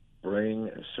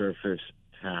bring surface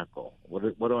tackle. What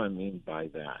do I mean by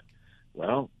that?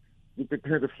 Well, you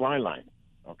prepare the fly line,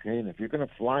 okay? And if you're going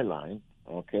to fly line,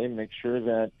 okay, make sure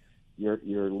that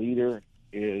your leader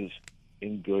is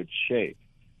in good shape.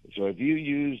 So if you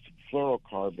used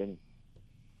fluorocarbon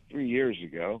 3 years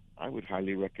ago, I would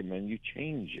highly recommend you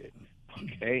change it,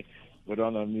 okay? Put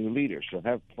on a new leader. So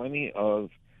have plenty of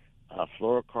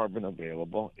fluorocarbon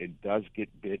available. It does get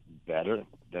bit better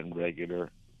than regular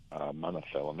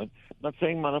monofilament. I'm not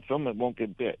saying monofilament won't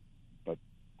get bit, but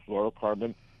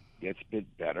fluorocarbon gets bit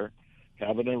better.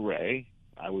 Have an array,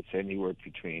 I would say anywhere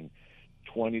between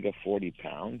 20 to 40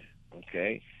 pound,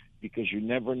 okay? Because you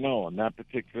never know on that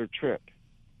particular trip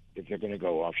if they're going to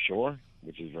go offshore,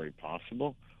 which is very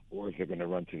possible, or if they're going to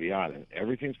run to the island.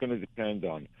 Everything's going to depend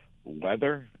on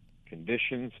weather,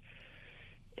 conditions,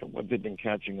 and what they've been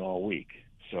catching all week.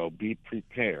 So be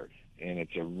prepared. And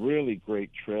it's a really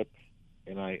great trip.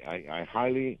 And I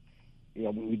highly,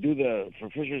 we do for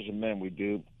Fishers of Men, we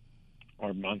do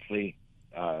our monthly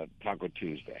Taco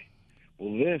Tuesday.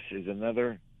 Well, this is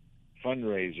another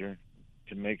fundraiser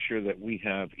to make sure that we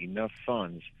have enough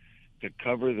funds to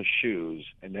cover the shoes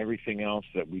and everything else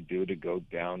that we do to go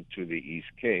down to the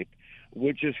East Cape,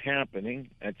 which is happening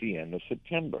at the end of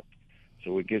September.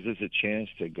 So it gives us a chance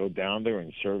to go down there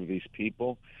and serve these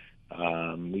people.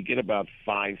 We get about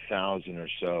 5,000 or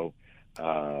so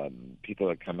people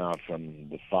that come out from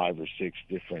the 5 or 6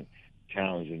 different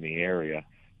towns in the area.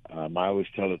 I always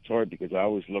tell the story because I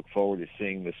always look forward to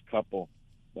seeing this couple.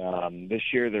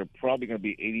 This year they're probably going to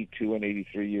be 82 and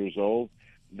 83 years old.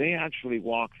 They actually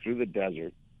walk through the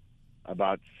desert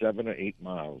about 7 or 8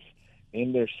 miles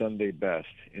in their Sunday best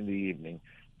in the evening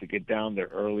to get down there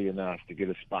early enough to get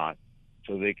a spot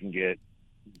so they can get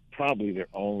probably their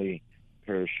only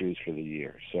pair of shoes for the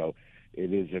year. So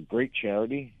it is a great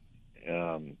charity.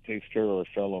 Takes care of a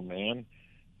fellow man.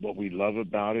 What we love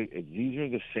about it is these are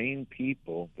the same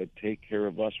people that take care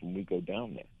of us when we go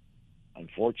down there.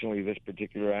 Unfortunately, this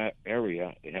particular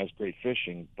area, it has great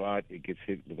fishing, but it gets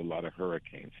hit with a lot of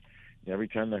hurricanes. And every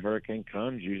time the hurricane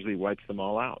comes, usually wipes them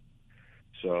all out.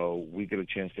 So we get a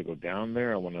chance to go down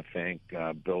there. I want to thank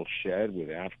Bill Shedd with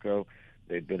AFCO.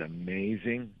 They've been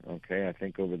amazing. Okay, I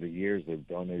think over the years they've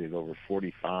donated over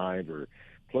 45 or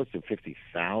close to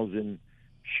 50,000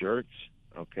 shirts.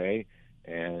 Okay,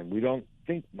 and we don't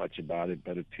think much about it,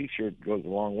 but a T-shirt goes a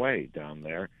long way down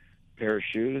there. Pair of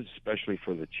shoes, especially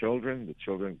for the children. The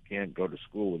children can't go to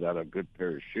school without a good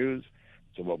pair of shoes.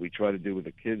 So what we try to do with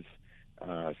the kids,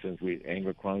 since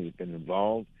Angler Chronicles has been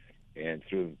involved, and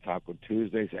through the Taco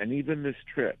Tuesdays, and even this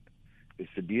trip, is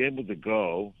to be able to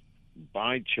go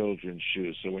buy children's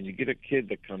shoes. So when you get a kid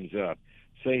that comes up,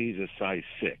 say he's a size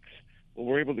 6, well,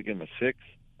 we're able to give him a 6,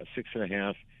 a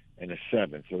 6.5, and a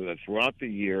 7. So that throughout the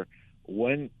year,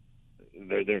 when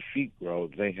their feet grow,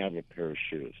 they have a pair of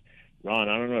shoes. Ron,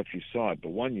 I don't know if you saw it, but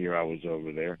one year I was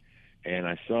over there, and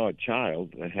I saw a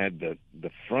child that had the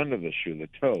front of the shoe, the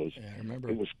toes. Yeah, I remember.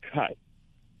 It was cut,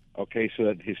 okay, so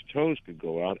that his toes could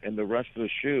go out, and the rest of the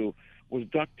shoe was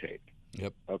duct tape.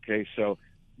 Yep. Okay, so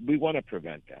we want to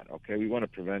prevent that, okay? We want to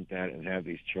prevent that and have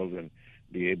these children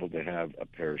be able to have a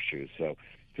pair of shoes. So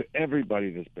to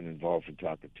everybody that's been involved in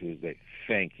Taco Tuesday,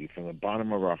 thank you from the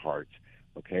bottom of our hearts,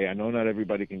 okay? I know not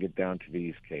everybody can get down to the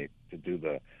East Cape to do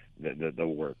the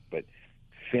work, but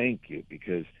thank you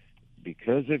because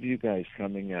of you guys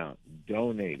coming out,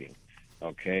 donating,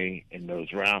 okay, in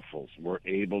those raffles, we're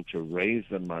able to raise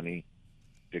the money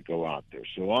to go out there.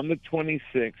 So on the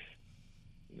 26th,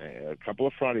 a couple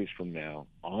of Fridays from now,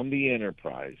 on the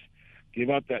Enterprise, give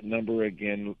out that number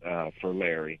again for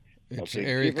Larry. It's okay,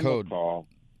 area give him code. A call.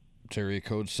 It's area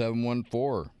code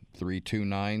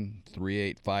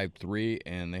 714-329-3853,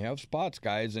 and they have spots,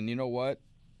 guys. And you know what?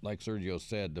 Like Sergio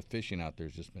said, the fishing out there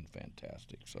has just been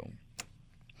fantastic. So.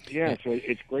 Yeah, so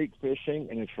it's great fishing,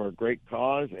 and it's for a great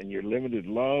cause, and you're limited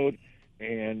load,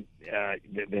 and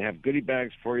they have goodie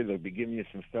bags for you. They'll be giving you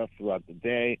some stuff throughout the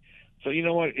day. So you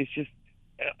know what? It's just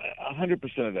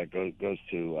 100% of that goes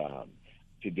to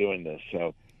doing this.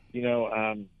 So, you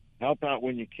know, help out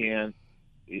when you can.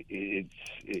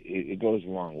 It goes a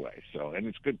long way. So, and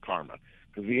it's good karma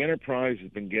because the Enterprise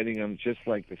has been getting them just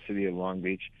like the city of Long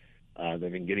Beach.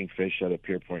 They've been getting fish out of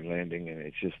Pier Point Landing, and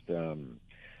it's good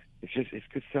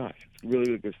stuff. It's really,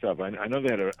 really good stuff. I know they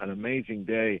had an amazing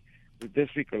day this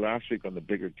week or last week on the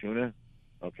bigger tuna.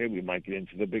 Okay, we might get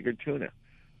into the bigger tuna.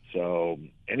 So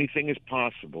anything is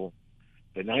possible.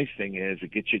 The nice thing is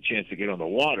it gets you a chance to get on the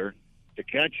water to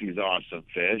catch these awesome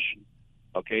fish,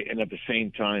 okay, and at the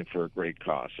same time for a great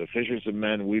cause. So Fishers of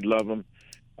Men, we love them.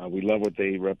 We love what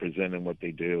they represent and what they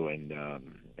do, and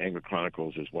Angler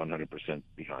Chronicles is 100%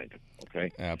 behind them, okay?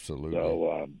 Absolutely.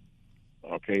 So,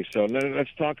 okay, so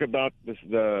let's talk about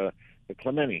the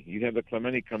Clemente. You have the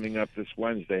Clemente coming up this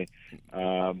Wednesday.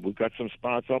 We've got some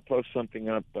spots. I'll post something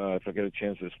up if I get a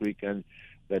chance this weekend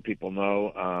that people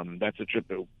know. That's a trip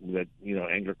that you know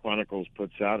Angler Chronicles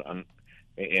puts out on,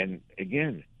 and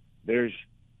again,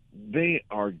 they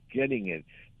are getting it.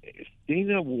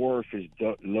 Stina Wharf is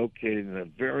located in a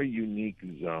very unique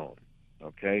zone.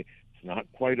 Okay, it's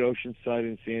not quite Oceanside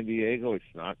in San Diego. It's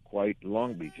not quite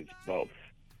Long Beach. It's both.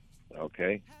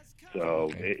 Okay, so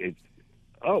it's.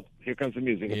 Oh, here comes the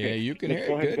music. Yeah, okay. you can Let's hear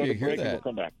go ahead it. and go Good, to you hear break and that. we'll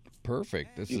come back.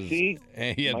 Perfect. This You is see?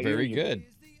 yeah, My very ears are- good.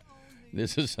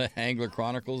 This is Angler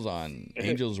Chronicles on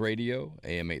Angels Radio,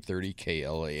 AM 830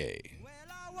 KLAA.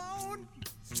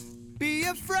 Be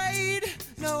afraid,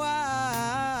 no,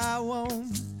 I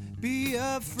won't be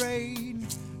afraid.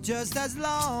 Just as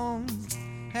long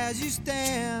as you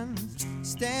stand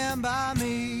by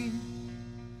me.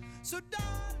 So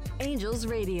Angels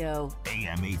Radio.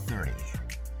 AM 830.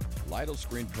 Lytle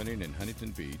Screen Printing in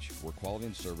Huntington Beach, where quality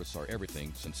and service are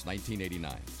everything since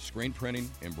 1989. Screen printing,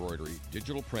 embroidery,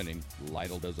 digital printing,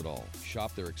 Lytle does it all.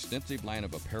 Shop their extensive line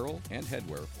of apparel and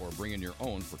headwear, or bring in your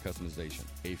own for customization.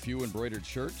 A few embroidered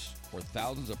shirts or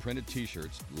thousands of printed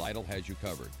t-shirts, Lytle has you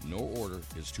covered. No order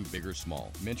is too big or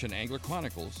small. Mention Angler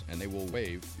Chronicles and they will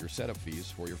waive your setup fees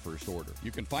for your first order.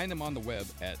 You can find them on the web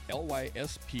at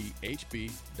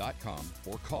lyspHB.com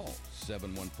or call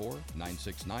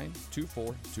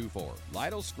 714-969-2424.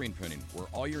 Lytle Screen Printing, where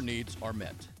all your needs are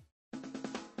met.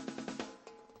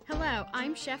 Hello,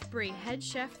 I'm Chef Brie, head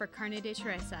chef for Carne de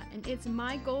Teresa, and it's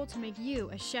my goal to make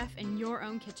you a chef in your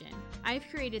own kitchen. I've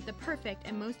created the perfect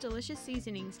and most delicious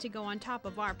seasonings to go on top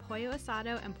of our pollo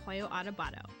asado and pollo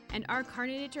adobado. And our Carne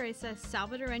de Teresa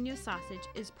Salvadoreño sausage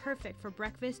is perfect for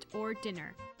breakfast or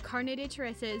dinner. Carne de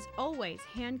Teresa is always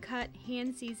hand-cut,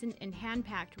 hand-seasoned, and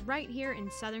hand-packed right here in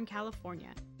Southern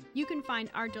California. You can find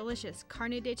our delicious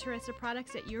Carne de Teresa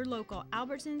products at your local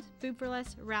Albertsons, Food for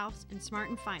Less, Ralph's, and Smart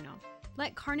 & Final.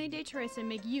 Let Carne de Teresa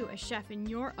make you a chef in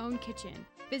your own kitchen.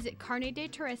 Visit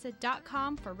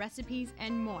carnedeteresa.com for recipes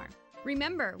and more.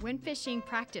 Remember, when fishing,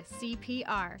 practice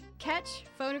CPR. Catch,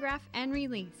 photograph, and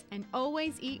release, and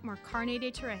always eat more Carne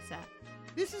de Teresa.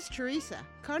 This is Teresa.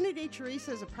 Carne de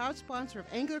Teresa is a proud sponsor of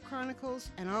Angler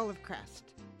Chronicles and Olive Crest.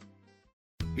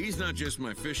 He's not just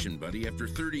my fishing buddy. After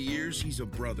 30 years, he's a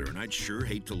brother, and I'd sure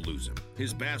hate to lose him.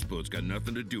 His bass boat's got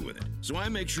nothing to do with it. So I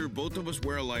make sure both of us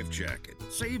wear a life jacket.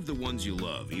 Save the ones you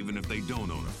love, even if they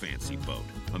don't own a fancy boat.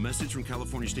 A message from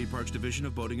California State Parks Division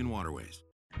of Boating and Waterways.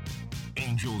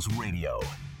 Angels Radio.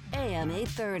 AM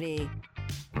 830.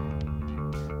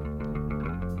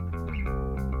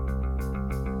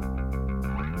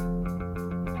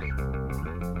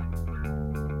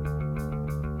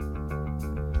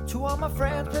 To all my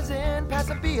friends present, past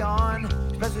and beyond,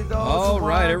 especially those All who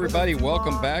right, want everybody, with us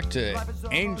welcome on. back to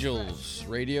Angels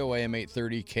Radio, AM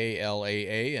 830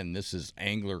 KLAA, and this is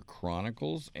Angler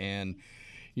Chronicles. And,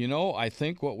 you know, I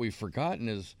think what we've forgotten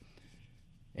is,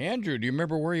 Andrew, do you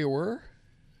remember where you were?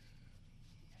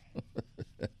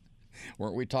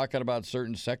 Weren't we talking about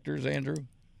certain sectors, Andrew?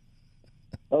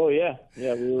 Oh, yeah.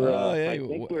 Yeah, we were. Oh, yeah. I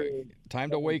think we're Time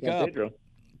to wake San up. Pedro.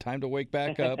 Time to wake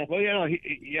back up. Well, you know,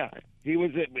 he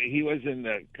was in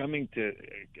the coming to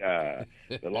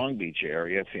the Long Beach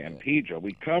area, San Pedro.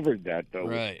 We covered that though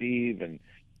Right. with Steve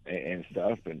and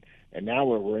stuff, and now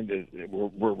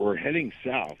we're heading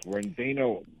south. We're in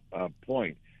Dana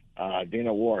Point,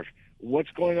 Dana Wharf. What's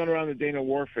going on around the Dana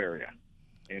Wharf area,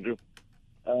 Andrew?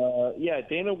 Yeah,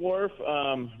 Dana Wharf.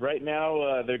 Right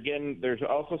now, they're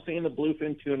also seeing the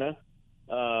bluefin tuna.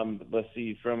 Let's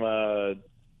see, from the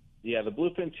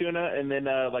bluefin tuna, and then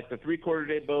like the 3/4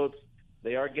 day boats,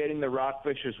 they are getting the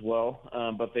rockfish as well.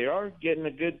 But they are getting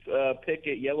a good pick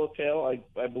at yellowtail.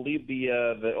 I believe the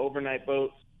overnight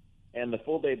boats and the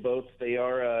full day boats, they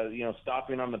are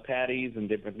stopping on the patties and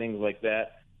different things like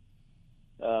that.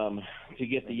 To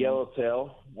get the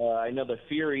yellowtail. I know the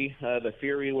Fury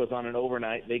was on an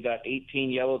overnight. They got 18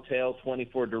 yellowtail,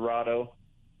 24 Dorado.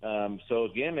 So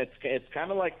again, it's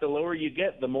kind of like the lower you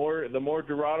get, the more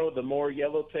Dorado, the more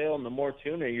yellowtail, and the more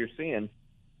tuna you're seeing.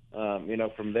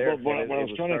 From there. What I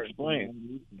was trying to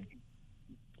explain.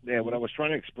 Yeah, what I was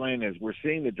trying to explain is we're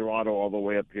seeing the Dorado all the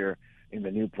way up here in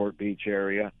the Newport Beach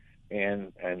area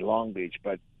and Long Beach,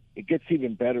 but it gets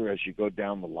even better as you go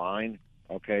down the line.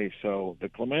 Okay, so the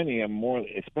Clemente, I'm more,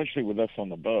 especially with us on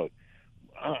the boat,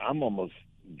 I'm almost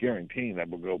guaranteeing that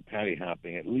we'll go patty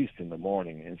hopping at least in the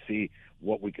morning and see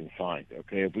what we can find.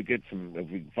 Okay, if we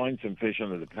find some fish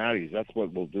under the patties, that's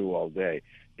what we'll do all day.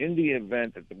 In the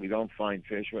event that we don't find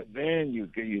fish, then you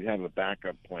have a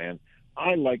backup plan.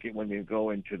 I like it when you go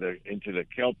into the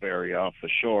kelp area off the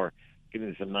shore,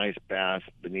 getting some nice bass,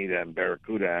 bonita, and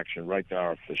barracuda action right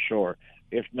there off the shore.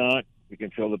 If not, we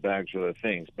can fill the bags with other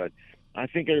things, but I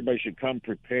think everybody should come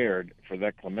prepared for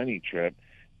that Clemente trip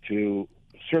to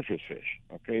surface fish.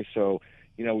 Okay, so,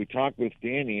 we talked with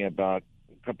Danny about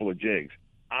a couple of jigs.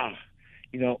 I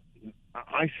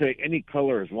say any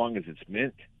color as long as it's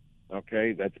mint.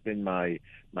 Okay, that's been my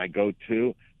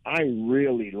go-to. I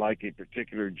really like a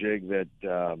particular jig that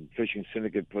Fishing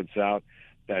Syndicate puts out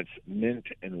that's mint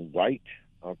and white.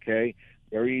 Okay,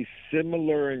 very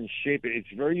similar in shape. It's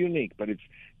very unique, but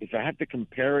if I have to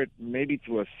compare it maybe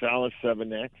to a Salas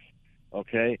 7X,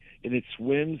 okay, and it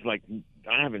swims like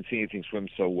I haven't seen anything swim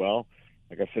so well.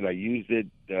 Like I said, I used it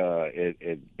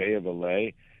at Bay of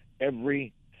LA.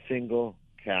 Every single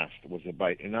cast was a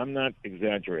bite, and I'm not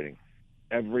exaggerating.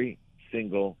 Every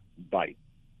single bite,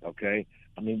 okay?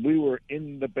 I mean, we were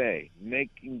in the bay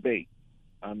making bait.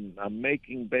 I'm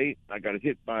making bait. I got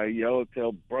hit by a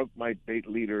yellowtail, broke my bait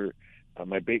leader,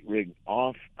 my bait rig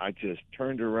off. I just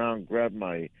turned around, grabbed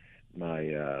my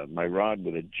rod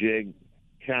with a jig,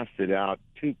 cast it out,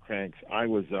 2 cranks. I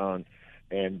was on,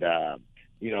 and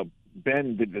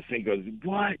Ben did the thing. Goes,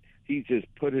 what? He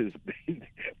just put his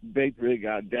bait rig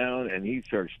out down, and he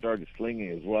started slinging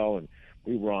as well, and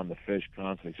we were on the fish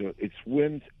constantly. So it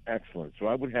swims excellent. So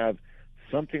I would have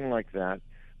something like that.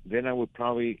 Then I would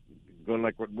probably go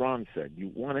like what Ron said.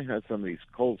 You want to have some of these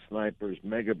Colt Snipers,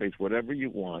 mega baits, whatever you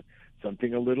want,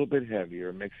 something a little bit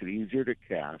heavier, makes it easier to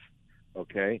cast,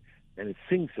 okay? And it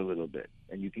sinks a little bit,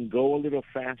 and you can go a little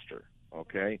faster,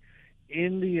 okay?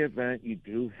 In the event you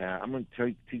do have, I'm going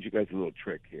to teach you guys a little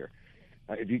trick here.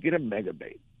 If you get a mega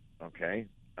bait, okay?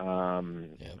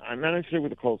 I'm not necessarily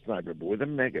with a Colt Sniper, but with a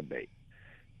mega bait,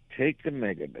 take the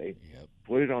mega bait,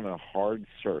 put it on a hard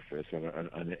surface, on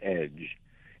an edge,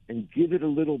 and give it a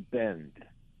little bend,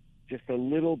 just a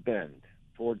little bend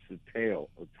towards the tail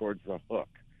or towards the hook,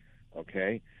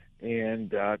 okay?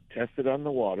 And test it on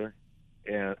the water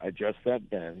and adjust that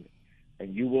bend,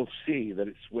 and you will see that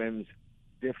it swims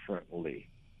differently.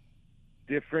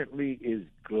 Differently is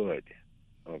good,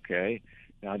 okay?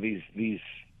 Now, these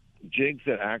jigs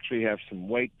that actually have some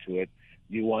weight to it,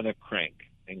 you want to crank,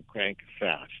 and crank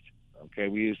fast, okay?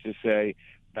 We used to say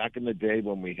back in the day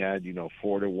when we had,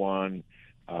 4-to-1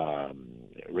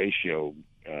 ratio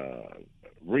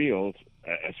reels,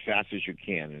 as fast as you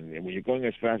can. And when you're going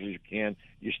as fast as you can,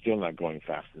 you're still not going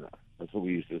fast enough. That's what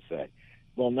we used to say.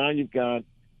 Well, now you've got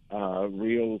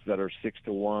reels that are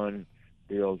 6-to-1,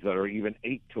 reels that are even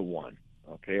 8-to-1.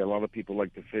 Okay, a lot of people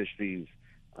like to fish these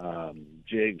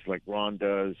jigs like Ron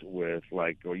does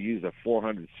or use a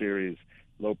 400 series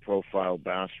low profile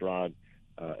bass rod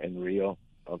and reel.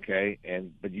 Okay,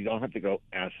 but you don't have to go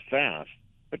as fast.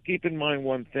 But keep in mind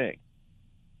one thing: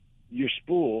 your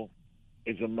spool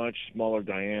is a much smaller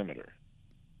diameter.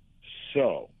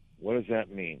 So what does that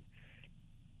mean?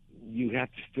 You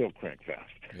have to still crank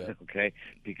fast, okay?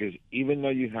 Because even though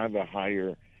you have a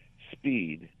higher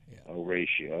speed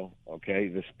ratio, okay,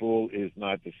 the spool is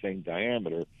not the same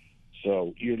diameter.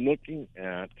 So you're looking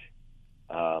at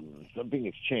something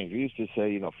that's changed. We used to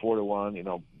say,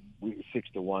 4-to-1,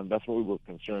 6-to-1. That's what we were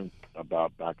concerned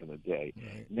about back in the day.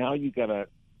 Right. Now you got to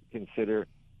consider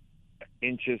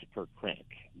inches per crank.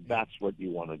 That's what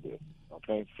you want to do,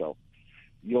 okay? So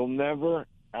you'll never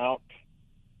outrun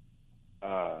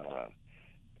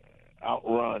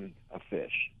a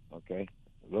fish, okay?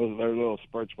 Those their little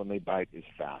spurts when they bite is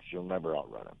fast. You'll never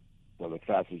outrun them. So the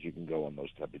fastest you can go on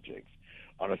those type of jigs.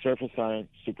 On a surface iron,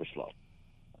 super slow,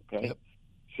 okay? Yep.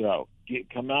 So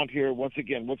come out here. Once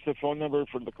again, what's the phone number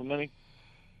for the clinic?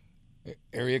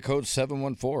 Area code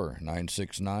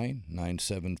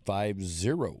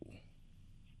 714-969-9750.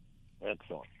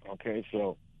 Excellent. Okay,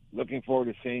 so looking forward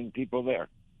to seeing people there.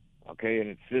 Okay,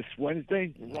 and it's this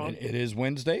Wednesday, Ron? It is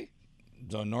Wednesday.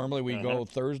 So normally we go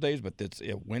Thursdays, but it's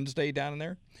Wednesday down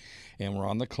there, and we're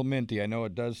on the Clemente. I know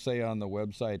it does say on the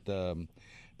website the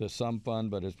Sum Fund,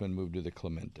 but it's been moved to the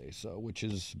Clemente, so which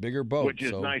is bigger boat. Which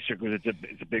is nicer because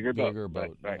it's a bigger boat. Bigger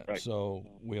boat. Right. So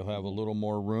we'll have a little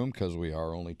more room because we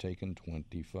are only taking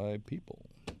 25 people.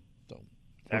 So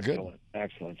we're good.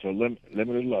 Excellent. So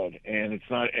limited load, and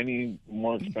it's not any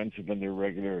more expensive than their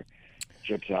regular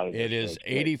trips out of It is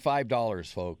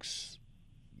 $85, folks.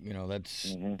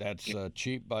 That's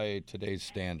cheap by today's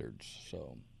standards.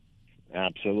 So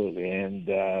absolutely, and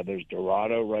there's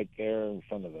Dorado right there in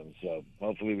front of them. So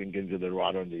hopefully we can get into the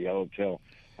Dorado and the Yellowtail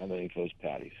underneath those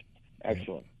patties.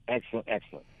 Excellent.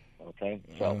 Okay.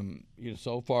 So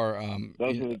so far,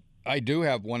 I do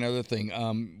have one other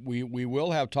thing. We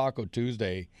will have Taco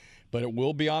Tuesday, but it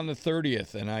will be on the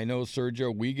 30th. And I know,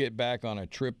 Sergio, we get back on a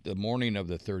trip the morning of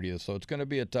the 30th, so it's going to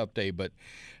be a tough day. But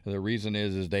the reason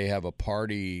is they have a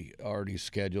party already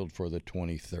scheduled for the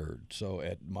 23rd. So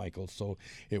at Michael's, so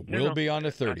it will be on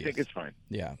the 30th. I think it's fine.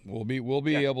 Yeah, we'll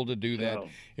be able to do that.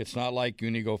 It's not like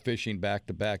you go fishing back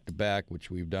to back to back, which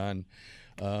we've done.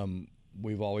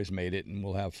 We've always made it, and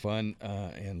we'll have fun.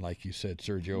 And like you said,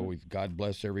 Sergio, God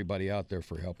bless everybody out there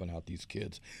for helping out these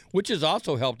kids, which has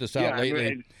also helped us out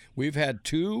lately. We've had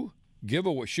 2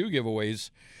 shoe giveaways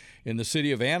in the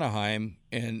city of Anaheim,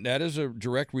 and that is a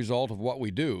direct result of what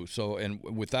we do. So, and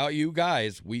without you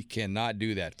guys, we cannot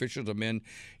do that. Fishers of Men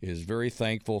is very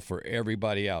thankful for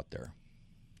everybody out there.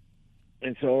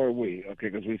 And so are we, okay,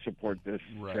 because we support this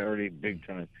charity big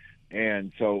time.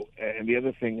 And so, and the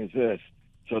other thing is this.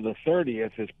 So the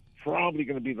 30th is probably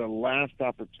going to be the last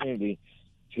opportunity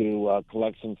to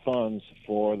collect some funds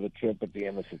for the trip at the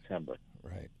end of September.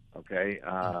 Right. Okay.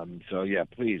 So,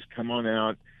 please come on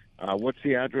out. What's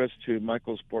the address to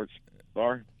Michael's Sports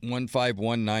Bar?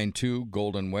 15192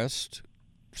 Golden West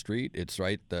Street. It's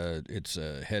it's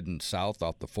heading south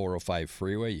off the 405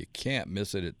 freeway. You can't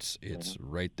miss it. It's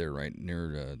right there, right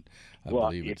near. I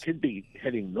believe it could be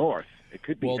heading north. It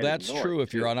could be. Well, that's true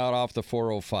if you're out off the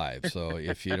 405. So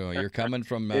if you're coming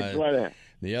from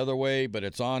the other way, but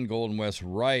it's on Golden West,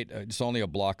 right? It's only a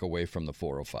block away from the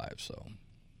 405. So.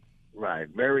 Right,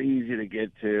 very easy to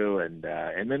get to, and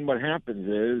then what happens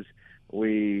is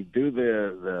we do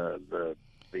the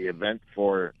event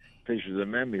for Fishers of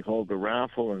Men. We hold the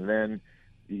raffle, and then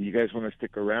you guys want to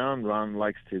stick around. Ron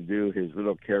likes to do his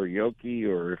little karaoke,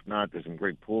 or if not, there's some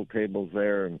great pool tables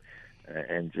there,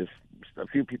 and just a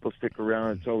few people stick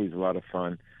around. It's always a lot of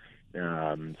fun.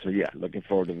 Looking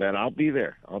forward to that. I'll be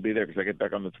there because I get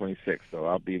back on the 26th, so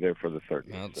I'll be there for the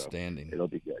 30th. Outstanding. So it'll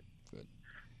be good.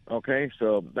 Okay,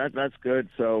 so that's good.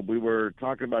 So we were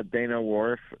talking about Dana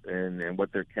Wharf and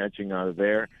what they're catching out of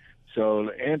there. So,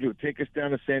 Andrew, take us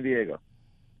down to San Diego.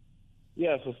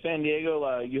 Yeah, so San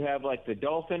Diego, you have like the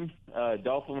Dolphin.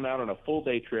 Dolphin went out on a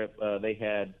full-day trip. They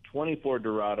had 24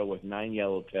 Dorado with 9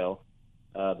 Yellowtail.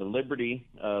 The Liberty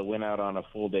went out on a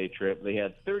full-day trip. They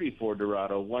had 34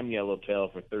 Dorado, 1 Yellowtail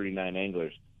for 39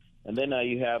 anglers. And then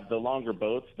you have the longer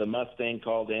boats. The Mustang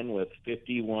called in with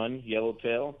 51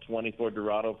 Yellowtail, 24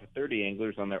 Dorado for 30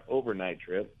 anglers on their overnight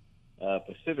trip.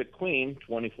 Pacific Queen,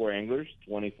 24 anglers,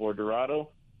 24 Dorado,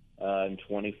 and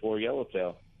 24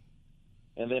 Yellowtail.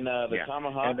 And then the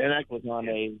Tomahawk was on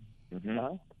a...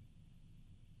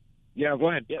 Yeah, go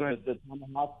ahead. The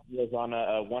Tomahawk was on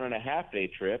a 1.5-day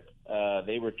trip.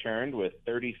 They returned with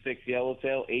 36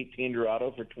 Yellowtail, 18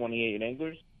 Dorado for 28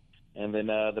 anglers. And then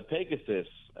the Pegasus,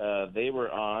 they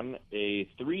were on a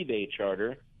 3-day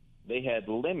charter. They had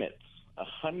limits,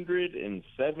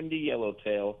 170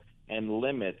 Yellowtail, and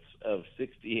limits of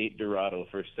 68 Dorado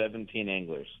for 17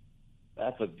 anglers.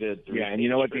 That's a good 3. Yeah, and you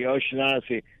know what? The Ocean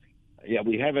Odyssey,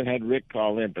 we haven't had Rick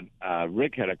call in, but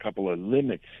Rick had a couple of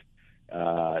limits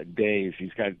days.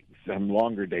 He's got some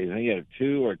longer days. I think he had a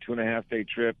 2 or 2.5 day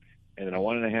trip and then a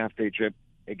 1.5 day trip.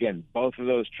 Again, both of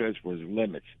those trips was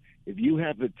limits. If you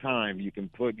have the time, you can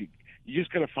you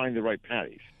just got to find the right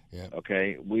patties. Yeah.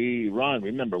 Okay.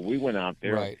 Remember, we went out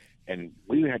there Right. and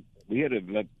we had to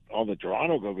let all the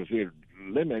Dorado go because we had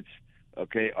limits.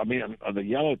 Okay. I mean, on the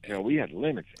yellowtail, we had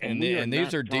limits. And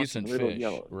these are decent fish.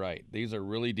 Yellow. Right. These are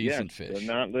really decent fish. They're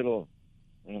not little.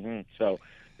 So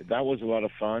that was a lot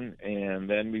of fun. And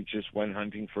then we just went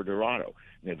hunting for Dorado.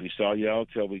 And if we saw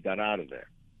yellowtail, we got out of there.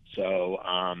 So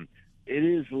it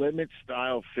is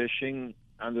limit-style fishing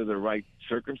under the right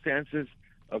circumstances.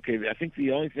 Okay, I think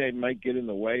the only thing that might get in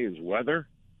the way is weather.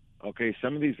 Okay,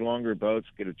 some of these longer boats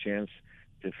get a chance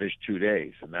to fish 2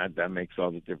 days, and that makes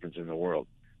all the difference in the world.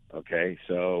 Okay,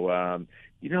 so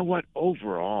you know what?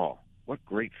 Overall, what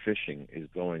great fishing is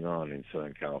going on in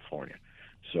Southern California.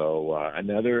 So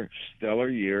another stellar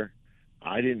year.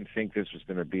 I didn't think this was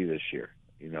going to be this year.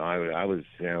 You know, I was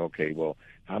saying, okay, well,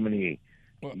 how many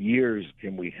years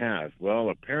can we have? Well,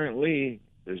 apparently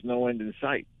there's no end in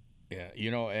sight. Yeah,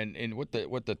 you know, and what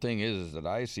the thing is that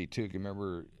I see too.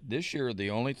 Remember, this year the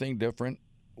only thing different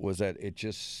was that it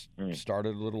just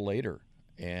started a little later,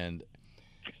 and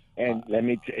let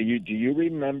me tell you, do you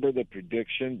remember the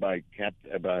prediction by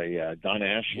Don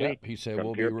Ashley? Yeah, he said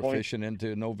we'll be fishing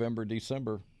into November,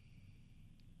 December.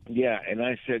 Yeah, and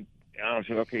I said,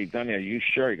 okay, Donnie, are you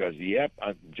sure? He goes, yep.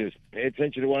 Just pay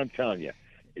attention to what I'm telling you.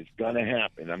 It's going to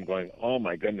happen. I'm going, oh,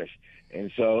 my goodness.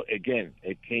 And so, again,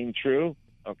 it came true.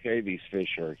 Okay, these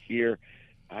fish are here.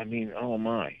 I mean, oh,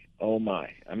 my.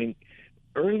 I mean,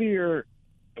 earlier,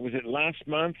 was it last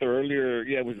month or earlier?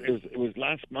 Yeah, it was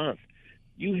last month.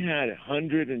 You had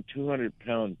 100 and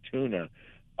 200-pound tuna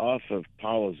off of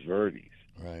Palos Verdes.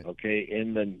 Right. Okay,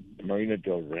 in the Marina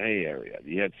del Rey area.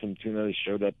 You had some tuna that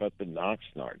showed up up in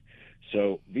Oxnard.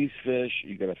 So these fish,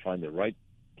 you got to find the right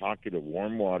pocket of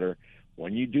warm water.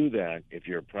 When you do that, if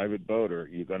you're a private boater,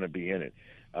 you're going to be in it.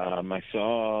 I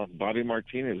saw Bobby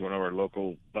Martinez, one of our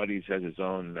local buddies, has his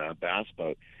own bass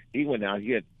boat. He went out.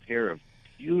 He had a pair of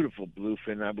beautiful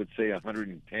bluefin, I would say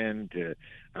 110 to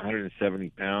 170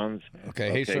 pounds. Okay,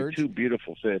 hey, Serge. 2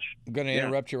 beautiful fish. I'm going to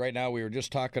interrupt you right now. We were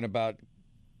just talking about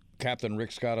Captain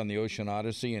Rick Scott on the Ocean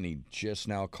Odyssey, and he just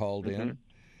now called in.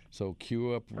 So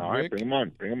cue up Rick. All right, bring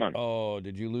him on. Oh,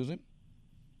 did you lose him?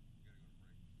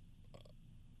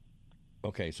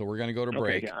 Okay, so we're going to go to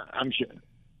break. Okay, I'm sure.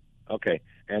 Okay,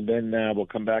 and then we'll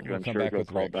come back, and I'm sure he'll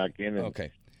call back in.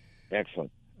 Okay.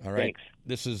 Excellent. All right. Thanks.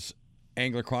 This is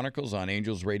Angler Chronicles on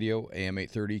Angels Radio, AM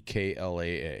 830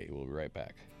 KLAA. We'll be right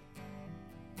back.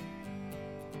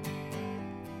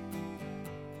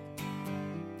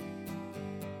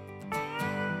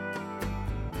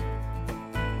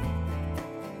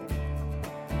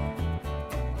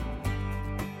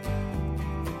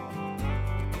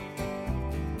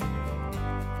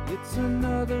 It's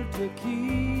another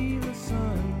tequila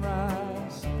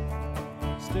sunrise,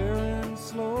 staring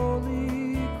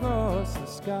slowly across the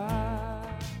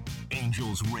sky.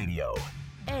 Angels Radio.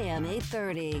 AM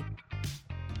 830.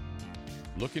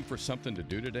 Looking for something to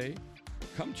do today?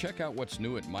 Come check out what's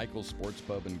new at Michael's Sports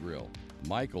Pub and Grill.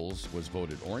 Michael's was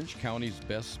voted Orange County's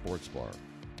best sports bar.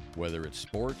 Whether it's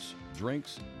sports,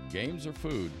 drinks, games, or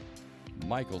food,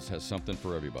 Michael's has something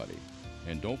for everybody.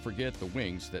 And don't forget the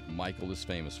wings that Michael is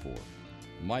famous for.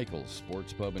 Michael's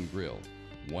Sports Pub and Grill,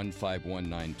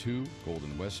 15192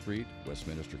 Golden West Street,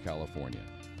 Westminster, California,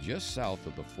 just south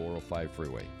of the 405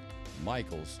 freeway.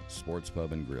 Michael's Sports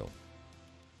Pub and Grill.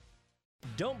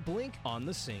 Don't blink on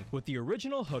the sink with the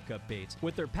original hookup baits.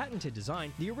 With their patented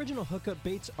design, the original hookup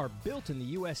baits are built in the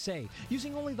USA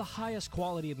using only the highest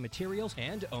quality of materials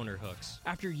and owner hooks.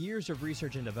 After years of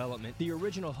research and development, the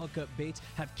original hookup baits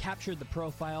have captured the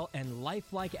profile and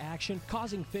lifelike action,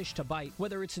 causing fish to bite,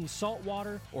 whether it's in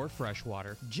saltwater or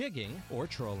freshwater, jigging or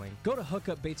trolling. Go to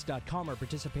hookupbaits.com or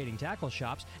participating tackle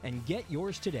shops and get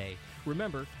yours today.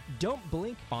 Remember, don't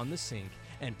blink on the sink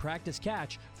and practice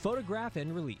catch, photograph,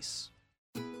 and release.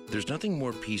 There's nothing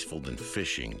more peaceful than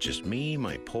fishing. Just me,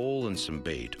 my pole, and some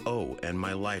bait. Oh, and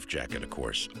my life jacket, of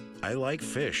course. I like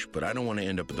fish, but I don't want to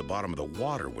end up at the bottom of the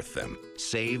water with them.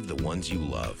 Save the ones you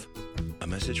love. A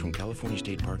message from California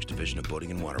State Parks Division of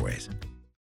Boating and Waterways.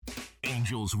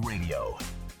 Angels Radio.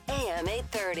 AM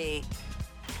 830.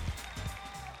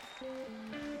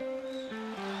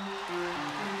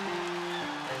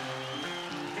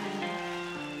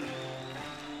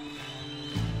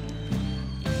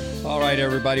 All right,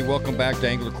 everybody, welcome back to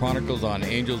Angler Chronicles on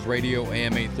Angels Radio,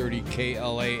 AM 830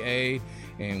 KLAA.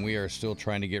 and we are still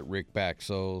trying to get Rick back.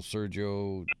 So,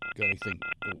 Sergio, got anything?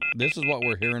 This is what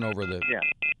we're hearing over the.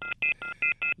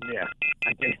 Yeah.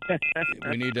 Okay.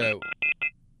 We need to.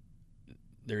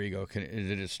 There you go.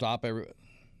 Did it stop?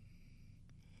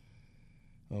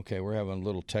 Okay, we're having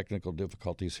little technical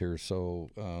difficulties here.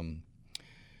 So,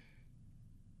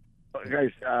 guys,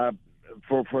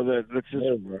 for the let's just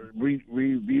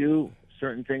review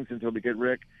certain things until we get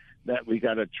Rick. That we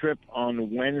got a trip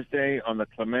on Wednesday on the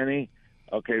Clemente.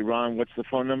 Okay, Ron, what's the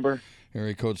phone number?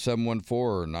 Area code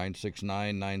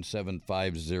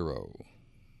 714-969-9750.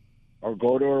 Or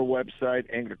go to our website,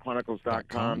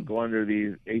 anglerchronicles.com, go under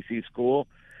the AC School,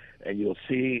 and you'll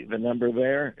see the number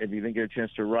there if you didn't get a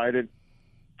chance to write it.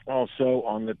 Also,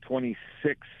 on the 26th,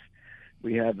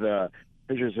 we have the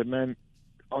Fishers of Men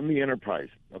on the Enterprise.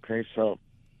 Okay, so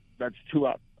that's two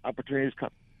opportunities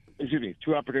to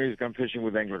come fishing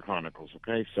with Angler Chronicles.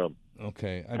 Okay, so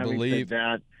okay, I having believe said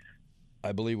that,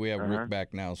 I believe we have Rick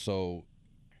back now. So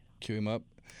cue him up.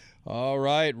 All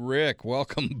right, Rick,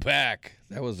 welcome back.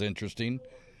 That was interesting.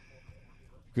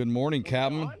 Good morning,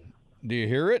 Captain. Do you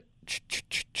hear it?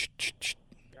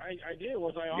 I did.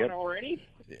 Was I on already?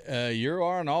 You're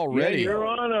on already. Yeah, you're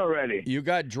on already. You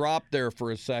got dropped there for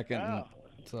a second,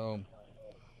 so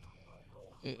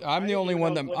I'm the only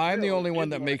one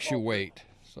that makes you wait.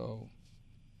 So.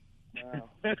 Well,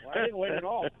 I didn't wait at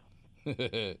all.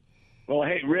 Well,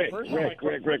 hey, Rick. I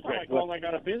called, I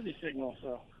got a busy signal,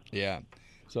 so. Yeah.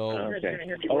 So.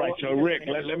 Okay. All right. So, Rick,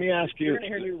 let me ask you. You're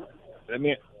going to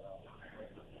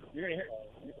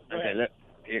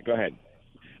hear. Go ahead.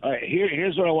 All right.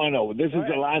 Here's what I want to know. This is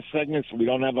the last segment, so we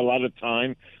don't have a lot of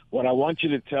time. What I want you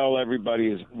to tell everybody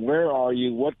is where are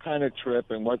you, what kind of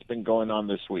trip, and what's been going on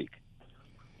this week.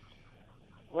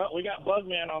 Well, we got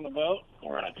Bugman on the boat.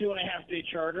 We're on a 2.5-day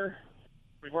charter.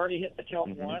 We've already hit the kelp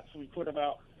once. We put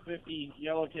about 50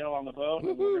 yellowtail on the boat.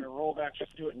 And we're going to roll back to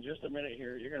it in just a minute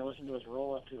here. You're going to listen to us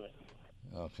roll up to it.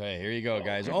 Okay, here you go,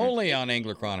 guys. Only on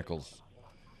Angler Chronicles.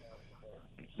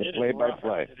 The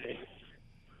play-by-play.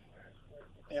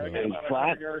 Yeah, we got about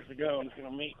 100 yards to go, and it's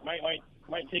going to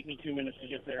might take me 2 minutes to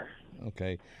get there.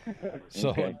 Okay.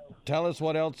 So tell us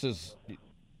what else is.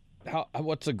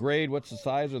 What's the grade? What's the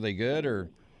size? Are they good or?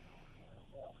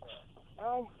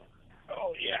 Oh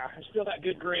yeah, it's still that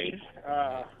good grade.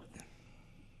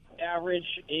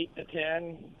 Average 8 to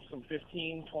 10, some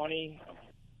 15, 20,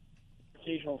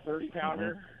 occasional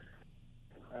 30-pounder.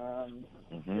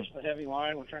 Fish the heavy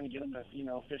line. We're trying to get them to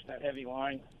fish that heavy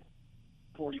line,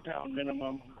 40-pound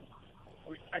minimum.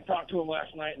 I talked to them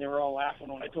last night, and they were all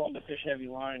laughing when I told them to fish heavy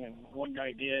line, and one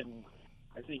guy did, and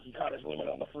I think he caught his limit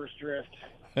on the first drift,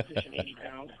 fishing 80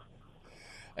 pounds.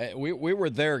 We were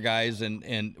there, guys,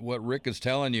 and what Rick is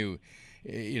telling you,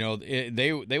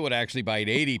 they would actually bite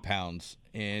 80 pounds,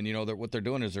 and what they're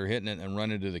doing is they're hitting it and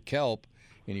running to the kelp,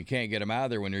 and you can't get them out of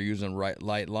there when you're using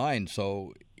light line.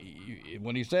 So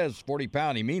when he says 40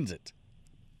 pound, he means it.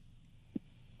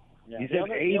 Yeah. The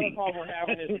other problem we're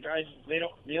having is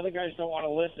the other guys don't want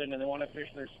to listen, and they want to fish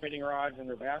their spinning rods and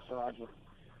their bass rods with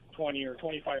 20 or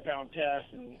 25-pound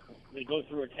tests, and they go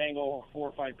through a tangle of 4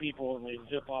 or 5 people, and they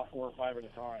zip off 4 or 5 at a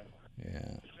time.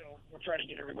 Yeah. So we're trying to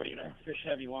get everybody to fish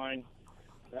heavy line.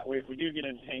 That way, if we do get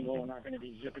entangled, we're not going to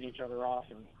be zipping each other off,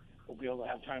 and we'll be able to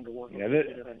have time to work get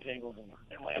it entangled and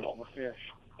land all the fish.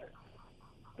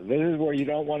 This is where you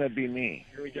don't want to be me.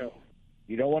 Here we go.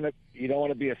 You don't want to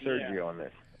be a Sergio on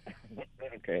this.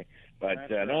 Okay, but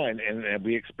no, and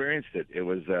we experienced it. It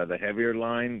was the heavier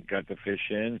line, got the fish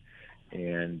in,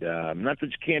 and not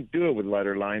that you can't do it with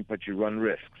lighter line, but you run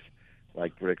risks.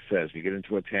 Like Rick says, you get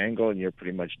into a tangle and you're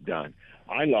pretty much done.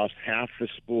 I lost half the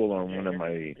spool on one of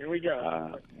my. Here we go.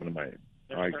 All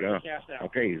right, go.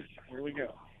 Okay. Here we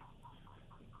go.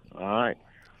 All right.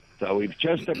 So we've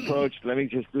just approached. Let me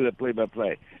just do the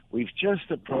play-by-play. We've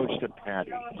just approached a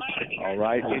patty. All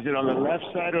right. Is it on the left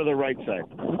side or the right side?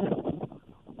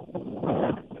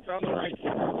 It's on the right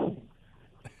side.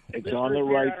 It's on the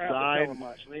right side.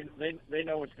 They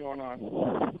know what's going on.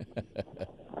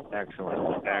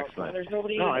 Excellent. There's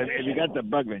nobody. No, and you got the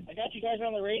Bugman. I got you guys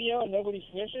on the radio and nobody's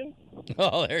fishing.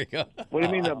 Oh, there you go. What do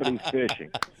you mean nobody's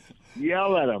fishing?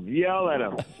 Yell at them.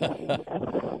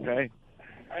 Okay.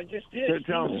 I just did.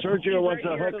 Tell him Sergio wants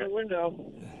a hook. The window.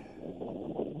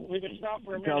 We can stop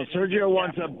for a minute. Tell him Sergio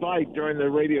wants a bite during the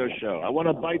radio show. I want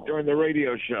a bite during the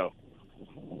radio show.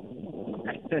 All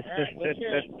right, let's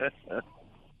hear it.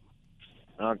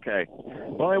 Okay.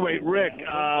 Well, anyway, Rick,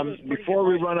 before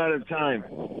we run out of time,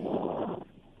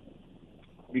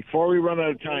 Rick,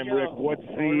 what's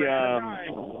the...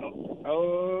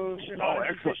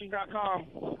 OceanOdysseyFishing.com,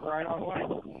 right online.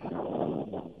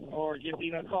 Or or give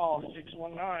Dina a call,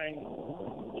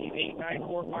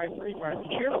 619-889-4535.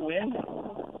 Did you hear the wind?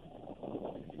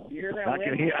 You hear that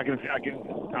wind?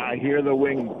 I hear the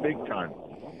wind big time.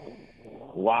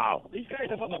 Wow. These guys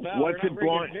up on the bow, What's they're it not very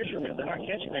blowing? good fishermen. They're not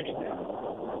catching anything.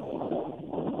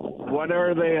 What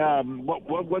are they?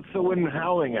 What's the wind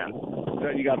howling at?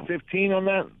 You got 15 on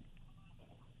that?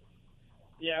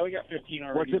 Yeah, we got 15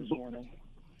 already this morning.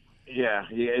 Yeah,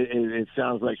 it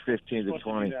sounds like 15 to Supposed to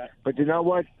 20. do that. But you know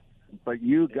what? But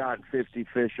you got 50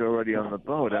 fish already on the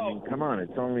boat. I mean, come on.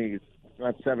 It's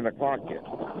not 7 o'clock yet.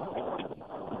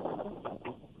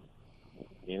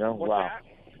 You know? What's wow. that?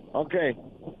 Okay.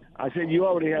 I said you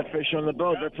already have fish on the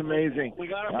boat. That's amazing. We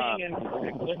got them hanging.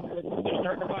 They're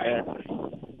starting to bite.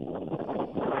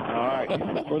 All right.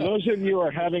 For those of you who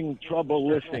are having trouble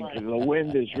listening, because the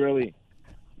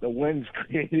wind's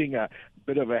creating a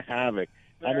bit of a havoc.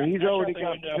 I mean, he's already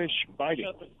got fish biting.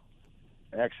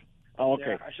 Excellent. Oh,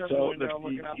 okay. Yeah, I shut the window. I'm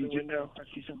looking out the window. I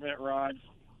see some vent rods.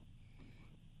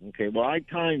 Okay, well, I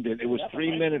timed it. It was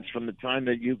 3 minutes from the time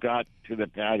that you got to the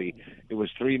patty. It was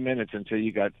 3 minutes until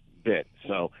you got bit.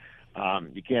 So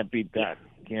you can't beat that.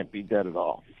 Can't beat that at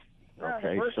all.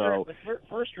 Okay, the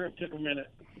first trip took a minute.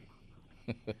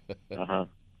 Uh-huh.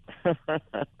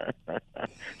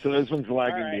 So this one's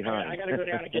lagging behind. I got to go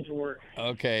down and get to work.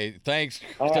 Okay, thanks.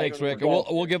 All right, Thanks, Rick.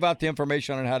 We'll give out the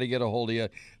information on how to get a hold of you.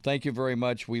 Thank you very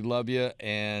much. We love you,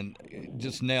 and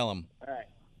just nail them. All right.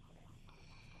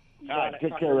 All right, take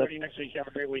Talk care, to Rick. you next week. Have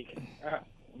a great week.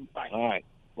 Bye. All right.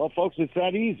 Well, folks, it's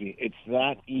that easy. It's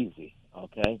that easy.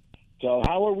 Okay. So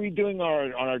how are we doing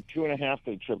on our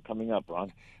 2.5-day trip coming up,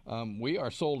 Ron? We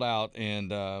are sold out,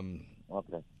 and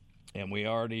okay. And we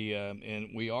already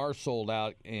and we are sold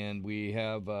out, and we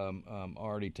have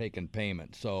already taken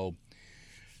payment, so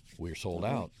we're sold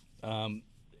out.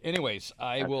 Anyways,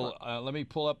 I will let me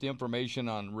pull up the information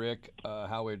on Rick,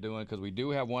 how we're doing, because we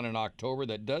do have one in October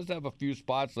that does have a few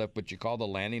spots left, but you call the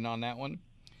landing on that one.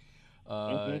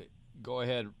 Go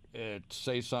ahead,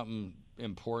 say something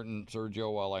important,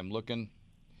 Sergio, while I'm looking.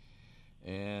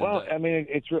 And, well, I mean,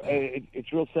 it's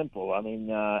real simple. I mean,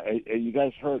 you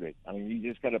guys heard it. I mean, you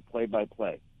just got to play by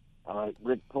play.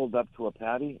 Rick pulled up to a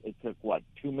patty. It took,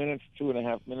 2 minutes,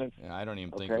 2.5 minutes? Yeah, I don't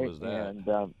even think it was that. And,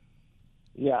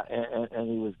 and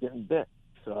he was getting bit.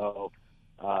 So,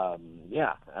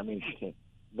 yeah, I mean,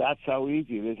 that's how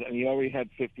easy it is. And he already had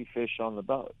 50 fish on the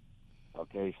boat.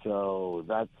 Okay, so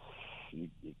that's,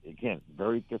 again,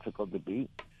 very difficult to beat.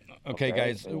 Okay,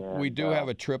 guys, we do have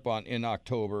a trip in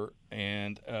October,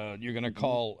 and you're going to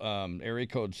call area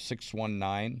code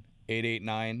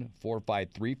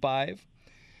 619-889-4535,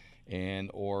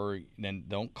 or then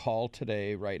don't call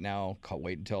today right now.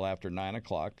 Wait until after 9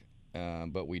 o'clock.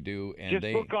 But we do, and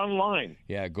just book online.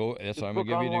 Yeah, go. That's what I'm going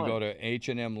to give you to go to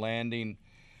H&M Landing.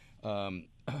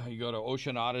 You go to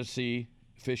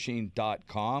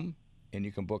OceanOdysseyFishing.com, and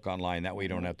you can book online. That way, you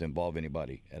don't have to involve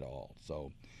anybody at all.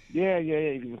 So. Yeah.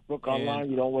 You can just book online.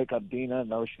 You don't wake up Dina.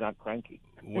 No, she's not cranky.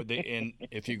 And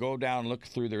if you go down and look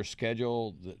through their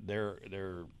schedule,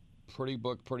 they're pretty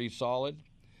booked, pretty solid.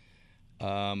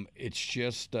 It's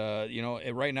just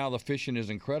right now the fishing is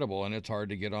incredible, and it's hard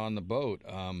to get on the boat.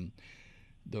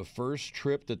 The first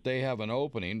trip that they have an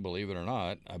opening, believe it or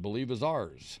not, I believe is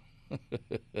ours.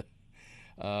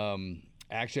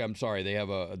 Actually, I'm sorry. They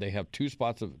have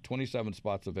 27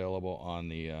 spots available on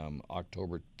the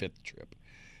October 5th trip.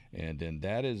 And then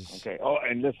that is... Okay. Oh,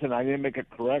 and listen, I didn't make a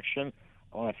correction.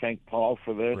 I want to thank Paul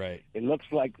for this. Right. It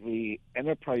looks like the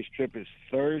Enterprise trip is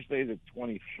Thursday the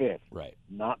 25th. Right.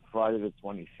 Not Friday the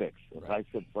 26th. Right. I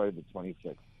said Friday the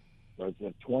 26th. So it's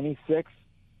the 26th.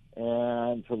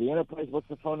 And for the Enterprise, what's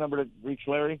the phone number to reach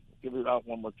Larry? Give it out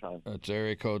one more time. It's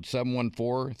area code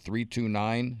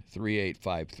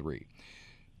 714-329-3853.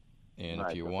 And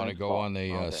if you want to go on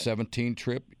the 17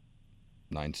 trip,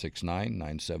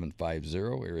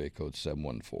 969-9750, area code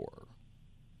 714.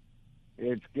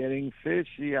 It's getting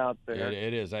fishy out there.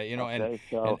 It is.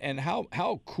 And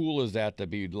how cool is that to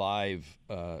be live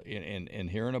and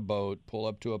here in a boat, pull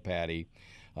up to a patty.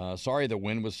 Sorry the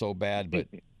wind was so bad, but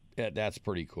that's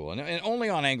pretty cool. And only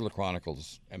on Angler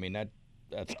Chronicles. I mean,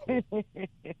 that's cool.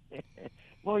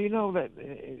 Well,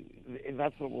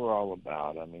 that's what we're all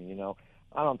about. I mean,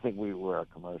 I don't think we're a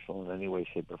commercial in any way,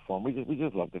 shape, or form. We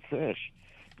just love to fish,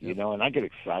 and I get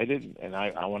excited, and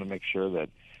I want to make sure that,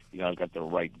 I've got the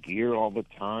right gear all the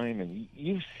time. And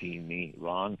you've seen me,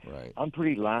 Ron. Right. I'm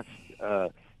pretty lax,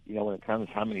 when it comes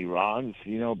to how many rods,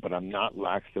 but I'm not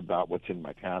lax about what's in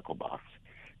my tackle box.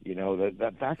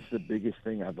 That's the biggest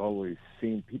thing I've always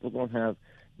seen. People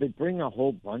they bring a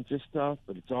whole bunch of stuff,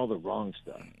 but it's all the wrong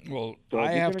stuff. Well, so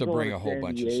I have to bring a whole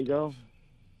bunch of stuff.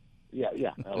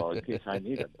 Yeah. Well, in case I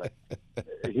need it. But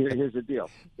here's the deal.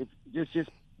 It's just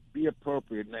be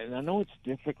appropriate. And I know it's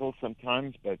difficult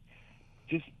sometimes, but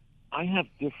I have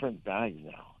different bags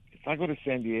now. If I go to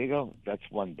San Diego, that's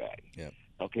one bag. Yep.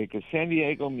 Okay, because San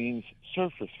Diego means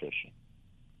surface fishing.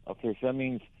 Okay, so that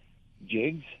means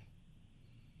jigs,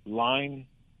 line,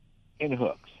 and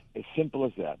hooks. As simple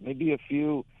as that. Maybe a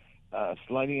few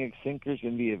sliding egg sinkers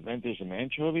in the event there's some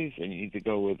anchovies, and you need to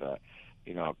go with a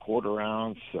quarter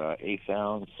ounce, eighth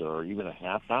ounce, or even a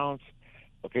half ounce.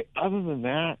 Okay, other than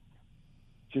that,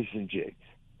 just in jigs.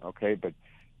 Okay, but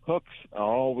hooks are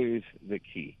always the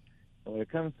key. And when it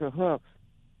comes to hooks,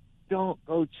 don't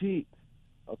go cheap.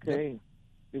 Okay,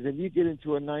 because if you get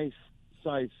into a nice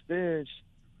sized fish,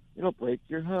 it'll break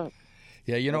your hook.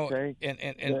 Yeah, okay? and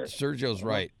Sergio's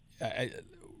right.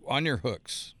 On your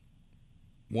hooks,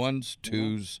 1s,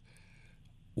 2s,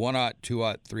 1/0,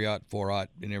 2/0, 3/0, 4/0.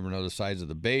 You never know the size of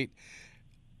the bait.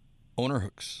 Owner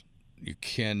hooks. You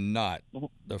cannot.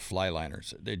 The fly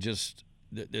liners.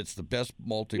 It's the best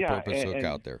multi-purpose hook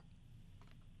out there.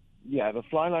 Yeah, the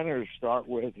fly liner to start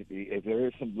with. If there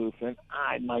is some bluefin,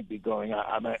 I might be going.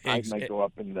 I might go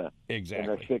up in the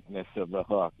thickness of the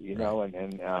hook.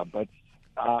 But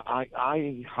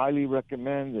I highly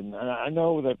recommend, and I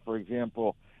know that, for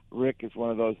example, Rick is one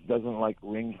of those doesn't like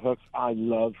ringed hooks. I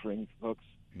love ringed hooks.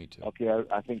 Me too. Okay,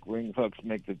 I think ringed hooks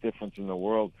make the difference in the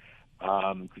world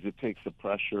because it takes the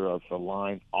pressure of the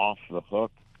line off the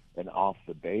hook and off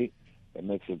the bait. It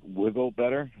makes it wiggle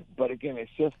better. But again,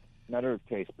 it's just a matter of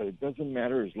taste. But it doesn't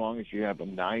matter as long as you have a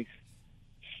nice,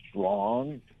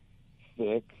 strong,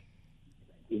 thick,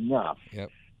 enough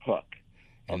hook.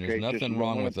 And there's nothing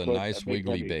wrong with a nice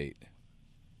wiggly bait.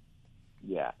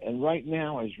 Yeah, and right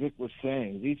now, as Rick was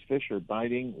saying, these fish are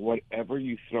biting whatever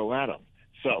you throw at them.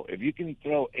 So if you can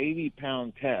throw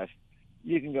 80-pound test,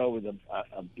 you can go with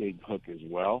a big hook as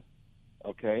well.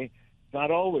 Okay? Not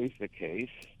always the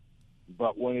case,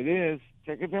 but when it is,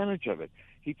 take advantage of it.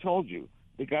 He told you,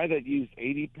 the guy that used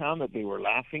 80-pound that they were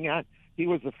laughing at, he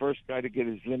was the first guy to get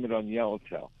his limit on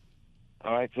yellowtail.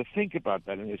 All right, so think about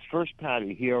that. In his first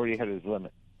patty, he already had his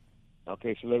limit.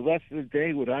 Okay, so the rest of the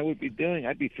day, what I would be doing,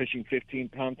 I'd be fishing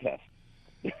 15-pound tests.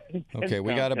 Okay,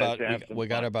 we got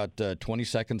about 20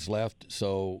 seconds left.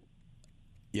 So,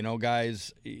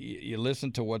 guys, you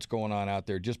listen to what's going on out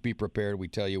there. Just be prepared. We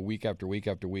tell you week after week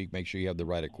after week, make sure you have the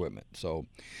right equipment. So,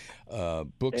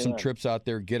 book some trips out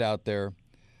there. Get out there.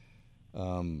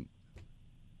 We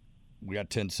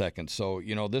got 10 seconds. So,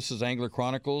 this is Angler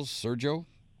Chronicles. Sergio?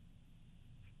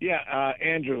 Yeah,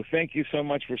 Andrew, thank you so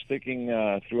much for sticking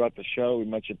throughout the show. We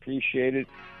much appreciate it.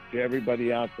 To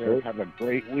everybody out there, have a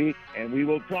great week, and we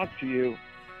will talk to you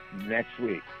next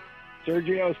week.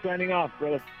 Sergio, signing off,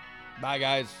 brother. Bye,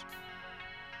 guys.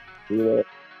 See you later.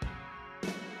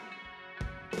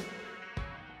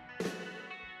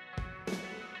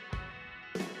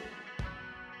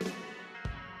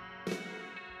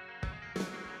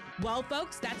 Well,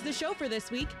 folks, that's the show for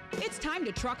this week. It's time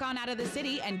to truck on out of the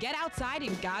city and get outside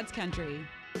in God's country.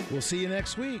 We'll see you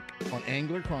next week on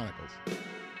Angler Chronicles.